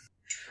something?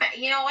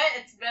 You know what?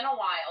 It's been a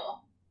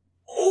while.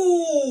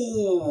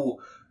 Ooh!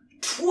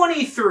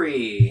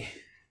 23!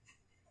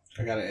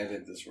 I gotta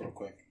edit this real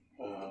quick.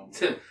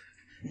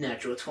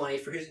 Natural 20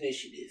 for his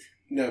initiative.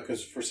 No,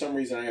 because for some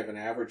reason I have an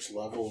average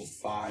level of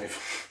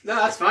 5. No,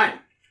 that's fine.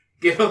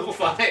 Give him level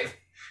 5.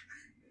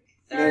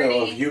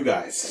 No, of you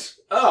guys.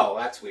 Oh,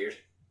 that's weird.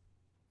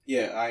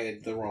 Yeah, I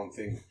had the wrong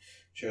thing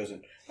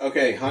chosen.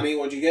 Okay, honey,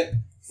 what'd you get?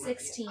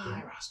 16.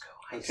 Hi, Roscoe.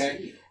 I Okay.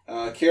 see you.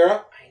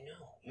 Kira? I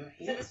know. You're So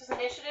here. this was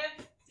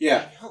initiative?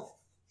 Yeah. I know.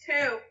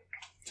 2.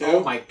 2. Oh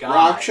my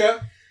god.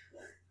 Raksha?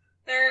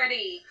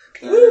 30.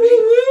 30.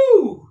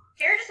 Woo!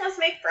 Kara just wants to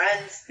make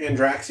friends. And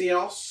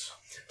Draxios?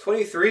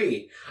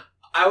 23.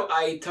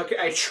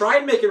 I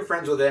tried making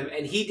friends with him,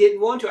 and he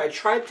didn't want to. I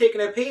tried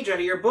taking a page out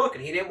of your book,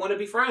 and he didn't want to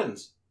be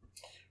friends.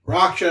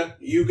 Raksha,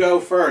 you go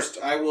first.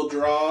 I will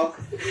draw.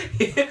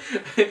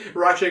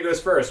 Raksha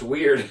goes first.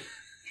 Weird.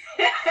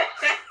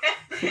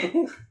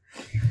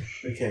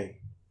 Okay.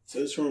 So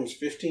this room's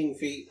 15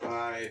 feet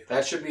by...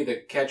 That should be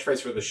the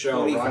catchphrase for the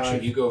show. 25.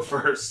 Raksha, you go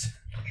first.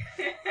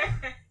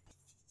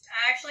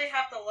 I actually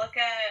have to look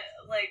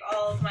at like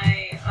all of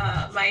my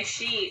my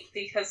sheet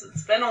because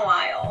it's been a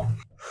while.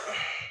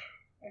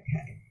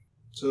 Okay.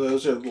 So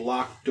those are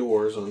locked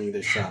doors on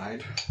either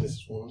side. This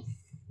is one.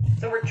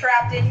 So we're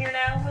trapped in here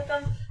now with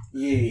them?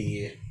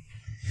 Yeah.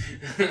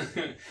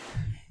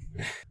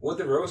 What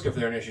did the Rose get for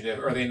their initiative?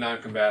 Or are they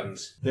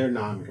non-combatants? They're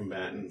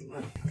non-combatant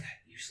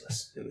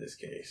Useless. in this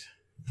case.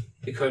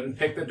 They couldn't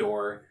pick the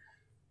door.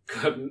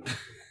 Couldn't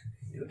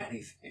do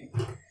anything.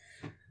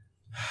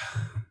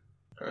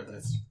 Alright,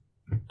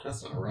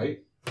 that's not right.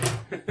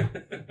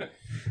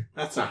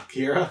 That's not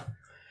Kira.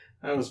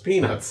 That was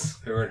Peanuts.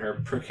 They were in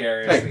her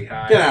precariously Hey,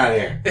 high. get out of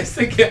here. It's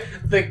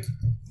the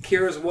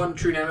Kira's one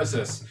true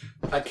nemesis.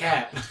 A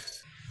cat.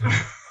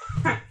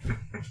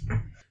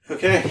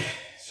 Okay,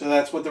 so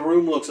that's what the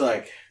room looks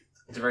like.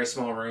 It's a very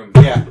small room.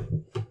 Yeah.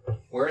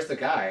 Where's the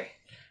guy?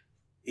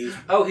 He's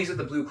He's at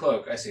the blue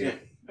cloak. I see. Yeah.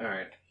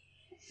 Alright.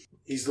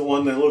 the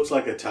one that looks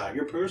like a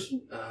tiger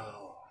person?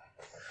 Oh.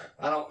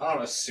 I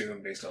don't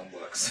assume based on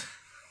looks.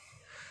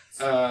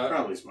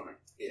 Probably smart.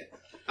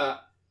 Well,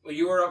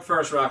 you were up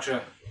first,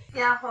 Raksha.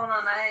 Yeah, hold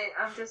on.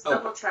 I'm just Oh.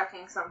 double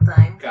checking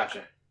something.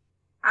 Gotcha.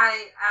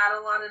 I add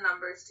a lot of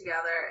numbers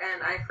together,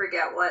 and I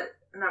forget what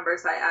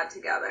numbers I add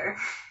together.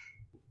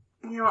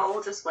 You know what?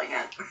 We'll just wing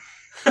it.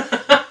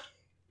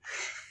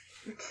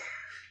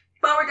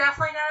 But we're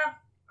definitely gonna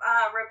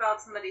rip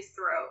out somebody's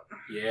throat.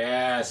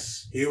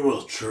 Yes. You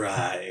will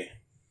try.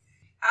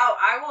 Oh,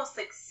 I will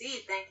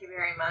succeed. Thank you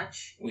very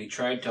much. We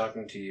tried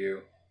talking to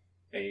you,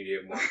 and you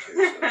didn't want to.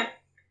 So.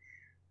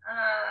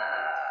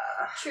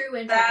 True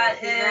introvert. That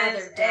He'd rather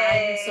is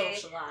die than a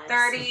socialize.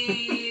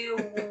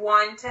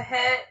 31 to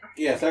hit.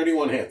 Yeah,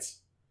 31 hits.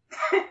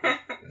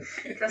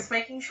 Just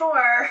making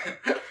sure.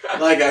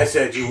 Like I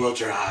said, you will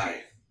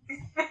try.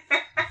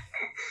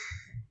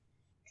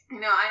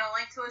 No, I don't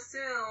like to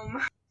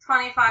assume.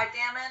 25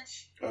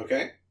 damage.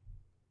 Okay.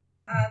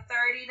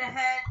 30 to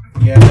hit.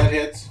 Yeah, that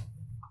hits.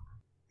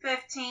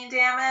 15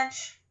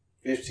 damage.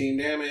 15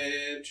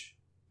 damage.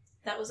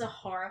 That was a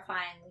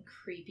horrifyingly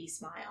creepy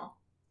smile.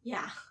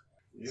 Yeah.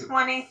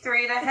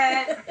 23 to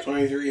hit.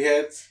 23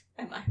 hits.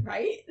 Am I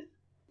right?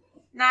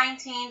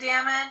 19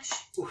 damage.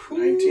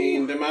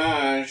 19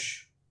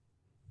 damage.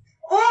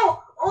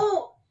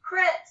 Oh,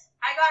 crit.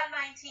 I got a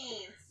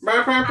 19.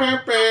 Ba, ba,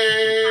 ba,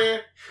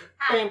 ba.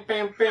 Bam,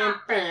 bam, bam,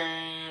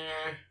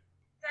 bam.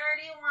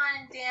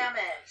 31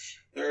 damage.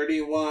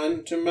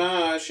 31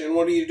 damage. And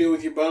what do you do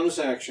with your bonus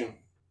action?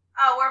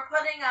 Oh, we're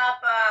putting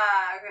up,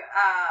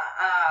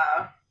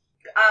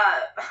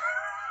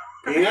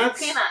 Peanuts?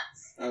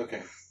 Peanuts.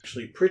 Okay.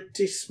 Actually,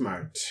 pretty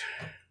smart.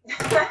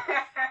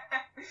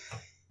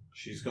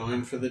 She's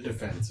going for the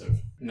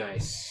defensive.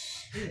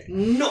 Nice.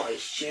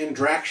 Nice. And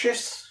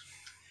Draxius?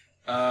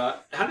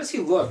 How does he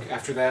look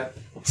after that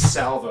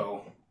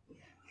salvo?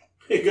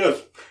 He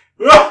goes,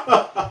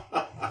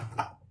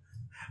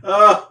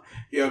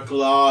 Your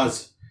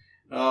claws.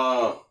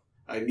 Oh,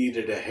 I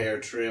needed a hair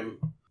trim.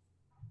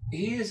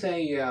 He is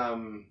a,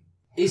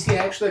 is he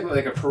actually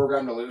like a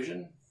programmed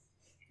illusion?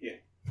 Yeah.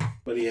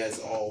 But he has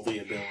all the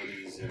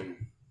abilities and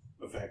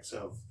effects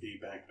of the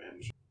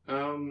backbench.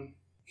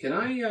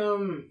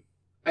 Can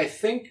I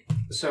think,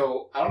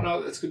 so, I don't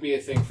know, this could be a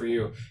thing for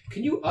you.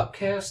 Can you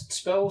upcast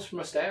spells from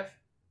a staff?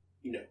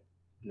 No.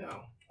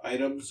 No.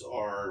 Items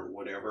are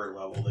whatever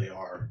level they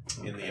are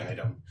in the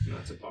item.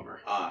 That's a bummer.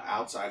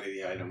 Outside of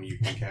the item, you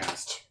can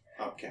cast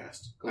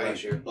upcast.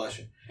 Bless you. Bless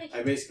you.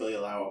 I basically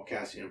allow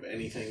upcasting of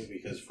anything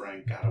because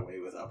Frank got away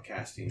with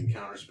upcasting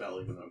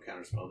Counterspell, even though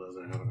Counterspell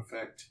doesn't have an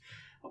effect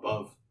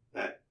above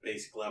that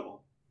basic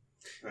level.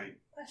 Right?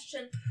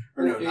 Question.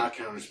 Or no, not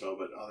Counterspell,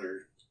 but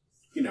other,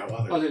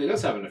 other. Oh, it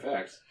does have an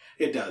effect.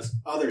 It does.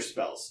 Other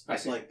spells. I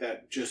see. Like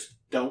that just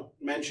don't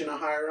mention a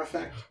higher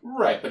effect.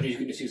 Right, but you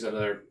can just use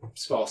another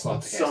spell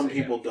slot to cast Some it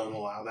people again. don't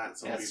allow that.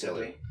 Some That's people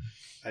silly. do.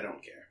 I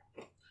don't care.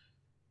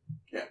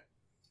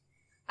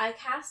 I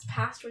cast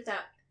Pass Without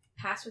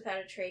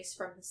a Trace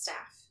from the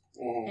staff,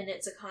 and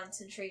it's a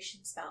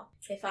concentration spell.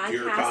 If I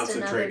You're cast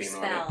another concentrating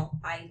on spell,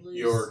 I lose.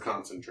 You're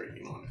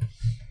concentrating on it.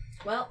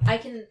 Well, I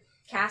can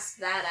cast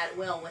that at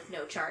will with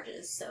no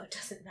charges, so it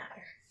doesn't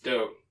matter.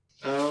 Dope.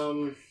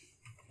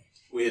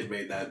 We had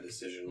made that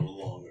decision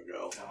long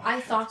ago.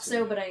 I thought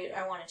so, but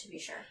I wanted to be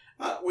sure.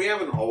 We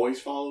haven't always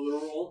followed the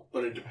rule,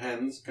 but it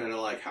depends, kind of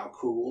like how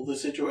cool the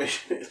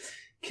situation is.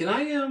 Can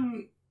I,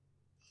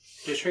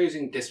 just try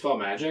using Dispel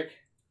Magic?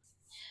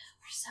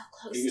 We're so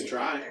close You can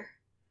try. together.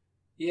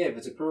 Yeah, if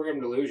it's a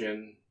programmed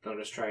illusion, I'll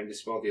just try and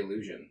dispel the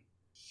illusion.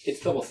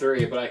 It's level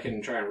 3, but I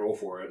can try and roll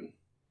for it.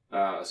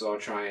 So I'll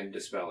try and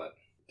dispel it.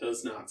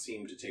 Does not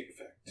seem to take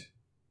effect.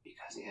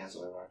 Because he has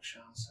other rock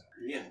shots.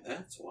 Yeah,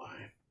 that's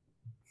why.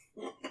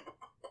 Well,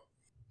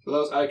 that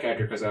was out of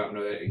character because I don't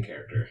know that in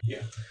character.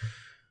 Yeah.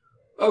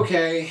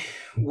 Okay,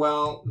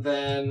 well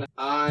then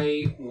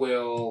I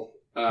will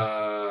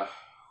I'll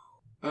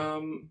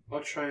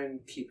try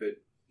and keep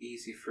it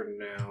easy for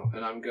now,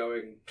 and I'm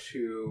going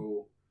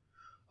to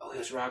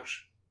this rock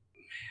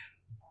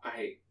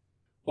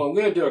I'm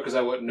gonna do it because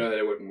I wouldn't know that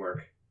it wouldn't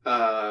work.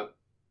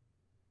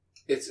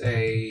 It's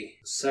a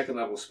 2nd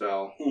level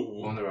spell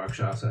on the rock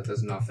shot, so that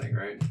does nothing,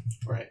 right?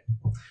 Right.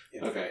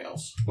 Okay.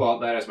 Else. Well,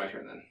 that is my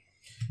turn then.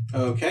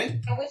 Okay.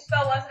 And which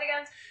spell was it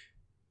again?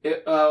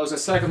 It was a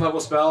 2nd level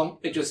spell.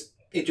 It just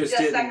Just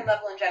didn't. second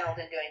level in general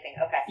didn't do anything.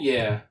 Okay.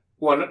 Yeah.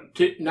 Well,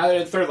 now that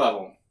it's 3rd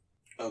level,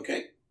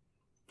 Okay.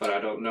 but I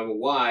don't know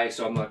why,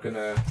 so I'm not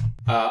gonna.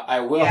 I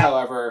will, Yeah.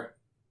 however.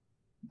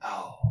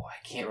 Oh,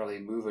 I can't really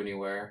move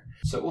anywhere.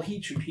 So, well,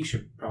 he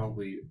should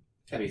probably.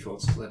 That'd be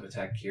wants to live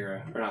attack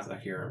Kira, or not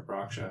attack Kira,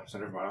 Raksha. So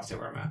never mind. I'll stay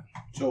where I'm at.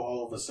 So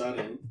all of a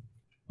sudden,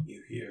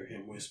 you hear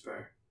him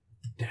whisper,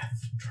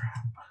 "Death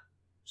trap."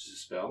 Is this a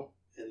spell?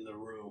 In the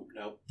room.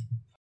 Nope.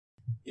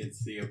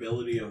 It's the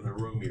ability of the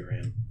room you're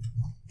in.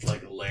 It's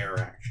like a lair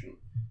action.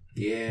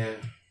 Yeah.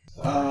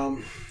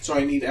 So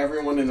I need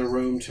everyone in the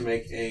room to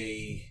make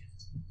a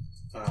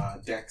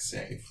dex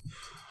save.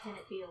 Can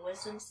it be a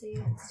wisdom save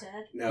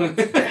instead? No,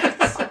 it's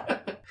dex.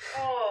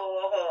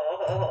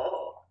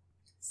 Oh.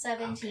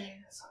 17. Okay,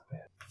 that's not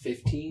bad.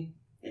 15.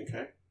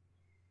 Okay.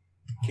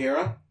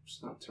 Kira?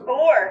 It's not too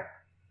 4.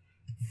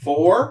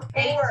 4?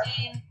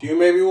 18. Do you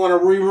maybe want to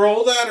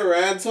re-roll that or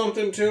add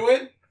something to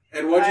it?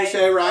 And what'd you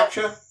say,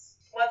 Raksha?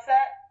 What's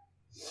that?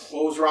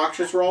 What was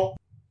Raksha's roll?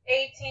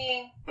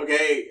 18.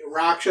 Okay,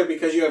 Raksha,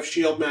 because you have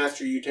Shield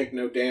Master, you take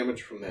no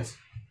damage from this.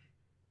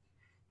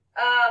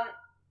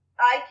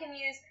 I can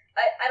use.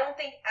 I don't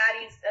think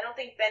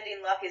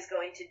Bending Luck is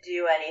going to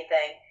do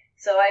anything.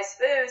 So I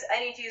suppose I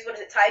need to use, what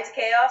is it, Tides of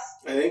Chaos?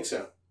 I think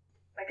so.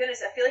 My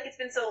goodness, I feel like it's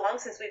been so long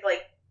since we've,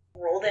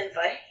 rolled in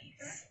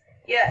fights.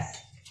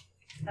 Yes.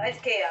 Tides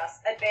of Chaos.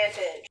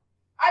 Advantage.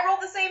 I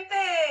rolled the same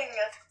thing!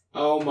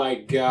 Oh my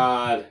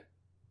god.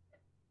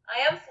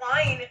 I am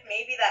flying, if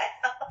maybe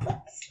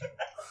that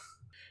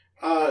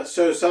helps.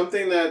 So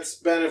something that's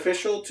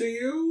beneficial to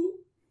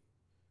you?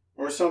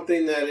 Or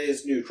something that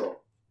is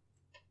neutral?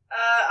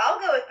 I'll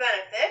go with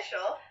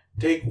beneficial.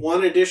 Take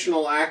 1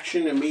 additional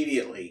action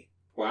immediately.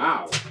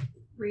 Wow.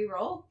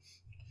 Reroll?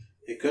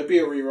 It could be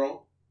a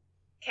reroll.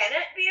 Can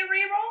it be a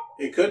reroll?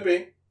 It could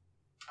be.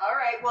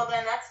 Alright, well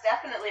then that's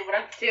definitely what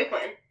I'm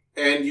doing.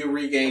 And you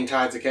regain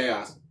Tides of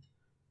Chaos.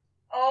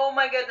 Oh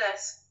my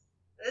goodness.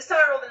 This time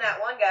I rolled a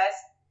nat 1, guys.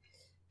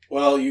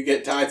 Well, you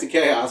get Tides of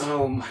Chaos.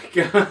 Oh my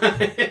god. Can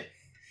I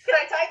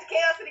Tides of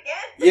Chaos it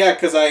again? Yeah,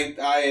 because I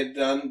had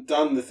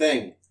done the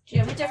thing. Do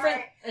you have a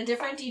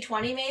different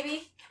D20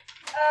 maybe?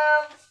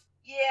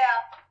 Yeah.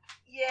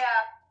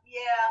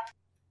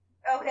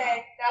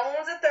 Okay, that one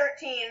was a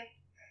 13.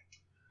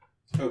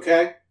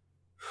 Okay?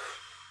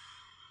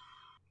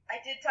 I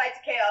did Tides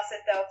of Chaos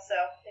it though, so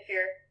if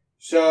you're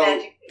So,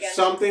 magic again.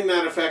 something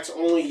that affects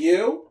only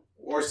you,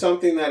 or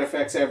something that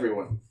affects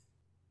everyone?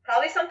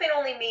 Probably something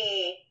only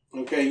me.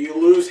 Okay, you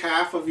lose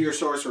half of your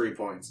sorcery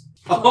points.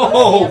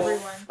 Oh!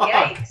 Everyone.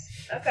 Yikes.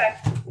 Okay.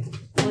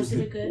 Was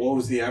it a good? What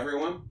was the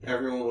everyone?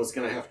 Everyone was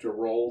going to have to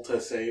roll to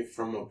save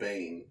from a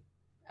bane.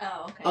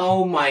 Oh, okay.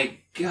 Oh my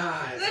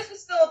god. This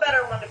was still a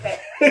better one to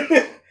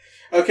pick.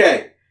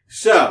 Okay,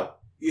 so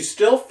you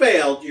still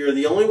failed. You're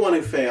the only one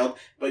who failed,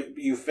 but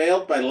you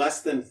failed by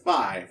less than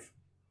 5.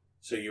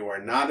 So you are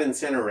not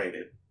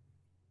incinerated.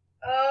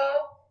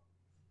 Oh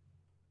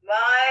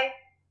my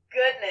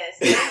goodness.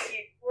 Thank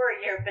you for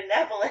your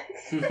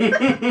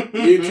benevolence.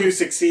 You two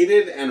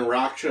succeeded, and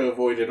Raksha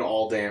avoided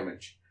all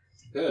damage.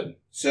 Good.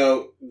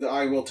 So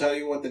I will tell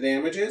you what the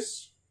damage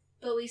is.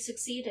 But we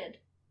succeeded.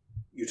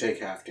 You take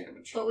half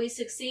damage. But we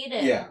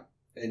succeeded. Yeah,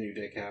 and you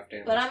take half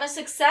damage. But I'm a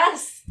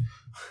success.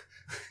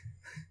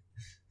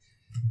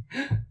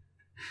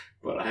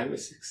 But I'm a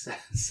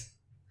success.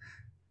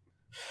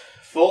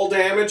 Full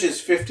damage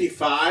is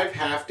 55.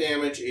 Half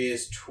damage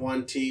is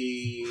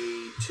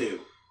 22.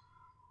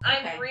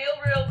 I'm Okay.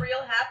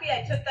 real happy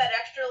I took that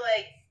extra,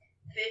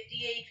 50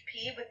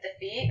 HP with the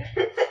feet.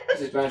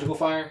 Is it magical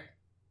fire?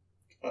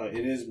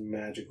 It is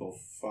magical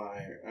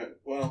fire.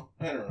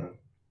 I don't know.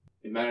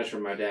 It matters for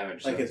my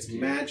damage. Like so it's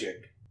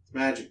magic. It's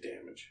magic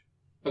damage.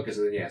 Okay,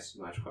 so then yes,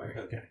 magical fire.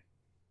 Okay.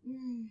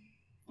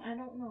 I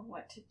don't know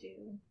what to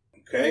do.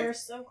 Okay. We're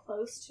so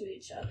close to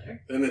each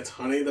other. Then it's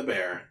Honey the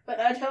Bear. But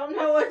I don't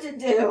know what to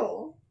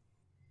do.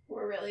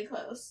 We're really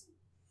close.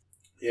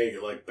 Yeah,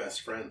 you're like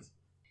best friends.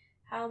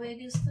 How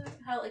big is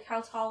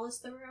how tall is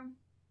the room?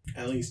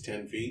 At least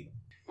 10 feet.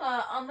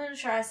 I'm gonna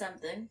try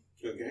something.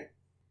 Okay.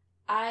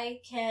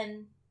 I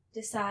can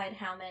decide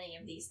how many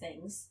of these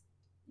things.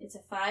 It's a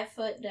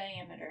 5-foot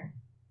diameter.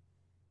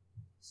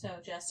 So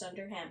just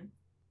under him.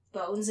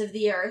 Bones of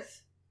the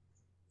earth.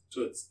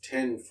 So it's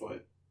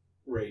 10-foot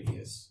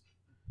radius.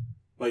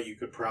 But you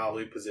could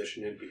probably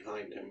position it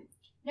behind him.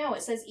 No,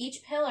 it says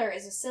each pillar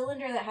is a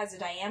cylinder that has a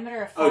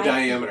diameter of 5 Oh, feet.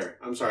 diameter.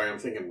 I'm sorry, I'm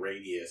thinking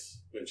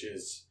radius, which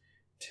is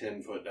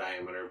 10-foot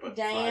diameter, but 5-foot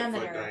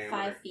Diameter diameter. of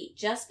 5 feet.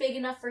 Just big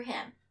enough for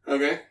him.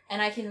 Okay.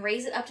 And I can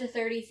raise it up to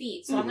 30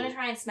 feet. So I'm going to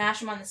try and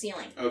smash him on the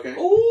ceiling. Okay.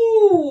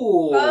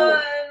 Ooh!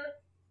 Fun.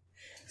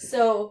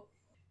 So,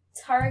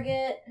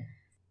 target...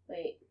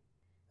 Wait.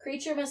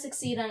 Creature must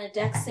succeed on a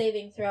dex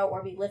saving throw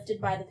or be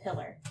lifted by the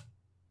pillar.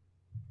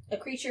 A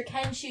creature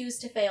can choose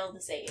to fail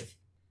the save.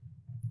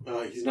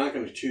 He's not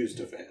going to choose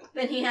to fail.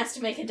 Then he has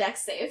to make a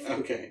dex save.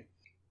 Okay.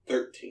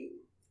 13.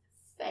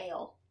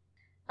 Fail.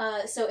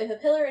 So if a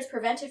pillar is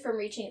prevented from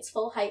reaching its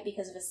full height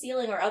because of a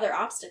ceiling or other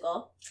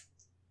obstacle,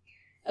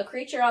 a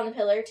creature on the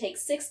pillar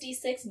takes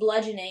 66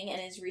 bludgeoning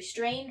and is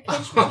restrained,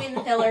 pinched between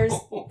the pillars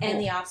and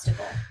the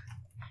obstacle.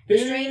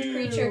 Restrained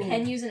creature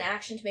can use an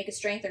action to make a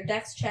strength or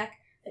dex check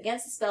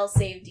against the spell's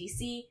save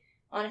DC.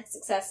 On its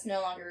success, no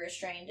longer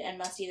restrained, and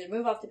must either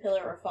move off the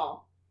pillar or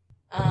fall.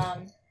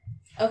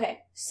 Okay,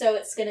 so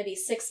it's going to be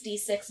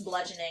 6d6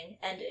 bludgeoning,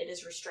 and it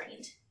is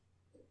restrained.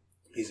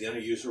 He's going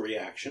to use a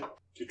reaction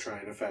to try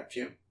and affect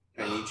you.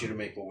 I need you to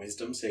make a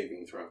wisdom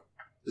saving throw.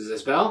 Is it a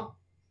spell?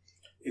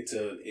 It's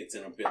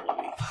an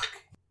ability.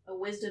 A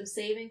wisdom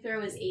saving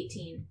throw is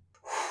 18.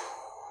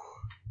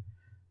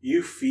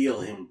 You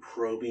feel him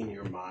probing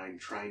your mind,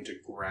 trying to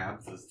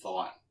grab the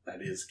thought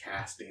that is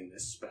casting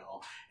this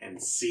spell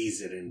and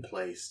seize it in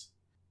place.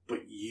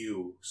 But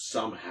you,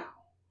 somehow,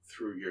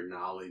 through your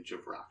knowledge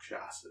of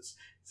Rakshasas,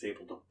 is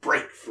able to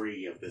break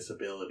free of this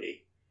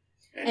ability.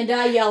 And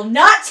I yell,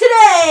 "Not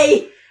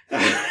today!"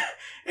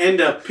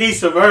 And a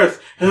piece of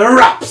earth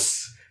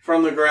erupts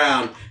from the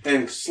ground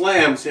and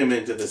slams him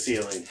into the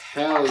ceiling.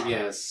 Hell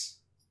yes.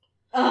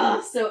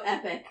 So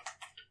epic.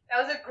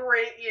 That was a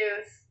great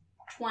use.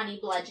 20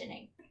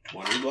 bludgeoning.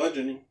 20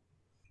 bludgeoning.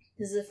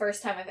 This is the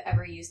first time I've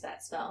ever used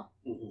that spell.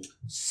 Mm-hmm.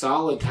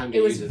 Solid time to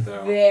It was use it,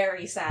 though.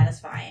 very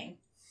satisfying.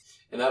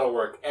 And that'll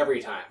work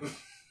every time.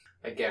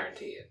 I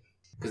guarantee it.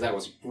 Because that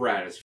was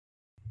rad as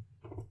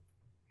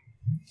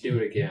Do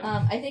it again.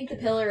 I think the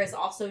pillar is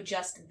also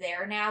just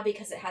there now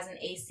because it has an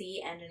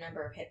AC and a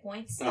number of hit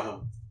points. Uh-huh.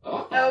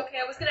 Oh. Okay,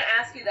 I was gonna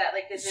ask you that.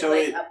 Is So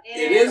it up in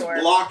it is or...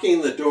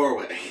 blocking the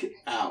doorway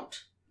out.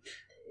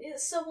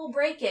 So we'll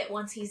break it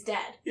once he's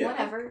dead. Yeah.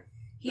 Whatever.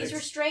 He's Thanks.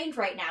 restrained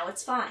right now.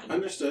 It's fine.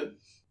 Understood.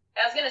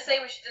 I was gonna say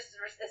we should just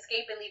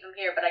escape and leave him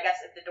here, but I guess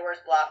if the door's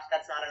blocked,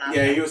 that's not an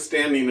option. Yeah, he was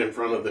standing in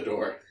front of the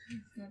door.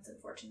 That's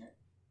unfortunate.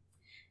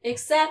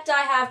 Except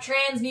I have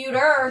transmute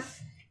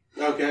earth.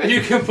 Okay. And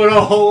you can put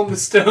a hole in the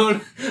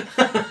stone.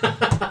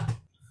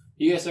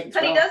 You get a second But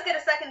spell. he does get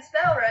a second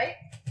spell, right?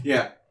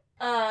 Yeah.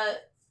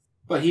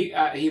 But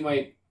he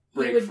might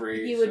break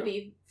free. He would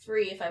be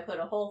free if I put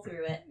a hole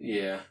through it.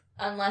 Yeah.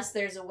 Unless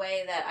there's a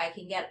way that I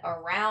can get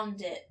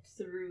around it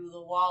through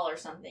the wall or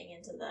something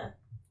into the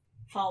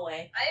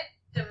hallway. I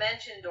have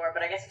dimension door,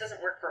 but I guess it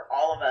doesn't work for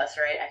all of us,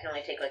 right? I can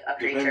only take a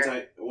Depends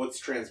creature. what's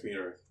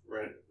transmuter?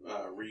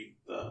 Read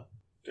the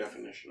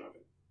definition of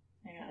it.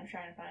 Hang on, I'm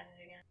trying to find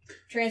it again.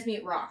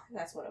 Transmute rock,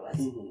 that's what it was.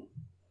 Mm-hmm.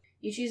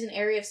 You choose an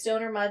area of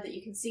stone or mud that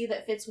you can see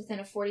that fits within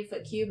a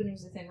 40-foot cube and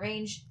is within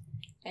range,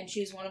 and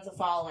choose one of the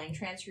following.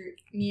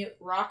 Transmute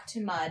rock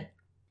to mud,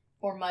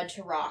 or mud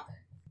to rock.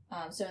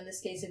 So in this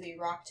case, it'd be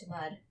rock to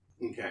mud.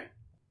 Okay.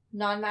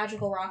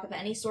 Non-magical rock of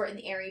any sort in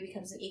the area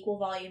becomes an equal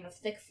volume of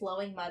thick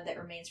flowing mud that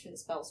remains for the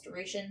spell's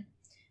duration.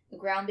 The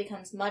ground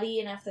becomes muddy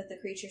enough that the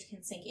creatures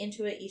can sink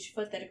into it. Each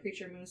foot that a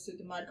creature moves through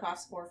the mud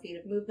costs 4 feet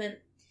of movement.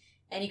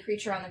 Any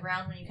creature on the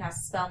ground when you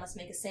cast a spell must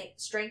make a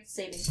strength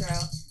saving throw.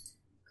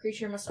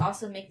 Creature must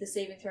also make the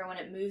saving throw when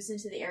it moves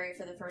into the area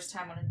for the first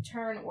time on a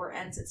turn or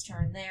ends its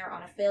turn there.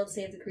 On a failed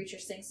save, the creature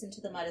sinks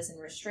into the mud as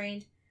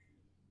unrestrained,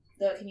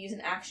 though it can use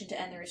an action to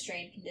end the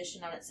restrained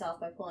condition on itself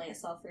by pulling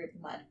itself free of the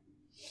mud.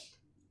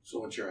 So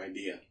what's your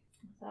idea?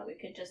 I thought we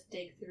could just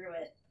dig through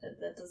it.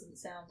 That doesn't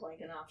sound like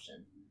an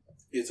option.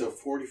 It's a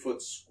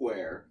 40-foot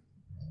square,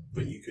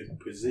 but you could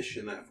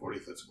position that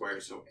 40-foot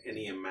square so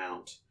any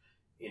amount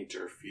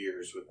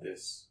interferes with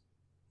this.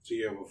 So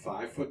you have a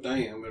 5-foot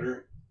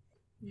diameter.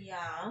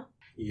 Yeah.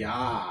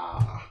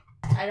 Yeah.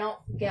 I don't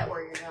get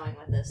where you're going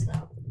with this,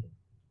 though.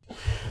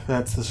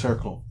 That's the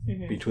circle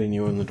Mm-hmm. between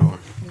you and the door.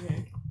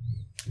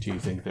 Mm-hmm. Do you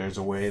think there's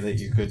a way that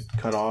you could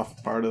cut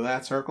off part of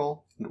that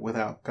circle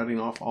without cutting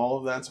off all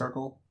of that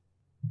circle?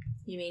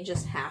 You mean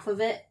just half of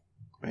it?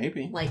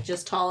 Maybe. Like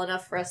just tall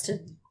enough for us to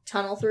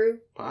tunnel through?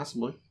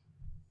 Possibly.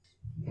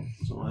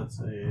 So let's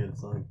say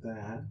it's like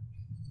that.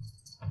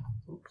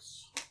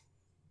 Oops.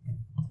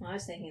 I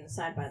was thinking the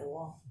side by the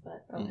wall,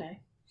 but okay.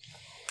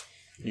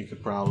 You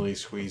could probably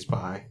squeeze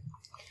by.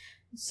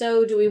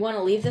 So, do we want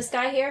to leave this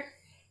guy here?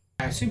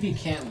 I assume he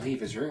can't leave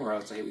his room, or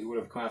else he would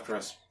have come after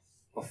us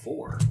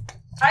before.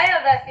 I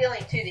have that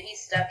feeling too that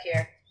he's stuck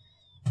here.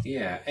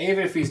 Yeah, and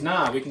even if he's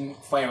not, we can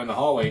fight him in the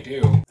hallway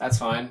too. That's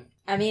fine.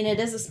 I mean, it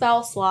is a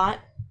spell slot,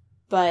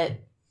 but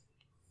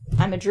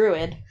I'm a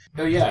druid.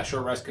 Oh yeah,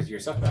 short rest because you're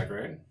stuff back,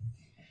 right?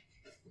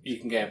 You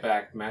can get it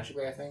back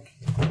magically, I think.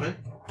 What?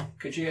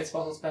 Could you get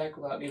spells back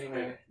without needing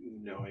a...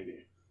 No idea.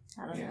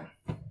 I don't know.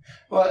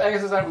 Well, I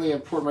guess it's not really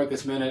important right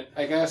this minute.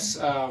 I guess,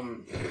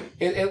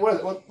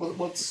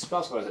 what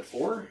spell score is it?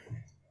 4?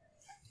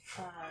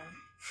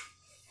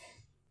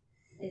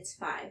 It's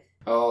 5.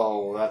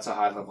 Oh, that's a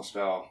high level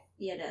spell.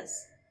 Yeah, it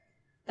is.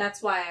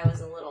 That's why I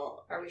was a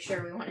little... Are we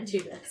sure we want to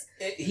do this?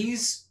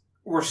 He's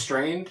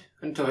restrained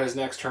until his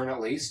next turn at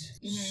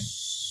least.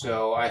 Mm-hmm.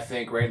 So I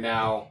think right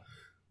now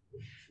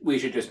we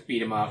should just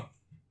beat him up.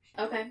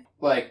 Okay.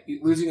 Like,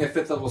 losing a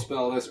 5th level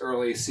spell this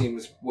early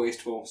seems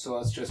wasteful, so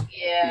let's just...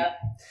 Yeah.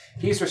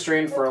 He's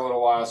restrained for a little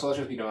while, so let's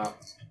just beat him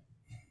up.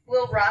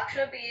 Will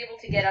Raksha be able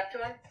to get up to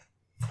him?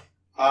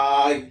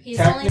 He's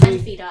only 10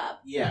 feet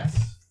up.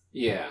 Yes.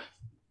 Yeah.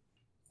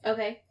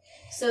 Okay.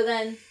 So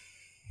then,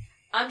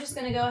 I'm just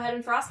going to go ahead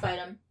and frostbite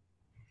him.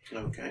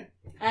 Okay.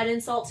 Add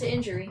insult to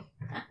injury.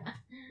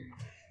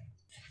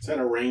 Is that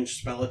a ranged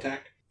spell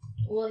attack?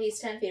 Well, he's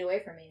 10 feet away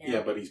from me now.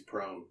 Yeah, but he's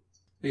prone.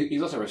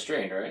 He's also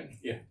restrained, right?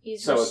 Yeah.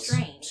 He's So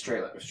restrained. it's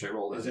straight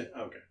roll. Is it?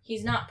 Okay.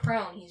 He's not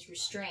prone, he's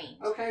restrained.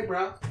 Okay,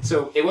 bro.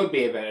 So it would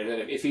be advantage.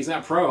 And if he's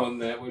not prone,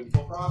 then it would...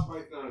 Well,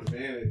 frostbite's not an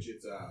advantage.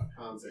 It's a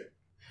con save.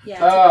 Yeah.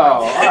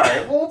 Oh,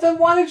 alright. Well, then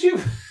why did you...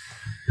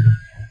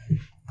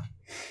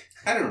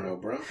 I don't know,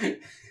 bro.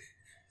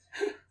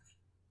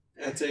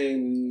 That's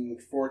a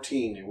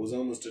 14. It was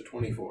almost a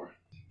 24.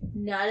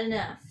 Not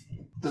enough.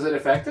 Does it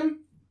affect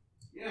him?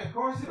 Yeah, of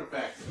course it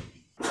affects him.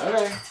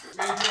 Okay. It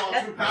made you all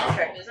That's too a cantrip,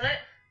 powerful. isn't it?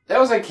 That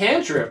was a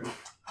cantrip.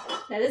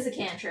 That is a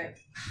cantrip.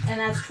 And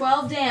that's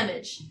 12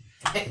 damage.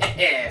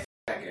 That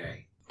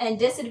guy. And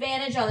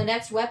disadvantage on the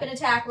next weapon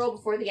attack roll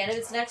before the end of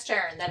its next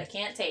turn that it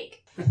can't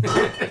take.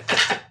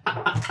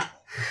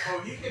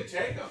 Oh, he can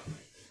take them.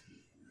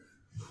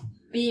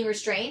 Being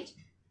restrained?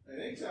 I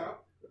think so.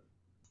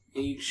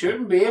 He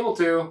shouldn't be able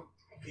to.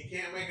 He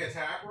can't make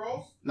attack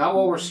rolls? Not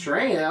while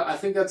restrained. I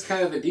think that's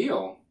kind of the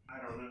deal. I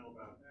don't know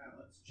about that.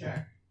 Let's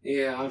check.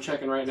 Yeah, I'm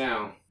checking right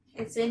now.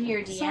 It's in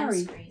your DM Sorry,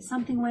 screen.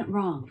 something went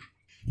wrong.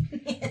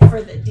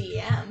 For the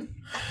DM.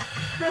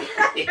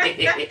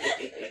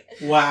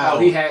 Wow. Oh,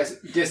 he has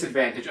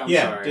disadvantage. I'm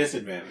sorry.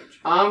 Disadvantage.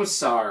 I'm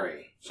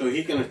sorry. So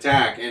he can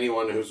attack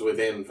anyone who's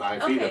within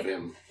 5 feet of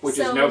him. Which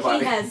so is nobody.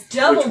 he has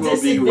double Which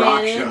will be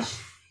disadvantage. Raksha.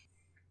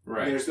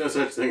 Right. There's no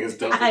such thing as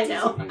double I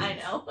know, disadvantage. I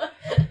know.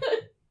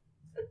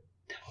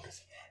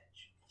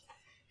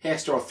 He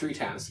has to roll 3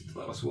 times to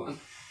lowest one.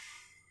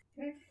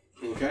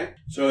 Okay.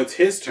 So it's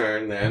his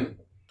turn then.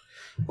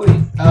 Wait.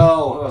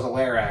 Oh, it was a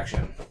lair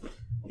action.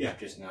 Yeah.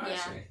 Just not. Yeah. I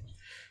see.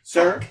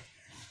 Sir,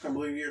 I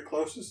believe you're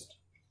closest.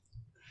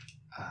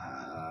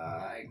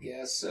 I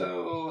guess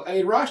so. I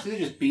mean, Rosh did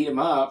just beat him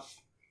up.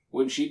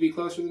 Wouldn't she be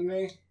closer than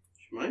me?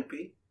 She might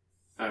be.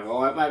 Alright,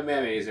 well, my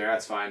memory's there.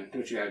 That's fine. Do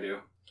what you gotta do.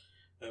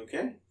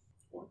 Okay.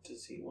 What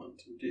does he want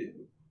to do?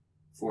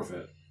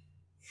 Forfeit.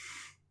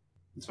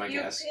 That's my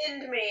You guess.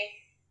 pinned me.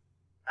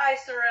 I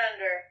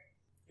surrender.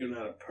 You're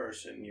not a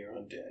person, you're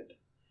undead.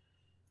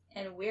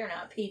 And we're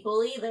not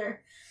people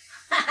either.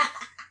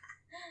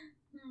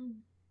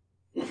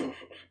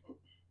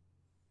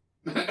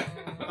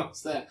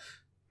 What's that?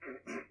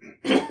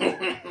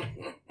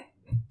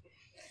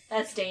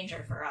 That's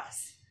danger for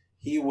us.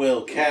 He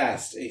will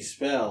cast a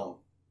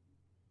spell.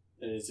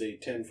 It is a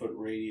 10-foot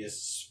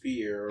radius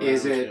sphere around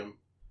Is it- him.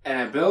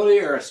 An ability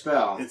or a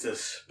spell? It's a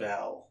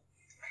spell.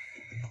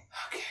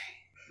 Okay.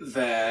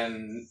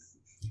 Then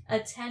A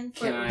 10-foot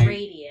Can I-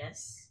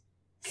 radius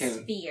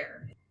can-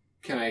 sphere.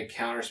 can I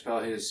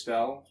counterspell his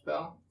spell?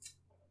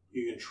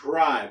 You can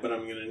try, but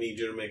I'm going to need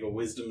you to make a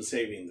wisdom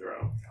saving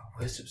throw.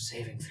 Wisdom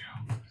saving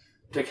throw.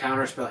 To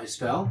counterspell his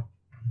spell?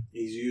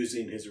 He's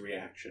using his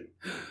reaction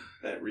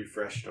that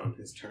refreshed on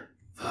his turn.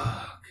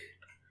 Fuck.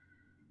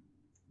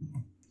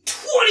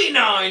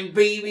 29,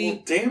 baby!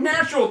 Well, damn.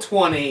 Natural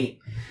 20!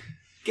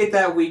 Get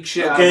that weak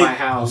shit out of my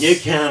house. You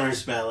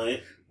counterspell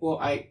it.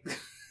 Well,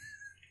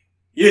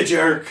 You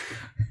jerk.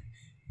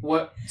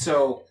 What?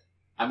 So,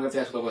 I'm going to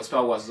have to ask what the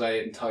spell was, because I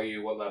didn't tell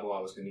you what level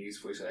I was going to use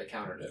for you, so I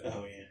countered it.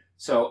 Oh, yeah.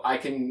 So, I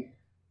can,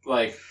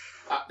 I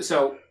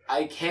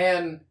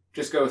can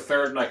just go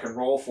third and I can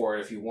roll for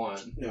it if you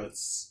want. No,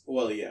 it's...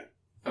 Well, yeah.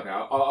 Okay,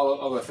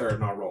 I'll go third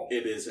and I'll roll.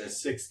 It is a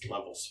 6th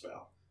level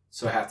spell.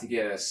 So I have to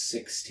get a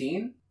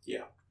 16?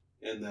 Yeah.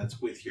 And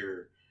that's with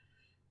your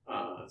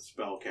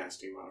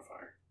spellcasting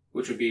modifier.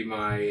 Which would be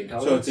my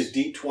intelligence? So it's a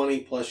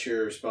d20 plus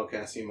your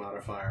spellcasting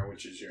modifier,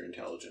 which is your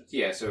intelligence.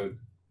 Yeah, so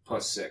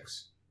plus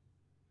 6.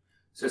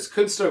 So it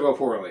could still go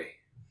poorly.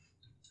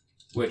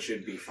 Which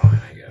should be fine,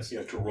 I guess. You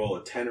have to roll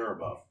a 10 or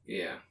above.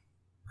 Yeah.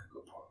 Could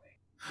go poorly.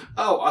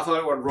 Oh, I thought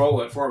it would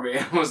roll it for me.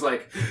 I was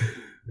like...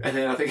 And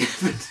then nothing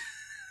happened.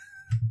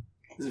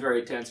 It's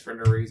very tense for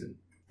no reason.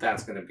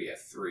 That's going to be a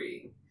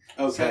 3.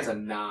 Okay. So that's a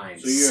 9.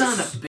 So your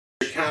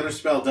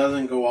counterspell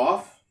doesn't go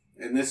off,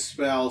 and this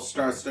spell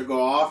starts to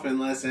go off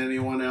unless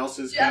anyone else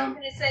is I was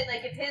going to say,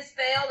 like, if his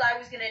failed, I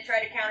was going to try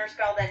to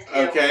counterspell then,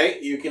 too. Okay,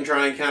 you can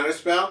try and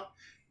counterspell.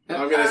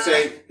 I'm going to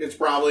say it's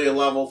probably a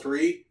level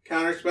 3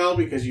 counterspell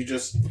because you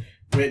just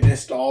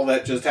witnessed all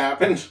that just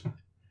happened.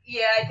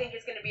 Yeah, I think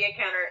it's going to be a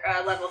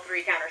level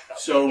 3 counterspell.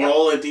 So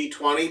roll a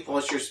d20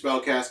 plus your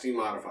spellcasting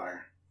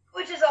modifier.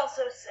 Which is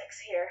also 6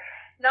 here.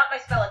 Not my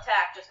spell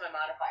attack, just my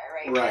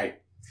modifier, right?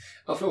 Right.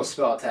 Oh, if it was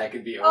spell attack,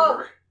 it'd be over.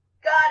 Oh,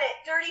 got it.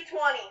 Dirty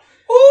 20.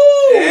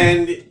 Ooh!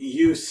 And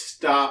you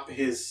stop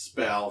his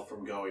spell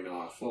from going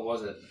off. What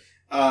was it?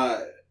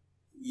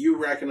 You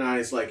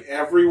recognize, like,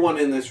 everyone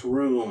in this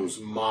room's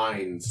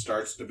mind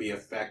starts to be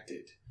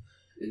affected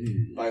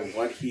by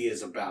what he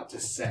is about to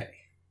say.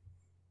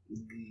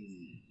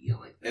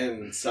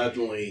 And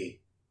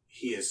suddenly,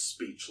 he is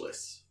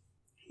speechless.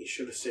 He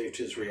should have saved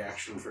his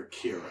reaction for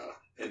Kira,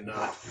 and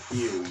not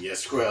you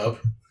scrub.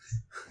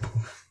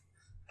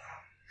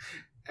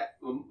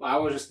 I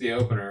was just the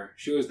opener.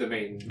 She was the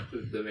main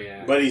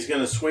actor. But he's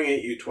going to swing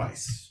at you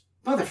twice.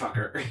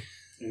 Motherfucker.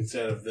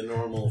 Instead of the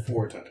normal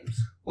 4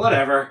 times.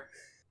 Whatever.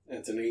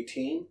 That's an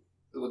 18.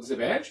 With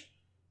disadvantage?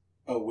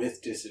 Oh,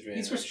 with disadvantage.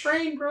 He's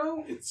restrained,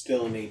 bro. It's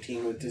still an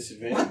 18 with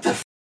disadvantage. What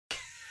the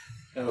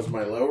That was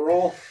my low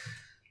roll.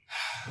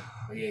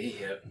 Yeah, he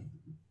hit.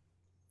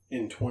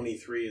 And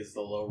 23 is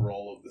the low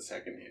roll of the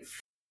second hit.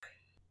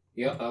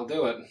 Yep, I'll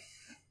do it.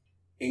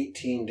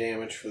 18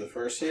 damage for the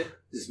first hit.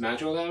 Is this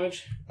magical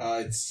damage?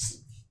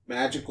 It's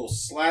magical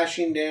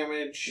slashing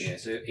damage. Yeah,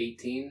 so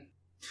 18.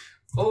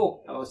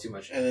 Oh, that was too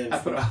much. And then I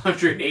put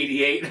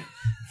 188.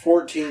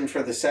 14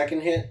 for the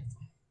second hit.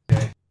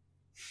 Okay.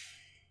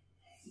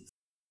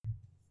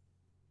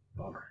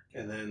 Bummer.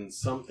 And then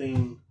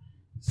something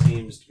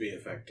seems to be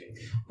affecting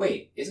you.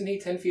 Wait, isn't he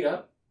 10 feet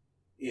up?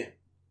 Yeah.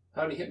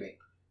 How did he hit me?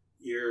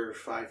 You're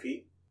 5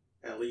 feet.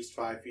 At least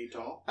 5 feet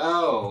tall.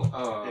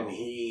 Oh. And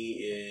he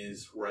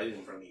is right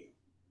in front of you.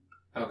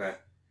 Okay.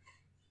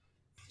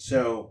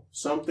 So,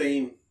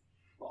 something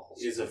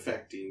Balls. is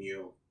affecting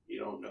you. You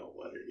don't know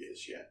what it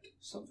is yet.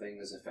 Something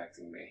is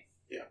affecting me.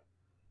 Yeah.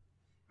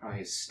 Probably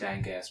his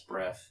stank-ass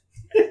breath.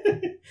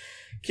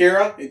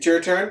 Kira, it's your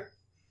turn.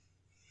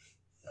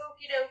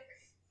 Okie doke.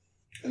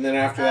 And then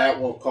after that,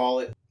 we'll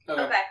call it.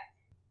 Okay. Okay.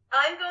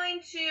 I'm going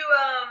to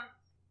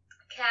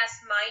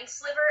cast Mind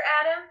Sliver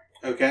at him.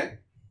 Okay.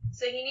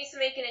 So he needs to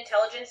make an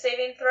intelligence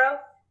saving throw.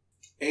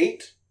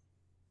 8.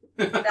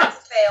 That's a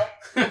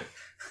fail.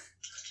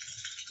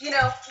 You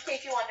know, in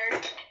case you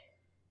wondered.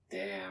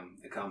 Damn,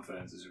 the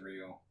confidence is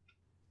real.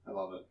 I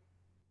love it.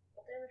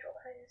 Roll damage, roll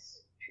the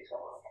highest. Choose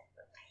one.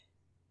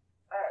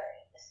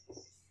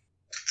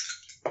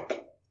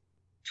 Alright.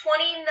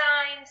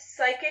 29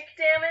 psychic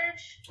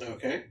damage.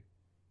 Okay.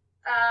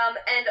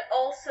 And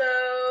also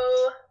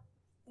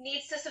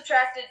needs to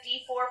subtract a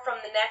d4 from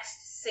the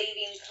next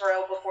saving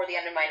throw before the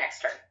end of my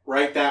next turn.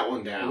 Write that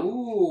one down.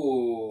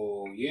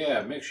 Ooh,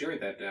 yeah, make sure you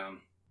write that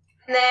down.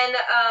 And then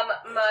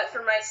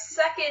for my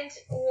second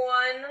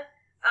one,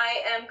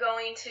 I am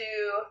going to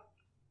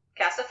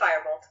cast a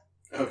firebolt.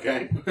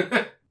 Okay.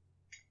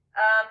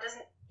 Does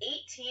an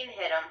 18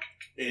 hit him?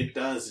 It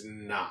does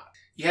not.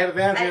 You have I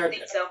advantage on didn't your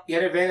think so. you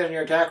had advantage on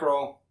your attack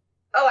roll.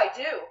 Oh, I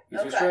do. He's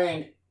Okay.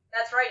 restrained.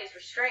 That's right, he's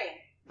restrained.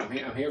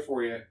 I'm here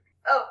for you.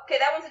 Oh, okay,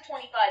 that one's a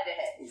 25 to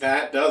hit.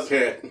 That does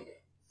hit.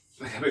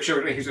 Make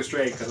sure he's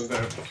restrained because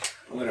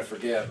I'm gonna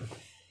forget.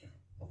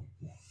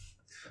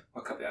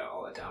 I'll cut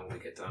all that down when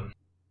we get done.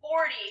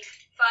 40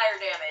 fire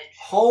damage.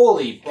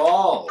 Holy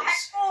balls! I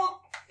rolled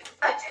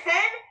a 10,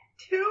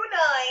 2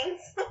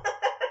 9s.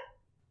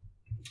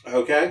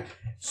 Okay.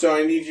 So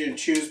I need you to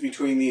choose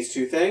between these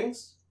two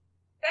things.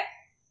 Okay.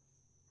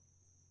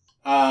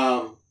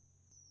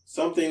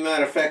 Something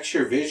that affects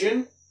your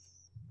vision,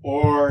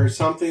 or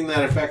something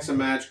that affects a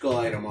magical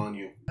item on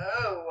you.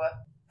 Oh.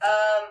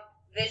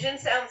 Vision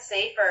sounds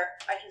safer.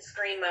 I can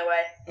screen my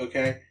way.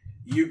 Okay.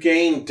 You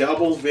gain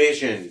double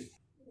vision,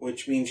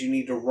 which means you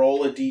need to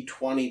roll a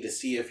d20 to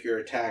see if your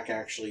attack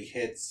actually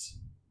hits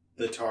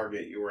the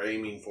target you were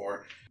aiming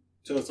for.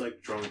 So it's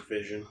like drunk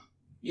vision.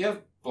 You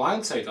have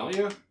blind sight, don't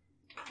you?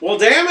 Well,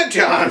 damn it,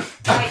 John!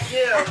 I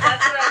do. That's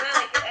what I meant.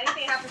 Like, if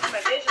anything happens to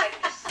my vision, I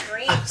can just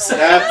scream for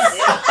That's-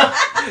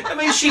 what I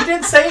mean, she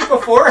did say it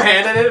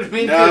beforehand, and it didn't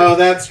mean No,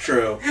 that's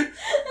true.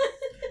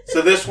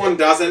 So this one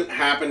doesn't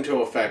happen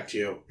to affect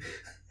you.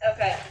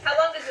 Okay. How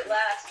long does it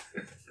last?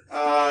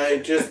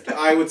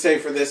 I would say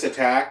for this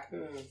attack.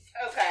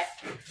 Okay.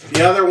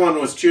 The other one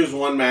was choose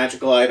one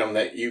magical item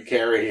that you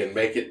carry and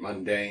make it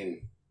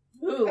mundane.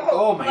 Ooh.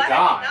 Oh my glad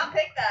God. I did not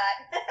pick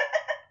that.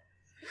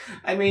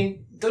 I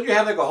mean, don't you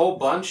have like a whole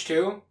bunch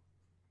too?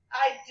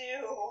 I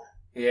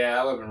do. Yeah,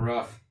 that would have been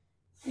rough.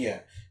 Yeah.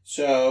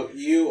 So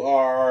you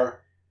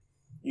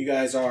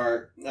guys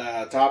are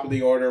top of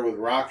the order with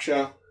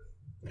Raksha,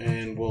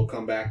 and we'll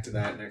come back to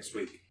that next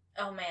week.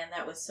 Oh man,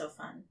 that was so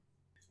fun.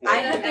 Yeah. I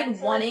have been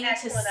Excellent, wanting to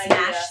excellent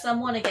smash idea.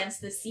 someone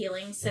against the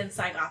ceiling since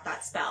I got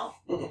that spell.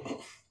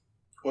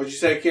 What'd you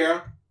say,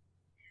 Kira?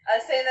 I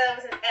was saying that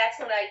it was an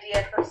excellent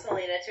idea for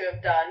Selena to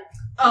have done.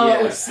 Oh, Yeah,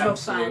 it was so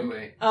fun.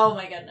 absolutely. Oh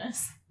my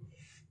goodness.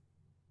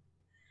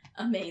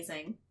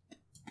 Amazing.